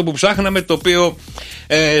παιδιά αυτό που ψάχναμε, το οποίο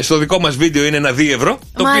στο δικό μας βίντεο είναι ένα 2 ευρώ,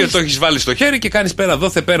 το οποίο το έχεις βάλει στο χέρι και κάνεις πέρα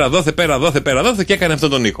δόθε και έκανε αυτόν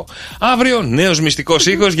τον ήχο. Αύριο νέος μυστικός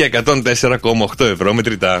ήχος για 104,8 ευρώ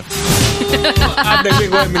μετρητά. Άντε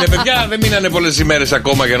λίγο έμεινε παιδιά, δεν μείνανε πολλές ημέρες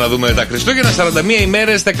ακόμα για να δούμε τα Χριστούγεννα. 41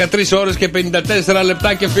 ημέρες, 13 ώρες και 54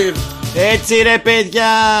 λεπτά και φύρ. Έτσι ρε παιδιά.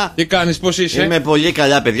 Τι κάνεις, πώς είσαι? Είμαι πολύ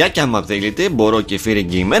καλά παιδιά και άμα θέλετε μπορώ και φύρ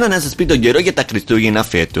εγγυημένα να σας πει τον καιρό για τα Χριστούγεννα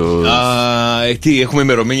φέτος. Τι, έχουμε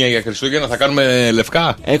ημερομηνία για Χριστούγεννα, θα κάνουμε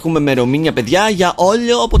λευκά? Έχουμε ημερομηνία παιδιά για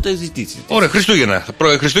όλο όποτε ζητήσετε. Ωραία,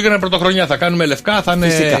 Χριστούγεννα πρωτοχρονιά θα κάνουμε λευκά, θα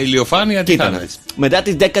είναι ηλιοφάνεια, τι θα είναι? Μετά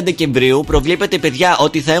τις 10 Δεκεμβρίου προβλέπετε παιδιά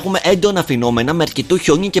ότι θα έχουμε έντονα φαινόμενα με αρκετό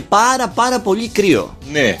χιόνι και πάρα πολύ κρύο.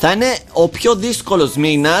 Ναι. Θα είναι ο πιο δύσκολος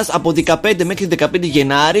μήνας από 15 μέχρι 15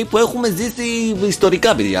 Γενάρη που έχουμε ζήσει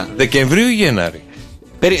ιστορικά παιδιά. Δεκεμβρίου ή Γενάρη?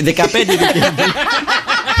 15 Δεκεμβρίου.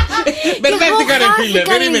 Μπερδεύτηκα ρε φίλε,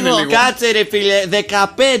 περίμενε λίγο. Κάτσε ρε φίλε,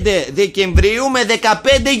 15 Δεκεμβρίου με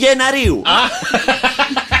 15 Γεναρίου.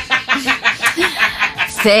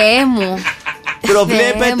 Θεέ μου.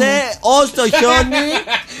 Προβλέπετε ως το χιόνι.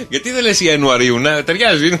 Γιατί δεν λες Ιανουαρίου, να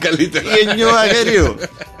ταιριάζει, είναι καλύτερα. Ιανουαρίου.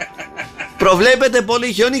 Προβλέπετε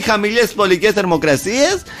πολύ χιόνι, χαμηλές πολικές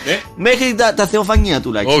θερμοκρασίες μέχρι τα Θεοφανία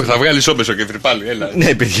τουλάχιστον. Όχι, θα βγάλει όμπες ο Κεφρι πάλι, έλα.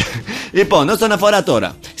 Ναι, παιδιά. Λοιπόν, όσον αφορά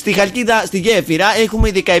τώρα, στη Χαλκίδα, στη Γέφυρα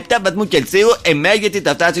έχουμε 17 βαθμούς Κελσίου, εμέγετη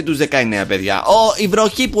τα φτάσει τους 19, παιδιά. Η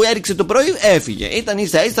βροχή που έριξε το πρωί έφυγε. Ήταν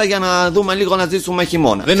ίσα-ίσα για να δούμε λίγο να ζήσουμε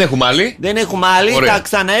χειμώνα. Δεν έχουμε άλλη. Δεν έχουμε άλλη. Θα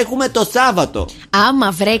ξαναέχουμε το Σάββατο.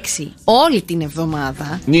 Άμα βρέξει όλη την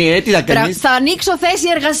εβδομάδα. Ναι, τι θα κάνεις? Θα ανοίξω θέση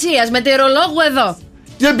εργασίας μετεωρολόγου εδώ.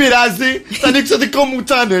 Δεν πειράζει, θα ανοίξω δικό μου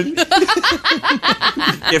channel.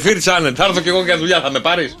 Κεφίρ channel, θα έρθω κι εγώ για δουλειά, θα με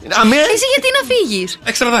πάρεις? Εσύ γιατί να φύγεις?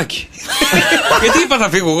 Εξτραδάκι. Γιατί είπα θα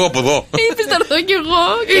φύγω εγώ από εδώ? Είπες θα έρθω κι εγώ.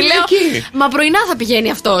 Και λέω, μα πρωινά θα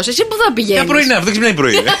πηγαίνει αυτός. Εσύ που θα πηγαίνεις? Για πρωινά, αυτό ξυπνάει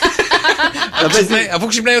πρωί. Αφού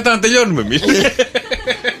ξυπνάει όταν τελειώνουμε εμείς.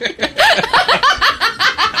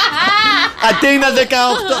 Αθήνα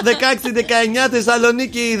 16-19,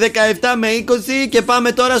 Θεσσαλονίκη 17 με 20. Και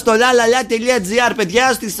πάμε τώρα στο lalala.gr,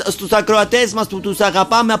 παιδιά, στους ακροατές μας που τους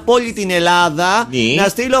αγαπάμε από όλη την Ελλάδα. Να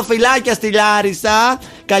στείλω φυλάκια στη Λάρισα.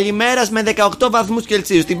 Καλημέρας με 18 βαθμούς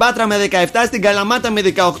Κελσίου. Στην Πάτρα με 17, στην Καλαμάτα με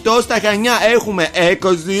 18, στα Χανιά έχουμε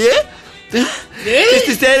 20. Και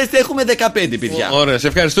στις Σέρρες έχουμε 15, παιδιά. Ωραία, σε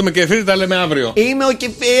ευχαριστούμε Κεφίρ, τα λέμε αύριο. Είμαι ο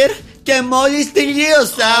Κεφίρ και μόλις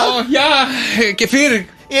τελείωσα. Γεια, Κεφίρ.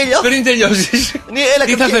 Πριν τελειώσεις,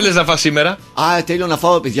 τι θα θέλεις να φας σήμερα? Θέλω να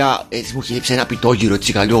φάω, παιδιά. Έτσι μου έχει λείψει ένα πιτόγυρο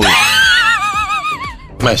τσιγαλιό.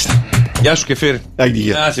 Μάλιστα. Γεια σου Κεφίρ.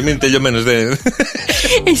 Άσε, μην τελειωμένος.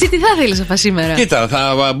 Εσύ τι θα θέλεις να φας σήμερα? Κοίτα,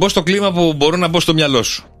 θα μπω στο κλίμα που μπορώ να μπω στο μυαλό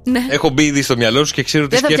σου. Ναι. Έχω μπει ήδη στο μυαλό σου και ξέρω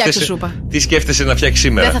τι σκέφτεσαι να φτιάξεις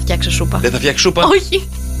σήμερα. Δεν θα φτιάξω σούπα. Δεν θα φτιάξεις σούπα? Όχι.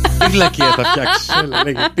 Τι βλακεία θα φτιάξεις?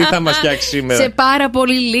 Τι θα μας φτιάξεις σήμερα? Σε πάρα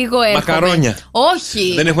πολύ λίγο έρχομαι. Μακαρόνια.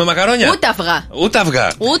 Όχι. Δεν έχουμε μακαρόνια? Ούτε αυγά. Ούτε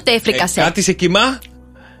αυγά. Ούτε φρικασέ. Κάτι σε κοιμά?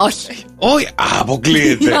 Όχι. Όχι,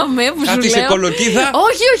 αποκλείεται. Κάτι σε κολοκύθα?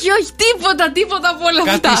 Όχι, τίποτα από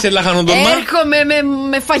όλα αυτά. Κάτι σε λαχανοντολμά? Έρχομαι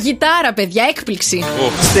με φαγητάρα, παιδιά, έκπληξη.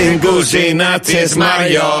 Στην κουζίνα της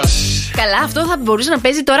Μαριός. Καλά, αυτό θα μπορούσε να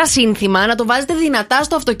παίζει τώρα σύνθημα, να το βάζετε δυνατά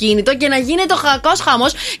στο αυτοκίνητο και να γίνεται ο χακός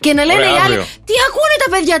χαμός και να λένε οι άλλοι, τι ακούνε τα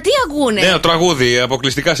παιδιά, τι ακούνε. Νέο τραγούδι,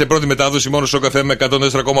 αποκλειστικά σε πρώτη μετάδοση μόνο στο καφέ με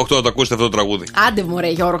 104,8. Θα το ακούσετε αυτό το τραγούδι. Άντε μωρέ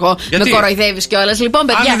Γιώργο, με κοροϊδεύεις κιόλας. Λοιπόν,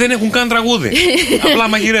 παιδιά. Άλλοι δεν έχουν καν τραγούδι. Απλά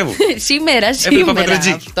μαγειρεύουν. Σήμερα.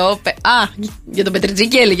 Αυτό. Για το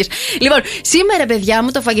πετρετζίκι έλεγες. Λοιπόν, σήμερα, παιδιά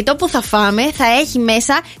μου, το φαγητό που θα φάμε θα έχει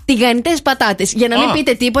μέσα τηγανιτές πατάτες. Για να μην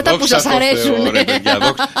πείτε τίποτα που σας αρέσουν.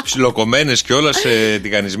 Ψιλοκομμένες κιόλας,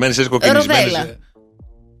 τηγανισμένες, έτσι κοκκινισμένες.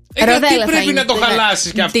 Ροδέλα τι πρέπει να το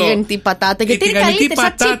χαλάσεις κι αυτό? Τηγανιτή πατάτα. Γιατί η τηγανιτή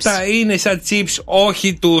πατάτα είναι σαν τσίπς,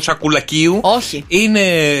 όχι του σακουλακίου. Όχι. Είναι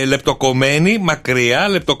λεπτοκομμένη, μακριά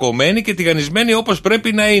λεπτοκομμένη και τηγανισμένη όπως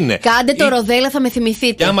πρέπει να είναι. Κάντε το ροδέλα, θα με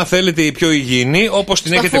θυμηθείτε. Και άμα θέλετε η πιο υγιεινή, όπως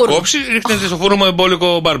την έχετε κόψει, ρίχνετε στο φούρνο με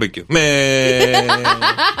μπόλικο μπάρμπεκιου. Με.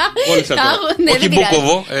 Όχι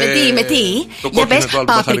μπούκοβο. Με τι? Για πες,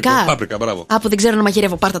 πάπρικα, μπράβο. Από δεν ξέρω να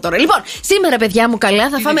μαγειρεύω, πάρτα τώρα. Λοιπόν, σήμερα, παιδιά μου, καλά,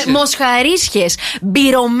 θα φάμε μοσχαρίσχες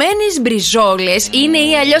μπυρωμένες μπριζόλες, είναι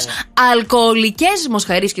ή αλλιώς αλκοολικές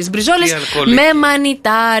μοσχαρίσχες μπριζόλες με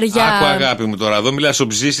μανιτάρια. Άκου αγάπη μου τώρα, εδώ μιλάς ο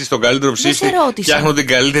ψήστη, τον καλύτερο ψήστη. Φτιάχνω την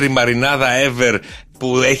καλύτερη μαρινάδα ever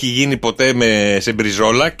που έχει γίνει ποτέ σε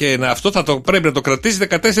μπριζόλα και αυτό πρέπει να το κρατήσει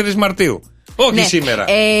 14 Μαρτίου. Όχι σήμερα.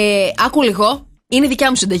 Άκου λίγο. Είναι δικιά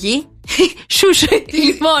μου συνταγή. Σούσου.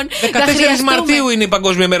 Λοιπόν, 14 Μαρτίου είναι η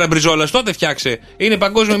Παγκόσμια Μέρα Μπριζόλας. Τότε φτιάξε. Είναι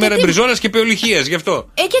Παγκόσμια Μέρα Μπριζόλας και Πεολυχίας, γι' αυτό.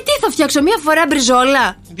 Και τι θα φτιάξω, μία φορά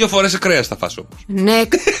μπριζόλα? 2 φορές κρέας θα φας όμως. Ναι.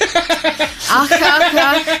 Αχ.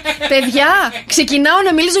 Παιδιά, ξεκινάω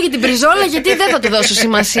να μιλήσω για την μπριζόλα γιατί δεν θα του δώσω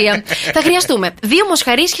σημασία. Θα χρειαστούμε 2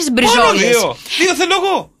 μοσχαρίσχες μπριζόλες. 2 θέλω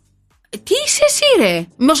εγώ. Τι είσαι εσύ, ρε?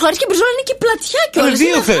 Μοσχαρίσχες μπριζόλα είναι και πλατιά κιόλας.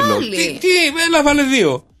 2 θέλω. Τι, έλα βάλε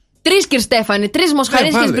 2. 3 κύριε Στέφανε, 3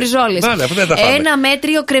 μοσχαρίσχες μπριζόλες. 1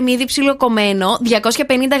 μέτριο κρεμμύδι ψιλοκομμένο,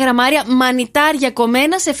 250 γραμμάρια μανιτάρια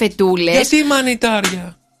κομμένα σε φετούλες. Γιατί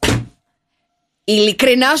μανιτάρια?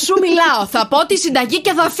 Ειλικρινά σου μιλάω. Θα πω τη συνταγή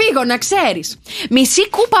και θα φύγω, να ξέρεις. Μισή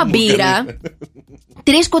κούπα μπύρα.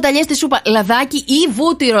 3 κουταλιές στη σούπα λαδάκι ή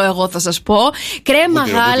βούτυρο, εγώ θα σας πω. Κρέμα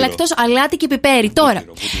γάλακτος, αλάτι και πιπέρι. Τώρα,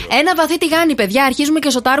 ένα βαθύ τηγάνι, παιδιά. Αρχίζουμε και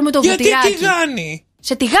σοτάρουμε το βουτυράκι. Γιατί τηγάνι?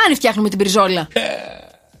 Σε τηγάνι φτιάχνουμε την μπριζόλα.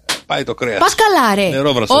 Πάει το κρέας. Πας καλά, ρε.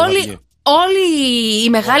 Νερό Όλοι Όλοι οι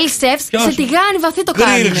μεγάλοι σεφς σε τηγάνι βαθύ το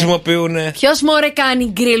κάνουν. Γκριλ χρησιμοποιούν. Ποιος μωρέ κάνει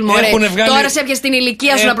γκριλ, μωρέ. Τώρα σε έπιασε την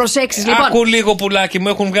ηλικία σου να προσέξεις. Λοιπόν. Άκου λίγο, πουλάκι μου,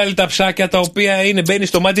 έχουν βγάλει τα ψάκια τα οποία μπαίνει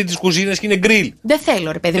στο μάτι της κουζίνας και είναι γκριλ. Δεν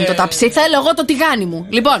θέλω, ρε παιδί μου, το ταψί. Θέλω εγώ το τηγάνι μου.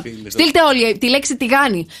 Λοιπόν, στείλτε όλοι τη λέξη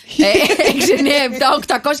τηγάνι.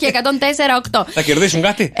 697-800-1048. Θα κερδίσουν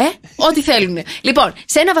κάτι. Ό,τι θέλουν. Λοιπόν,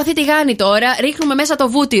 σε ένα βαθύ τηγάνι τώρα ρίχνουμε μέσα το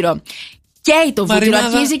βούτυρο. Καίει το βούτυρο,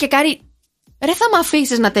 αρχίζει και κάνει. Ρε, θα με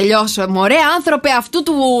αφήσεις να τελειώσω, μωρέ, άνθρωπε αυτού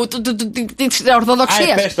της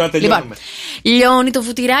ορθοδοξίας. Λοιπόν, λιώνει το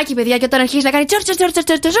βουτυράκι, παιδιά, και όταν αρχίζει να κάνει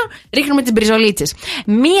ρίχνουμε τις μπριζολίτσες.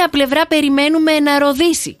 Μία πλευρά περιμένουμε να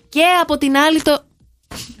ροδίσει και από την άλλη το.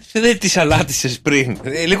 Δεν τις αλάτισες πριν.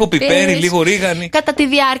 Λίγο πιπέρι, λίγο ρίγανη. Κατά τη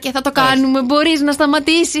διάρκεια θα το κάνουμε. Μπορείς να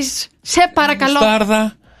σταματήσεις. Σε παρακαλώ.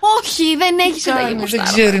 Μουστάρδα. Όχι, δεν έχει συνταγή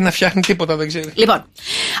μουστάρδα. Δεν ξέρει να φτιάχνει τίποτα, δεν ξέρει. Λοιπόν,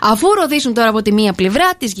 αφού ροδίσουν τώρα από τη μία πλευρά,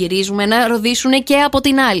 τις γυρίζουμε να ροδίσουν και από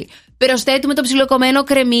την άλλη. Προσθέτουμε το ψιλοκομμένο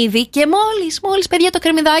κρεμμύδι και μόλις παιδιά το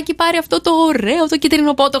κρεμμυδάκι πάρει αυτό το ωραίο, το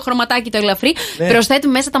κυτρινοπότο χρωματάκι το ελαφρύ,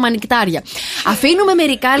 προσθέτουμε μέσα τα μανικτάρια. Αφήνουμε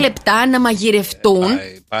μερικά λεπτά να μαγειρευτούν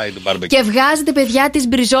και βγάζετε, παιδιά, τις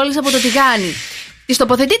μπριζόλες από το τηγάνι. Τις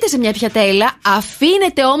τοποθετείτε σε μια πιατέλα,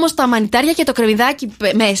 αφήνετε όμως τα μανιτάρια και το κρεμμυδάκι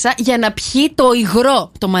μέσα για να πιει το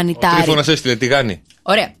υγρό το μανιτάρι. Ο Τρίφωνας έστειλε τηγάνι.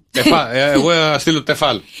 Ωραία. Εγώ στείλω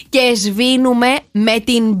τεφάλ. Και σβήνουμε με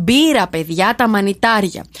την μπύρα, παιδιά, τα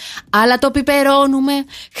μανιτάρια. Αλλά το πιπερώνουμε,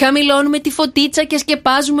 χαμηλώνουμε τη φωτίτσα και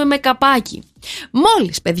σκεπάζουμε με καπάκι.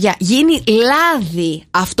 Μόλις, παιδιά, γίνει λάδι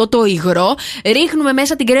αυτό το υγρό, ρίχνουμε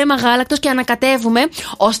μέσα την κρέμα γάλακτος και ανακατεύουμε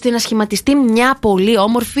ώστε να σχηματιστεί μια πολύ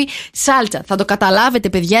όμορφη σάλτσα. Θα το καταλάβετε,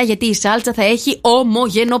 παιδιά, γιατί η σάλτσα θα έχει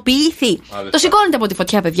ομογενοποιηθεί. Το σηκώνετε από τη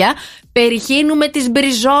φωτιά, παιδιά. Περιχύνουμε τις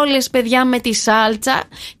μπριζόλες, παιδιά, με τη σάλτσα.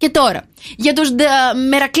 Και τώρα, για τους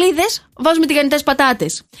μερακλίδες βάζουμε τηγανιτές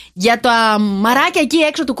πατάτες. Για τα μαράκια εκεί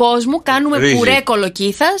έξω του κόσμου κάνουμε πουρέ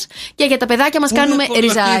κολοκύθας. Και για τα παιδάκια μας κάνουμε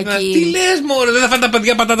ριζάκι. Τι λες, μωρέ, δεν θα φάνε τα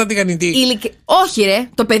παιδιά πατάτα τηγανιτή. Όχι, ρε,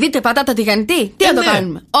 το παιδί πατάτα τηγανιτή. Τι να το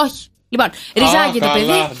κάνουμε. Όχι. Λοιπόν, ριζάκι το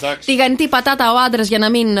παιδί, τηγανιτή πατάτα ο άντρας για να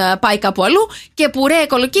μην πάει κάπου αλλού και πουρέ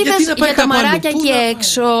κολοκύθας για τα μαράκια εκεί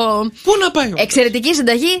έξω. Πού να πάει? Εξαιρετική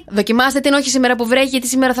συνταγή. Δοκιμάστε την, όχι σήμερα που βρέχει, γιατί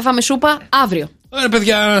σήμερα θα φάμε σούπα, αύριο. Ωραία,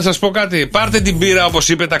 παιδιά, να σας πω κάτι. Πάρτε την πύρα, όπως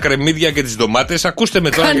είπε, τα κρεμμύδια και τις ντομάτες. Ακούστε με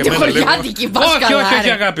τώρα για μένα λίγο. Όχι,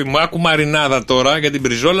 αγάπη μου. Άκου μαρινάδα τώρα για την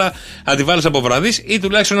μπριζόλα. Θα τη βάλεις από βραδείς ή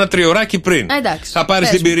τουλάχιστον ένα τριωράκι πριν. Θα πάρεις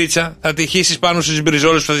την πυρίτσα, θα τη χύσεις πάνω στις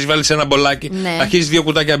μπριζόλες που θα τις βάλεις σε ένα μπολάκι. Θα χύσεις 2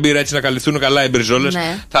 κουτάκια μπύρα έτσι να καλυφθούν καλά οι μπριζόλες.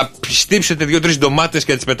 Θα στύψετε 2-3 ντομάτες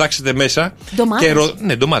και θα τις πετάξετε μέσα.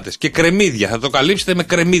 Ναι, ντομάτες. Και κρεμμύδια. Θα το καλύψετε με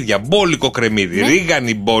κρεμμύδια. Μπόλικο κρεμμύδι.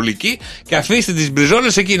 Ρίγανη μπόλικη και αφήστε τις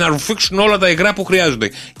μπριζόλες εκεί να ρουφήξουν όλα τα υγρά που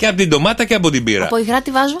χρειάζονται. Και από την ντομάτα και από την μπύρα. Από υγρά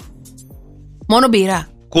τι βάζω? Μόνο μπύρα.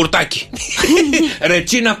 Κουρτάκι.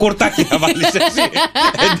 Ρετσίνα κουρτάκι θα βάλεις εσύ.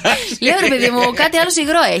 Λέω, ρε παιδί μου, κάτι άλλο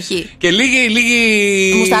υγρό έχει. Και λίγη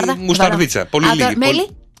μουσταρδίτσα. Πολύ λίγη. Μέλι?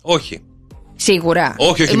 Όχι. Σίγουρα.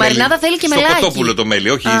 Όχι, η μαρινάδα θέλει και μελάκι. Στο κοτόπουλο το μέλι,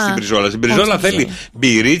 όχι στην μπριζόλα. Στην μπριζόλα θέλει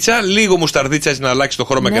μπυρίτσα, λίγο μουσταρδίτσα έτσι να αλλάξει το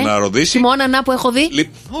χρώμα και να ροδίσει. Χυμό ανανά που έχω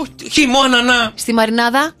δει. Χυμό ανανά. Στη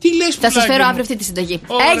μαρινάδα. Τι λες, θα σας φέρω αύριο αυτή τη συνταγή.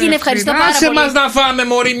 Έγινε, ευχαριστώ πάρα πολύ. Άσε μας να φάμε,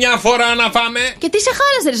 μωρή, μια φορά να φάμε. Και τι σε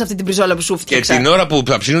χάλασε αυτή την μπριζόλα που σου φτιάξα. Και την ώρα που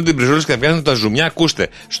θα ψήνουν την μπριζόλα και θα βγάζουν τα ζουμιά, ακούστε.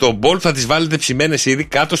 Στο μπολ θα τις βάλετε ψημένες ήδη,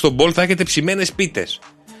 κάτω στο μπολ θα έχετε ψημένες πίτες.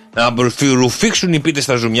 Να ρουφήξουν οι πίτες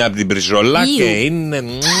στα ζουμιά από την μπριζόλα και είναι.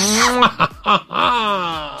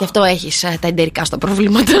 Γι' αυτό έχεις τα εντερικά στο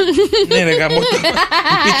προβλήματα. Ναι, ρε γαμώ.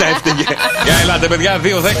 Πίτα έφταιγε. Για ελάτε, παιδιά.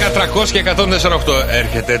 2-10-300 και 148.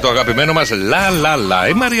 Έρχεται το αγαπημένο μας λα λα λα.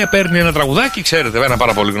 Η Μαρία παίρνει ένα τραγουδάκι, ξέρετε, ένα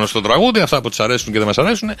πάρα πολύ γνωστό τραγούδι. Αυτά που της αρέσουν και δεν μας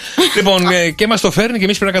αρέσουν. Λοιπόν, και μας το φέρνει και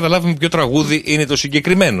εμείς πρέπει να καταλάβουμε ποιο τραγούδι είναι το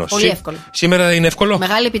συγκεκριμένο. Πολύ εύκολο. Σήμερα είναι εύκολο.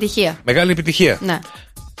 Μεγάλη επιτυχία. Μεγάλη επιτυχία. Ναι.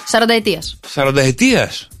 40 ετίας. 40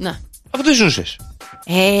 ετίας. Ναι. Από τι ζούσες?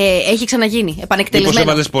 Έχει ξαναγίνει. Επανεκτελεσμένο.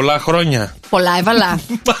 Μήπως έβαλες πολλά χρόνια? Πολλά έβαλα.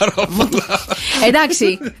 Πάρα πολλά.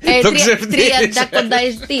 Εντάξει. 30 κοντά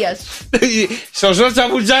ετίας. Σωστό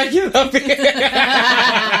τσαμπουτζάκι θα πει.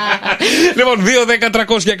 Λοιπόν,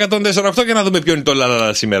 2-10-300 και 148 και να δούμε ποιο είναι το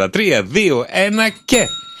λαλαλα σήμερα. 3, 2, 1 και.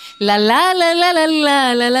 La la la la la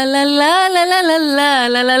la la la la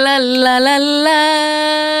la la la la la la.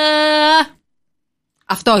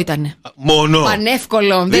 Αυτό ήτανε. Μόνο.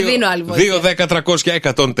 Πανεύκολο. Δεν δίνω άλλη βοήθεια. 2-10-300 και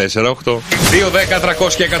 148.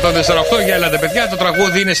 2-10-300 και 148. Για έλατε, παιδιά. Το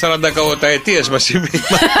τραγούδι είναι 40 ετίες μας είπε.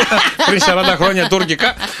 Πριν 40 χρόνια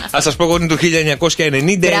τουρκικά. Ας σας πω εγώ είναι του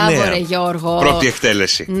 1999. Μπράβο, ρε Γιώργο. Πρώτη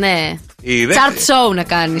εκτέλεση. Ναι. Chart show να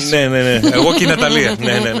κάνεις. Ναι. Εγώ και η Ναταλία.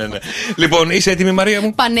 Ναι. Λοιπόν, είσαι έτοιμη, Μαρία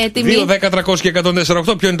μου? Πανέτοιμη. 2, 10, 300 και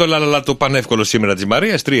 104,8. Ποιο είναι το λαλαλα το πανεύκολο σήμερα της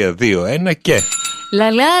Μαρίας? 3, 2, 1 και. Λα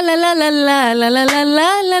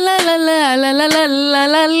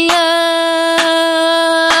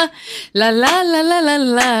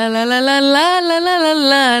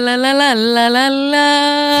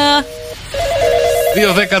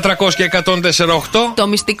 2, 10, 300 και 104,8. Το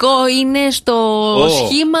μυστικό είναι στο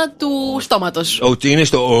σχήμα του στόματος. Είναι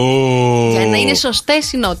στο για να είναι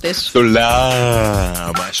σωστές οι νότες. Στο λα.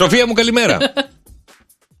 Σοφία μου, καλημέρα.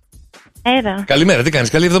 Καλημέρα, τι κάνεις?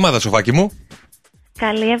 Καλή εβδομάδα, Σοφάκι μου.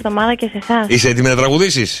 Καλή εβδομάδα και σε εσάς. Είσαι έτοιμη να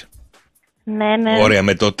τραγουδήσεις? Ναι. Ωραία,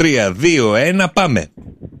 με το 3, 2, 1 πάμε.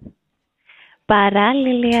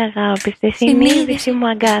 Παράλληλη αγάπη, στη συνείδηση μου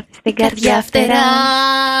αγάπη, στην καρδιά φτερά.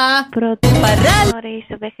 Πρώτη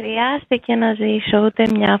γνωρίσω, δεν χρειάστηκε να ζήσω ούτε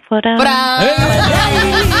μια φορά.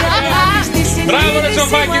 Μπράβο, ρε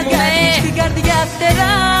Σοφάκι μου. Στην καρδιά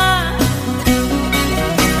φτερά.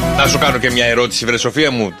 Να σου κάνω και μια ερώτηση, βρε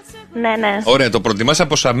Σοφία μου. Ναι. Ωραία, το προτιμάς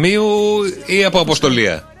από Σαμίου ή από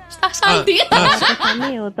Αποστολία? Ασάλτη.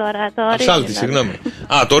 Ασάλτη, συγγνώμη.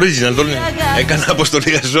 Το original, το έκανα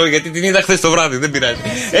Αποστολία ζώη γιατί την είδα χθες το βράδυ, δεν πειράζει.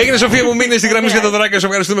 Έγινε, Σοφία μου, μείνε στη γραμμή για τα δωράκια, σου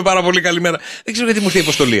ευχαριστούμε πάρα πολύ, καλημέρα. Δεν ξέρω γιατί μου ήρθε η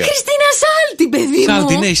Αποστολία. Χριστίνα Σάλτη, παιδί μου.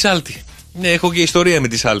 Σάλτη, ναι, η Σάλτη. Ναι, έχω και ιστορία με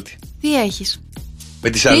τη Σάλτη. Τι έχεις? Με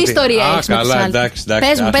τη Σάλτη. Τι ιστορία έχεις με τη Σάλτη? Εντάξει.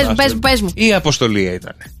 Πες μου. Η Αποστολία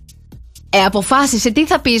ήταν. Αποφάσισε τι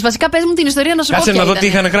θα πεις. Βασικά πες μου την ιστορία να σου πω. Κάτσε να δω τι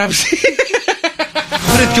είχαν γράψει.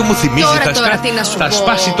 Βρε, ποιο μου θυμίζει. Θα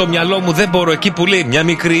σπάσει το μυαλό μου, δεν μπορώ. Εκεί που λέει μια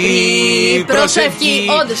μικρή προσευχή.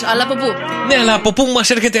 Όντως, αλλά από πού? Ναι, αλλά από πού μας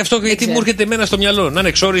έρχεται αυτό? Γιατί μου έρχεται εμένα στο μυαλό? Να είναι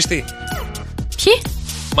εξόριστη. Ποιοι?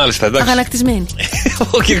 Μάλιστα, εντάξει. Αγανακτισμένοι.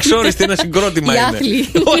 Όχι, εξόριστη, ένα συγκρότημα είναι.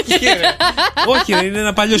 Όχι, είναι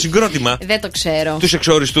ένα παλιό συγκρότημα. Δεν το ξέρω. Τους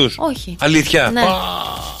εξόριστους? Όχι. Αλήθεια?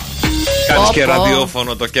 Κάνεις και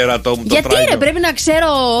ραδιόφωνο το κέρατό μου. Γιατί ρε, πρέπει να ξέρω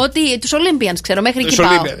ότι τους Olympians ξέρω, μέχρι εκεί πάω.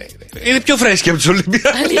 Είναι πιο φρέσκοι από τους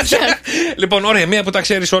Olympians. Λοιπόν, ωραία, μία που τα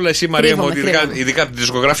ξέρεις όλα εσύ, Μαρία μου, ειδικά από τη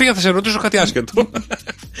δισκογραφία, θα σε ρωτήσω κάτι άσχετο.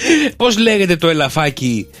 Πώς λέγεται το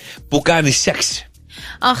ελαφάκι που κάνει σεξ?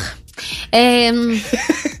 Αχ.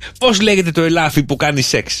 Πώς λέγεται το ελάφι που κάνει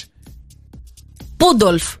σεξ?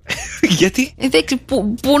 Πούντολφ. Γιατί?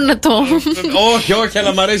 Πού να το. Όχι,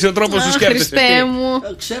 αλλά μου αρέσει ο τρόπος που σκέφτεσαι. Χριστέ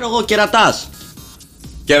μου. Ξέρω εγώ, κερατάς.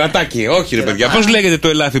 Κερατάκι, όχι ρε παιδιά. Πώς λέγεται το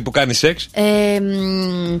ελάφι που κάνει σεξ?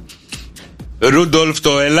 Ρούντολφ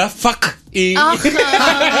το ελαφακ.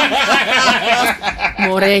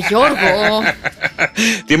 Μωρέ Γιώργο.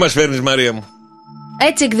 Τι μας φέρνεις, Μαρία μου?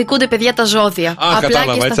 Έτσι εκδικούνται, παιδιά, τα ζώδια.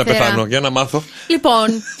 Κατάλαβα, έτσι θα πεθάνω. Για να μάθω.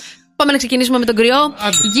 Λοιπόν, πάμε να ξεκινήσουμε με τον κρυό.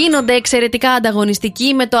 Γίνονται εξαιρετικά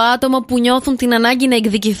ανταγωνιστικοί με το άτομο που νιώθουν την ανάγκη να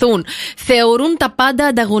εκδικηθούν. Θεωρούν τα πάντα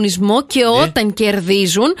ανταγωνισμό και όταν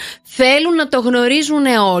κερδίζουν θέλουν να το γνωρίζουν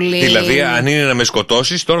όλοι. Δηλαδή, αν είναι να με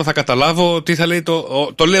σκοτώσεις, τώρα θα καταλάβω τι θα λέει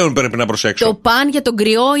το λέον, πρέπει να προσέξω. Το παν για τον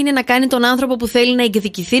κρυό είναι να κάνει τον άνθρωπο που θέλει να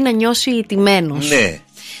εκδικηθεί να νιώσει ηττημένος. Ναι.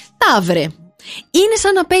 Ταύρε. Είναι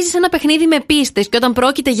σαν να παίζεις ένα παιχνίδι με πίστες και όταν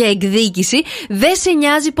πρόκειται για εκδίκηση δεν σε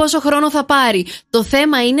νοιάζει πόσο χρόνο θα πάρει. Το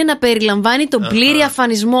θέμα είναι να περιλαμβάνει τον πλήρη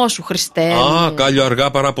αφανισμό σου, Χριστέ. Κάλιο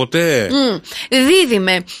αργά παρά ποτέ.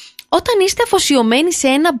 Δίδυμε. Όταν είστε αφοσιωμένοι σε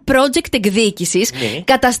ένα project εκδίκησης,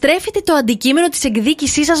 καταστρέφετε το αντικείμενο της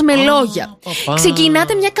εκδίκησής σας με λόγια.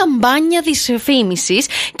 Ξεκινάτε μια καμπάνια δυσφήμισης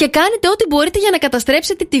και κάνετε ό,τι μπορείτε για να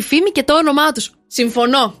καταστρέψετε τη φήμη και το όνομά τους.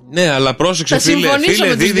 Συμφωνώ. Ναι, αλλά πρόσεξε,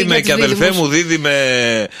 φίλε Δίδυμε και αδελφέ μου,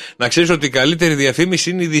 Δίδυμε, να ξέρεις ότι η καλύτερη διαφήμιση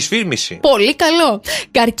είναι η δυσφήμιση. Πολύ καλό.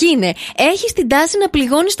 Καρκίνε, έχεις την τάση να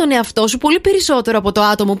πληγώνεις τον εαυτό σου πολύ περισσότερο από το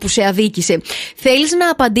άτομο που σε αδίκησε. Θέλεις να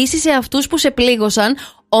απαντήσεις σε αυτούς που σε πλήγωσαν,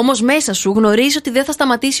 όμως μέσα σου γνωρίζεις ότι δεν θα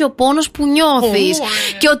σταματήσει ο πόνος που νιώθεις.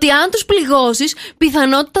 Και ότι αν τους πληγώσεις,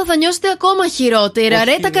 πιθανότητα θα νιώσετε ακόμα χειρότερα.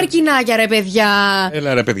 Ρε τα καρκινάκια, ρε παιδιά.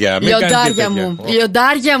 Έλα ρε παιδιά,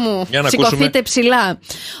 λιοντάρια μου. Σηκωθείτε ψηλά.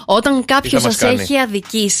 Όταν κάποιος σας έχει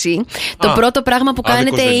αδικήσει, το πρώτο πράγμα που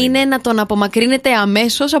κάνετε είναι να τον απομακρύνετε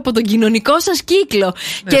αμέσως από τον κοινωνικό σας κύκλο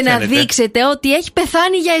και να δείξετε ότι έχει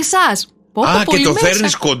πεθάνει για εσάς. Και το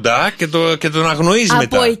φέρνεις κοντά και τον αγνοείς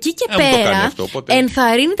μετά. Από εκεί και πέρα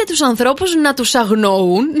ενθαρρύνετε τους ανθρώπους να τους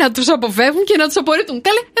αγνοούν, να τους αποφεύγουν και να τους απορρίπτουν.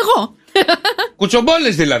 Καλέ, εγώ.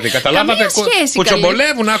 Κουτσομπόλες δηλαδή, καταλάβατε.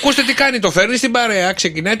 Κουτσομπολεύουν, ακούστε τι κάνει. Το φέρνει στην παρέα,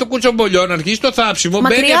 ξεκινάει το κουτσομπολιό, να αρχίσει το θάψιμο,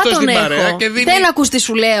 μπαίνει αυτό στην παρέα και δίνει. Δεν ακούς τι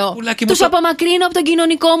σου λέω. Τους απομακρύνω από τον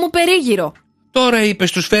κοινωνικό μου περίγυρο. Τώρα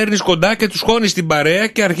είπες, τους φέρνεις κοντά και τους χώνεις στην παρέα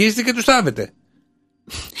και αρχίζετε και τους θάβετε.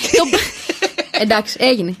 Εντάξει,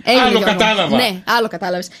 έγινε. Άλλο κατάλαβα. Ναι, άλλο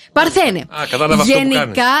κατάλαβες. Παρθένε. Κατάλαβα.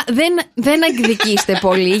 Γενικά δεν εκδικήστε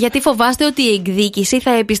πολύ, γιατί φοβάστε ότι η εκδίκηση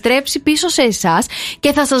θα επιστρέψει πίσω σε εσάς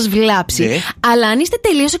και θα σας βλάψει. Ναι. Αλλά αν είστε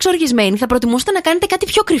τελείως εξοργισμένοι, θα προτιμούσατε να κάνετε κάτι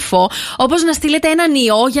πιο κρυφό, όπως να στείλετε έναν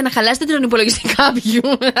ιό για να χαλάσετε τον υπολογιστή κάποιου.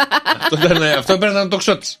 Αυτό έπρεπε να είναι το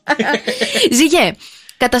τοξότης. Ζυγέ.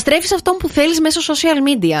 Καταστρέφεις αυτόν που θέλεις μέσω social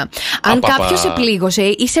media. Αν κάποιος σε πλήγωσε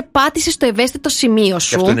ή σε πάτησε στο ευαίσθητο σημείο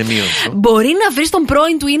σου, μπορεί να βρεις τον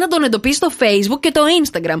πρώην του ή να τον εντοπίσεις στο Facebook και το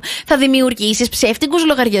Instagram. Θα δημιουργήσεις ψεύτικους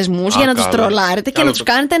λογαριασμούς για να τους τρολάρετε και να τους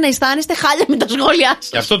κάνετε να αισθάνεστε χάλια με τα σχόλιά σας.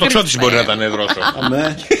 Γι' αυτό το ξώτης μπορεί να ήταν έδροσο.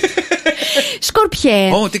 Σκορπιέ.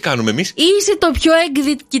 Τι κάνουμε εμείς? Είσαι το πιο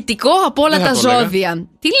εκδικητικό από όλα τα ζώδια.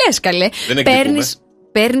 Τι λες, καλέ?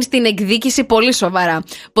 Παίρνεις την εκδίκηση πολύ σοβαρά.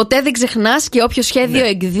 Ποτέ δεν ξεχνάς και όποιο σχέδιο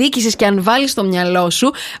εκδίκησης και αν βάλεις στο μυαλό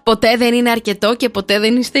σου, ποτέ δεν είναι αρκετό και ποτέ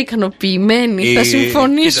δεν είστε ικανοποιημένοι. Θα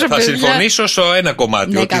συμφωνήσω, παιδιά. Θα συμφωνήσω σε ένα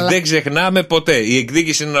κομμάτι. Ναι, ότι καλά. δεν ξεχνάμε ποτέ. Η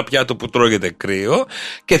εκδίκηση είναι ένα πιάτο που τρώγεται κρύο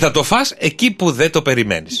και θα το φας εκεί που δεν το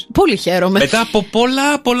περιμένεις. Πολύ χαίρομαι. Μετά από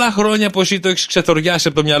πολλά χρόνια που εσύ το έχεις ξεθοριάσει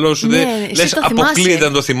από το μυαλό σου, λες αποκλείεται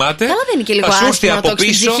να το θυμάται. Καλά, δεν είναι και λίγο άσχημο να το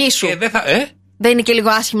έχεις στην ψυχή σου. Δεν είναι και λίγο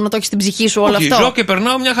άσχημο να το έχεις στην ψυχή σου όλο αυτό? Ζω και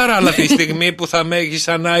περνάω μια χαρά. Αλλά τη στιγμή που θα με έχεις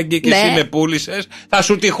ανάγκη και εσύ με πούλησες, θα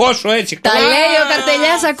σου τυχώσω έτσι. Τα λέει ο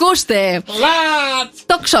Καρτελιάς, ακούστε.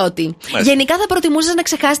 Το ξότι. Γενικά θα προτιμούσες να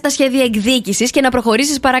ξεχάσεις τα σχέδια εκδίκησης και να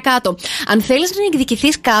προχωρήσεις παρακάτω. Αν θέλεις να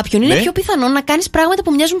εκδικηθείς κάποιον, είναι πιο πιθανό να κάνεις πράγματα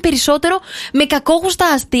που μοιάζουν περισσότερο με κακόγουστα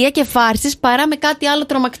αστεία και φάρσες παρά με κάτι άλλο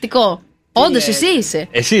τρομακτικό. Όντως, εσύ είσαι.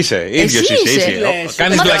 Εσύ είσαι, ίδιος είσαι.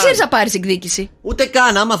 Μα δεν ξέρεις να πάρεις εκδίκηση. Ούτε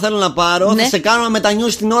καν, άμα θέλω να πάρω, θα σε κάνω να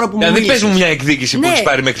μετανιώσεις την ώρα που μου μιλήσεις. μιλήσεις. Δεν πες μου μια εκδίκηση που έχεις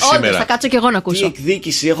πάρει μέχρι σήμερα. Θα κάτσω κι εγώ να ακούσω. Τι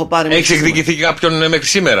εκδίκηση έχω πάρει μέχρι σήμερα? Έχεις εκδικηθεί κάποιον μέχρι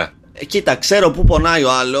σήμερα? Κοίτα, ξέρω πού πονάει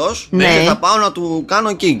ο άλλος και θα πάω να του κάνω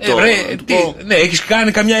εκεί. Ναι, έχεις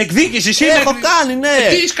κάνει καμιά εκδίκηση σήμερα? Έχω κάνει, ναι.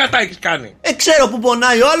 Τι σκατά έχεις κάνει? Ξέρω πού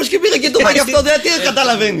πονάει ο άλλος και πήγα και του είπα γι' αυτό, δηλαδή δεν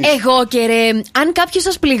καταλαβαίνεις. Εγώ και ρε, αν κάποιος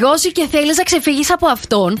σας πληγώσει και θέλεις να ξεφύγεις από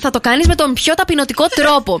αυτόν, θα το κάνεις με τον πιο ταπεινωτικό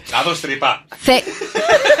τρόπο. Κάτω στρίπα.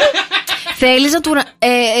 Θέλεις να του.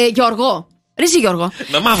 Γιώργο. Ρίση Γιώργο,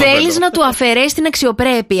 θέλεις να του αφαιρέσεις την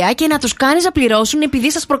αξιοπρέπεια και να τους κάνεις να πληρώσουν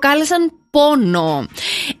επειδή σας προκάλεσαν πόνο.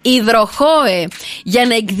 Υδροχόε, για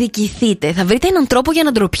να εκδικηθείτε θα βρείτε έναν τρόπο για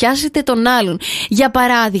να ντροπιάσετε τον άλλον. Για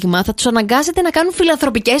παράδειγμα, θα τους αναγκάσετε να κάνουν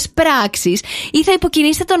φιλανθρωπικές πράξεις ή θα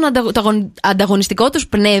υποκινήσετε το ανταγωνιστικό τους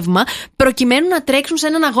πνεύμα προκειμένου να τρέξουν σε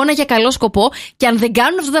έναν αγώνα για καλό σκοπό, και αν δεν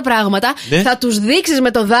κάνουν αυτά τα πράγματα θα τους δείξεις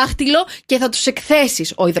με το δάχτυλο και θα τους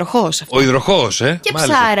εκθέσεις. Ο υδροχόος. Ο υδροχόος, Και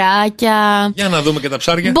ψαράκια. Για να δούμε και τα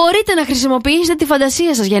ψάρια. Μπορείτε να χρησιμοποιήσετε τη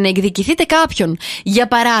φαντασία σας για να εκδικηθείτε κάποιον. Για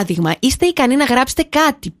παράδειγμα, είστε ικανοί να γράψετε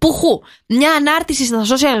κάτι. Πουχού. Μια ανάρτηση στα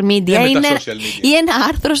social media ή ένα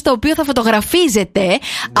άρθρο στο οποίο θα φωτογραφίζετε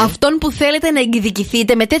αυτόν που θέλετε να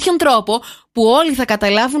εκδικηθείτε με τέτοιον τρόπο που όλοι θα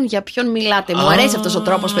καταλάβουν για ποιον μιλάτε. Μου αρέσει αυτός ο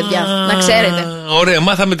τρόπος, παιδιά. Να ξέρετε. Ωραία,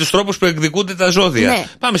 μάθαμε τους τρόπους που εκδικούνται τα ζώδια. Ναι.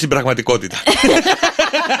 Πάμε στην πραγματικότητα.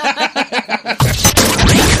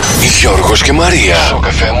 Γιώργος και Μαρία.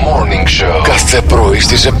 Σοκαφέ Morning Show. Κάθε πρωί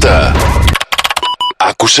στις 7.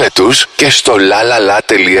 Άκουσέ τους και στο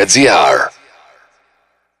lalala.gr.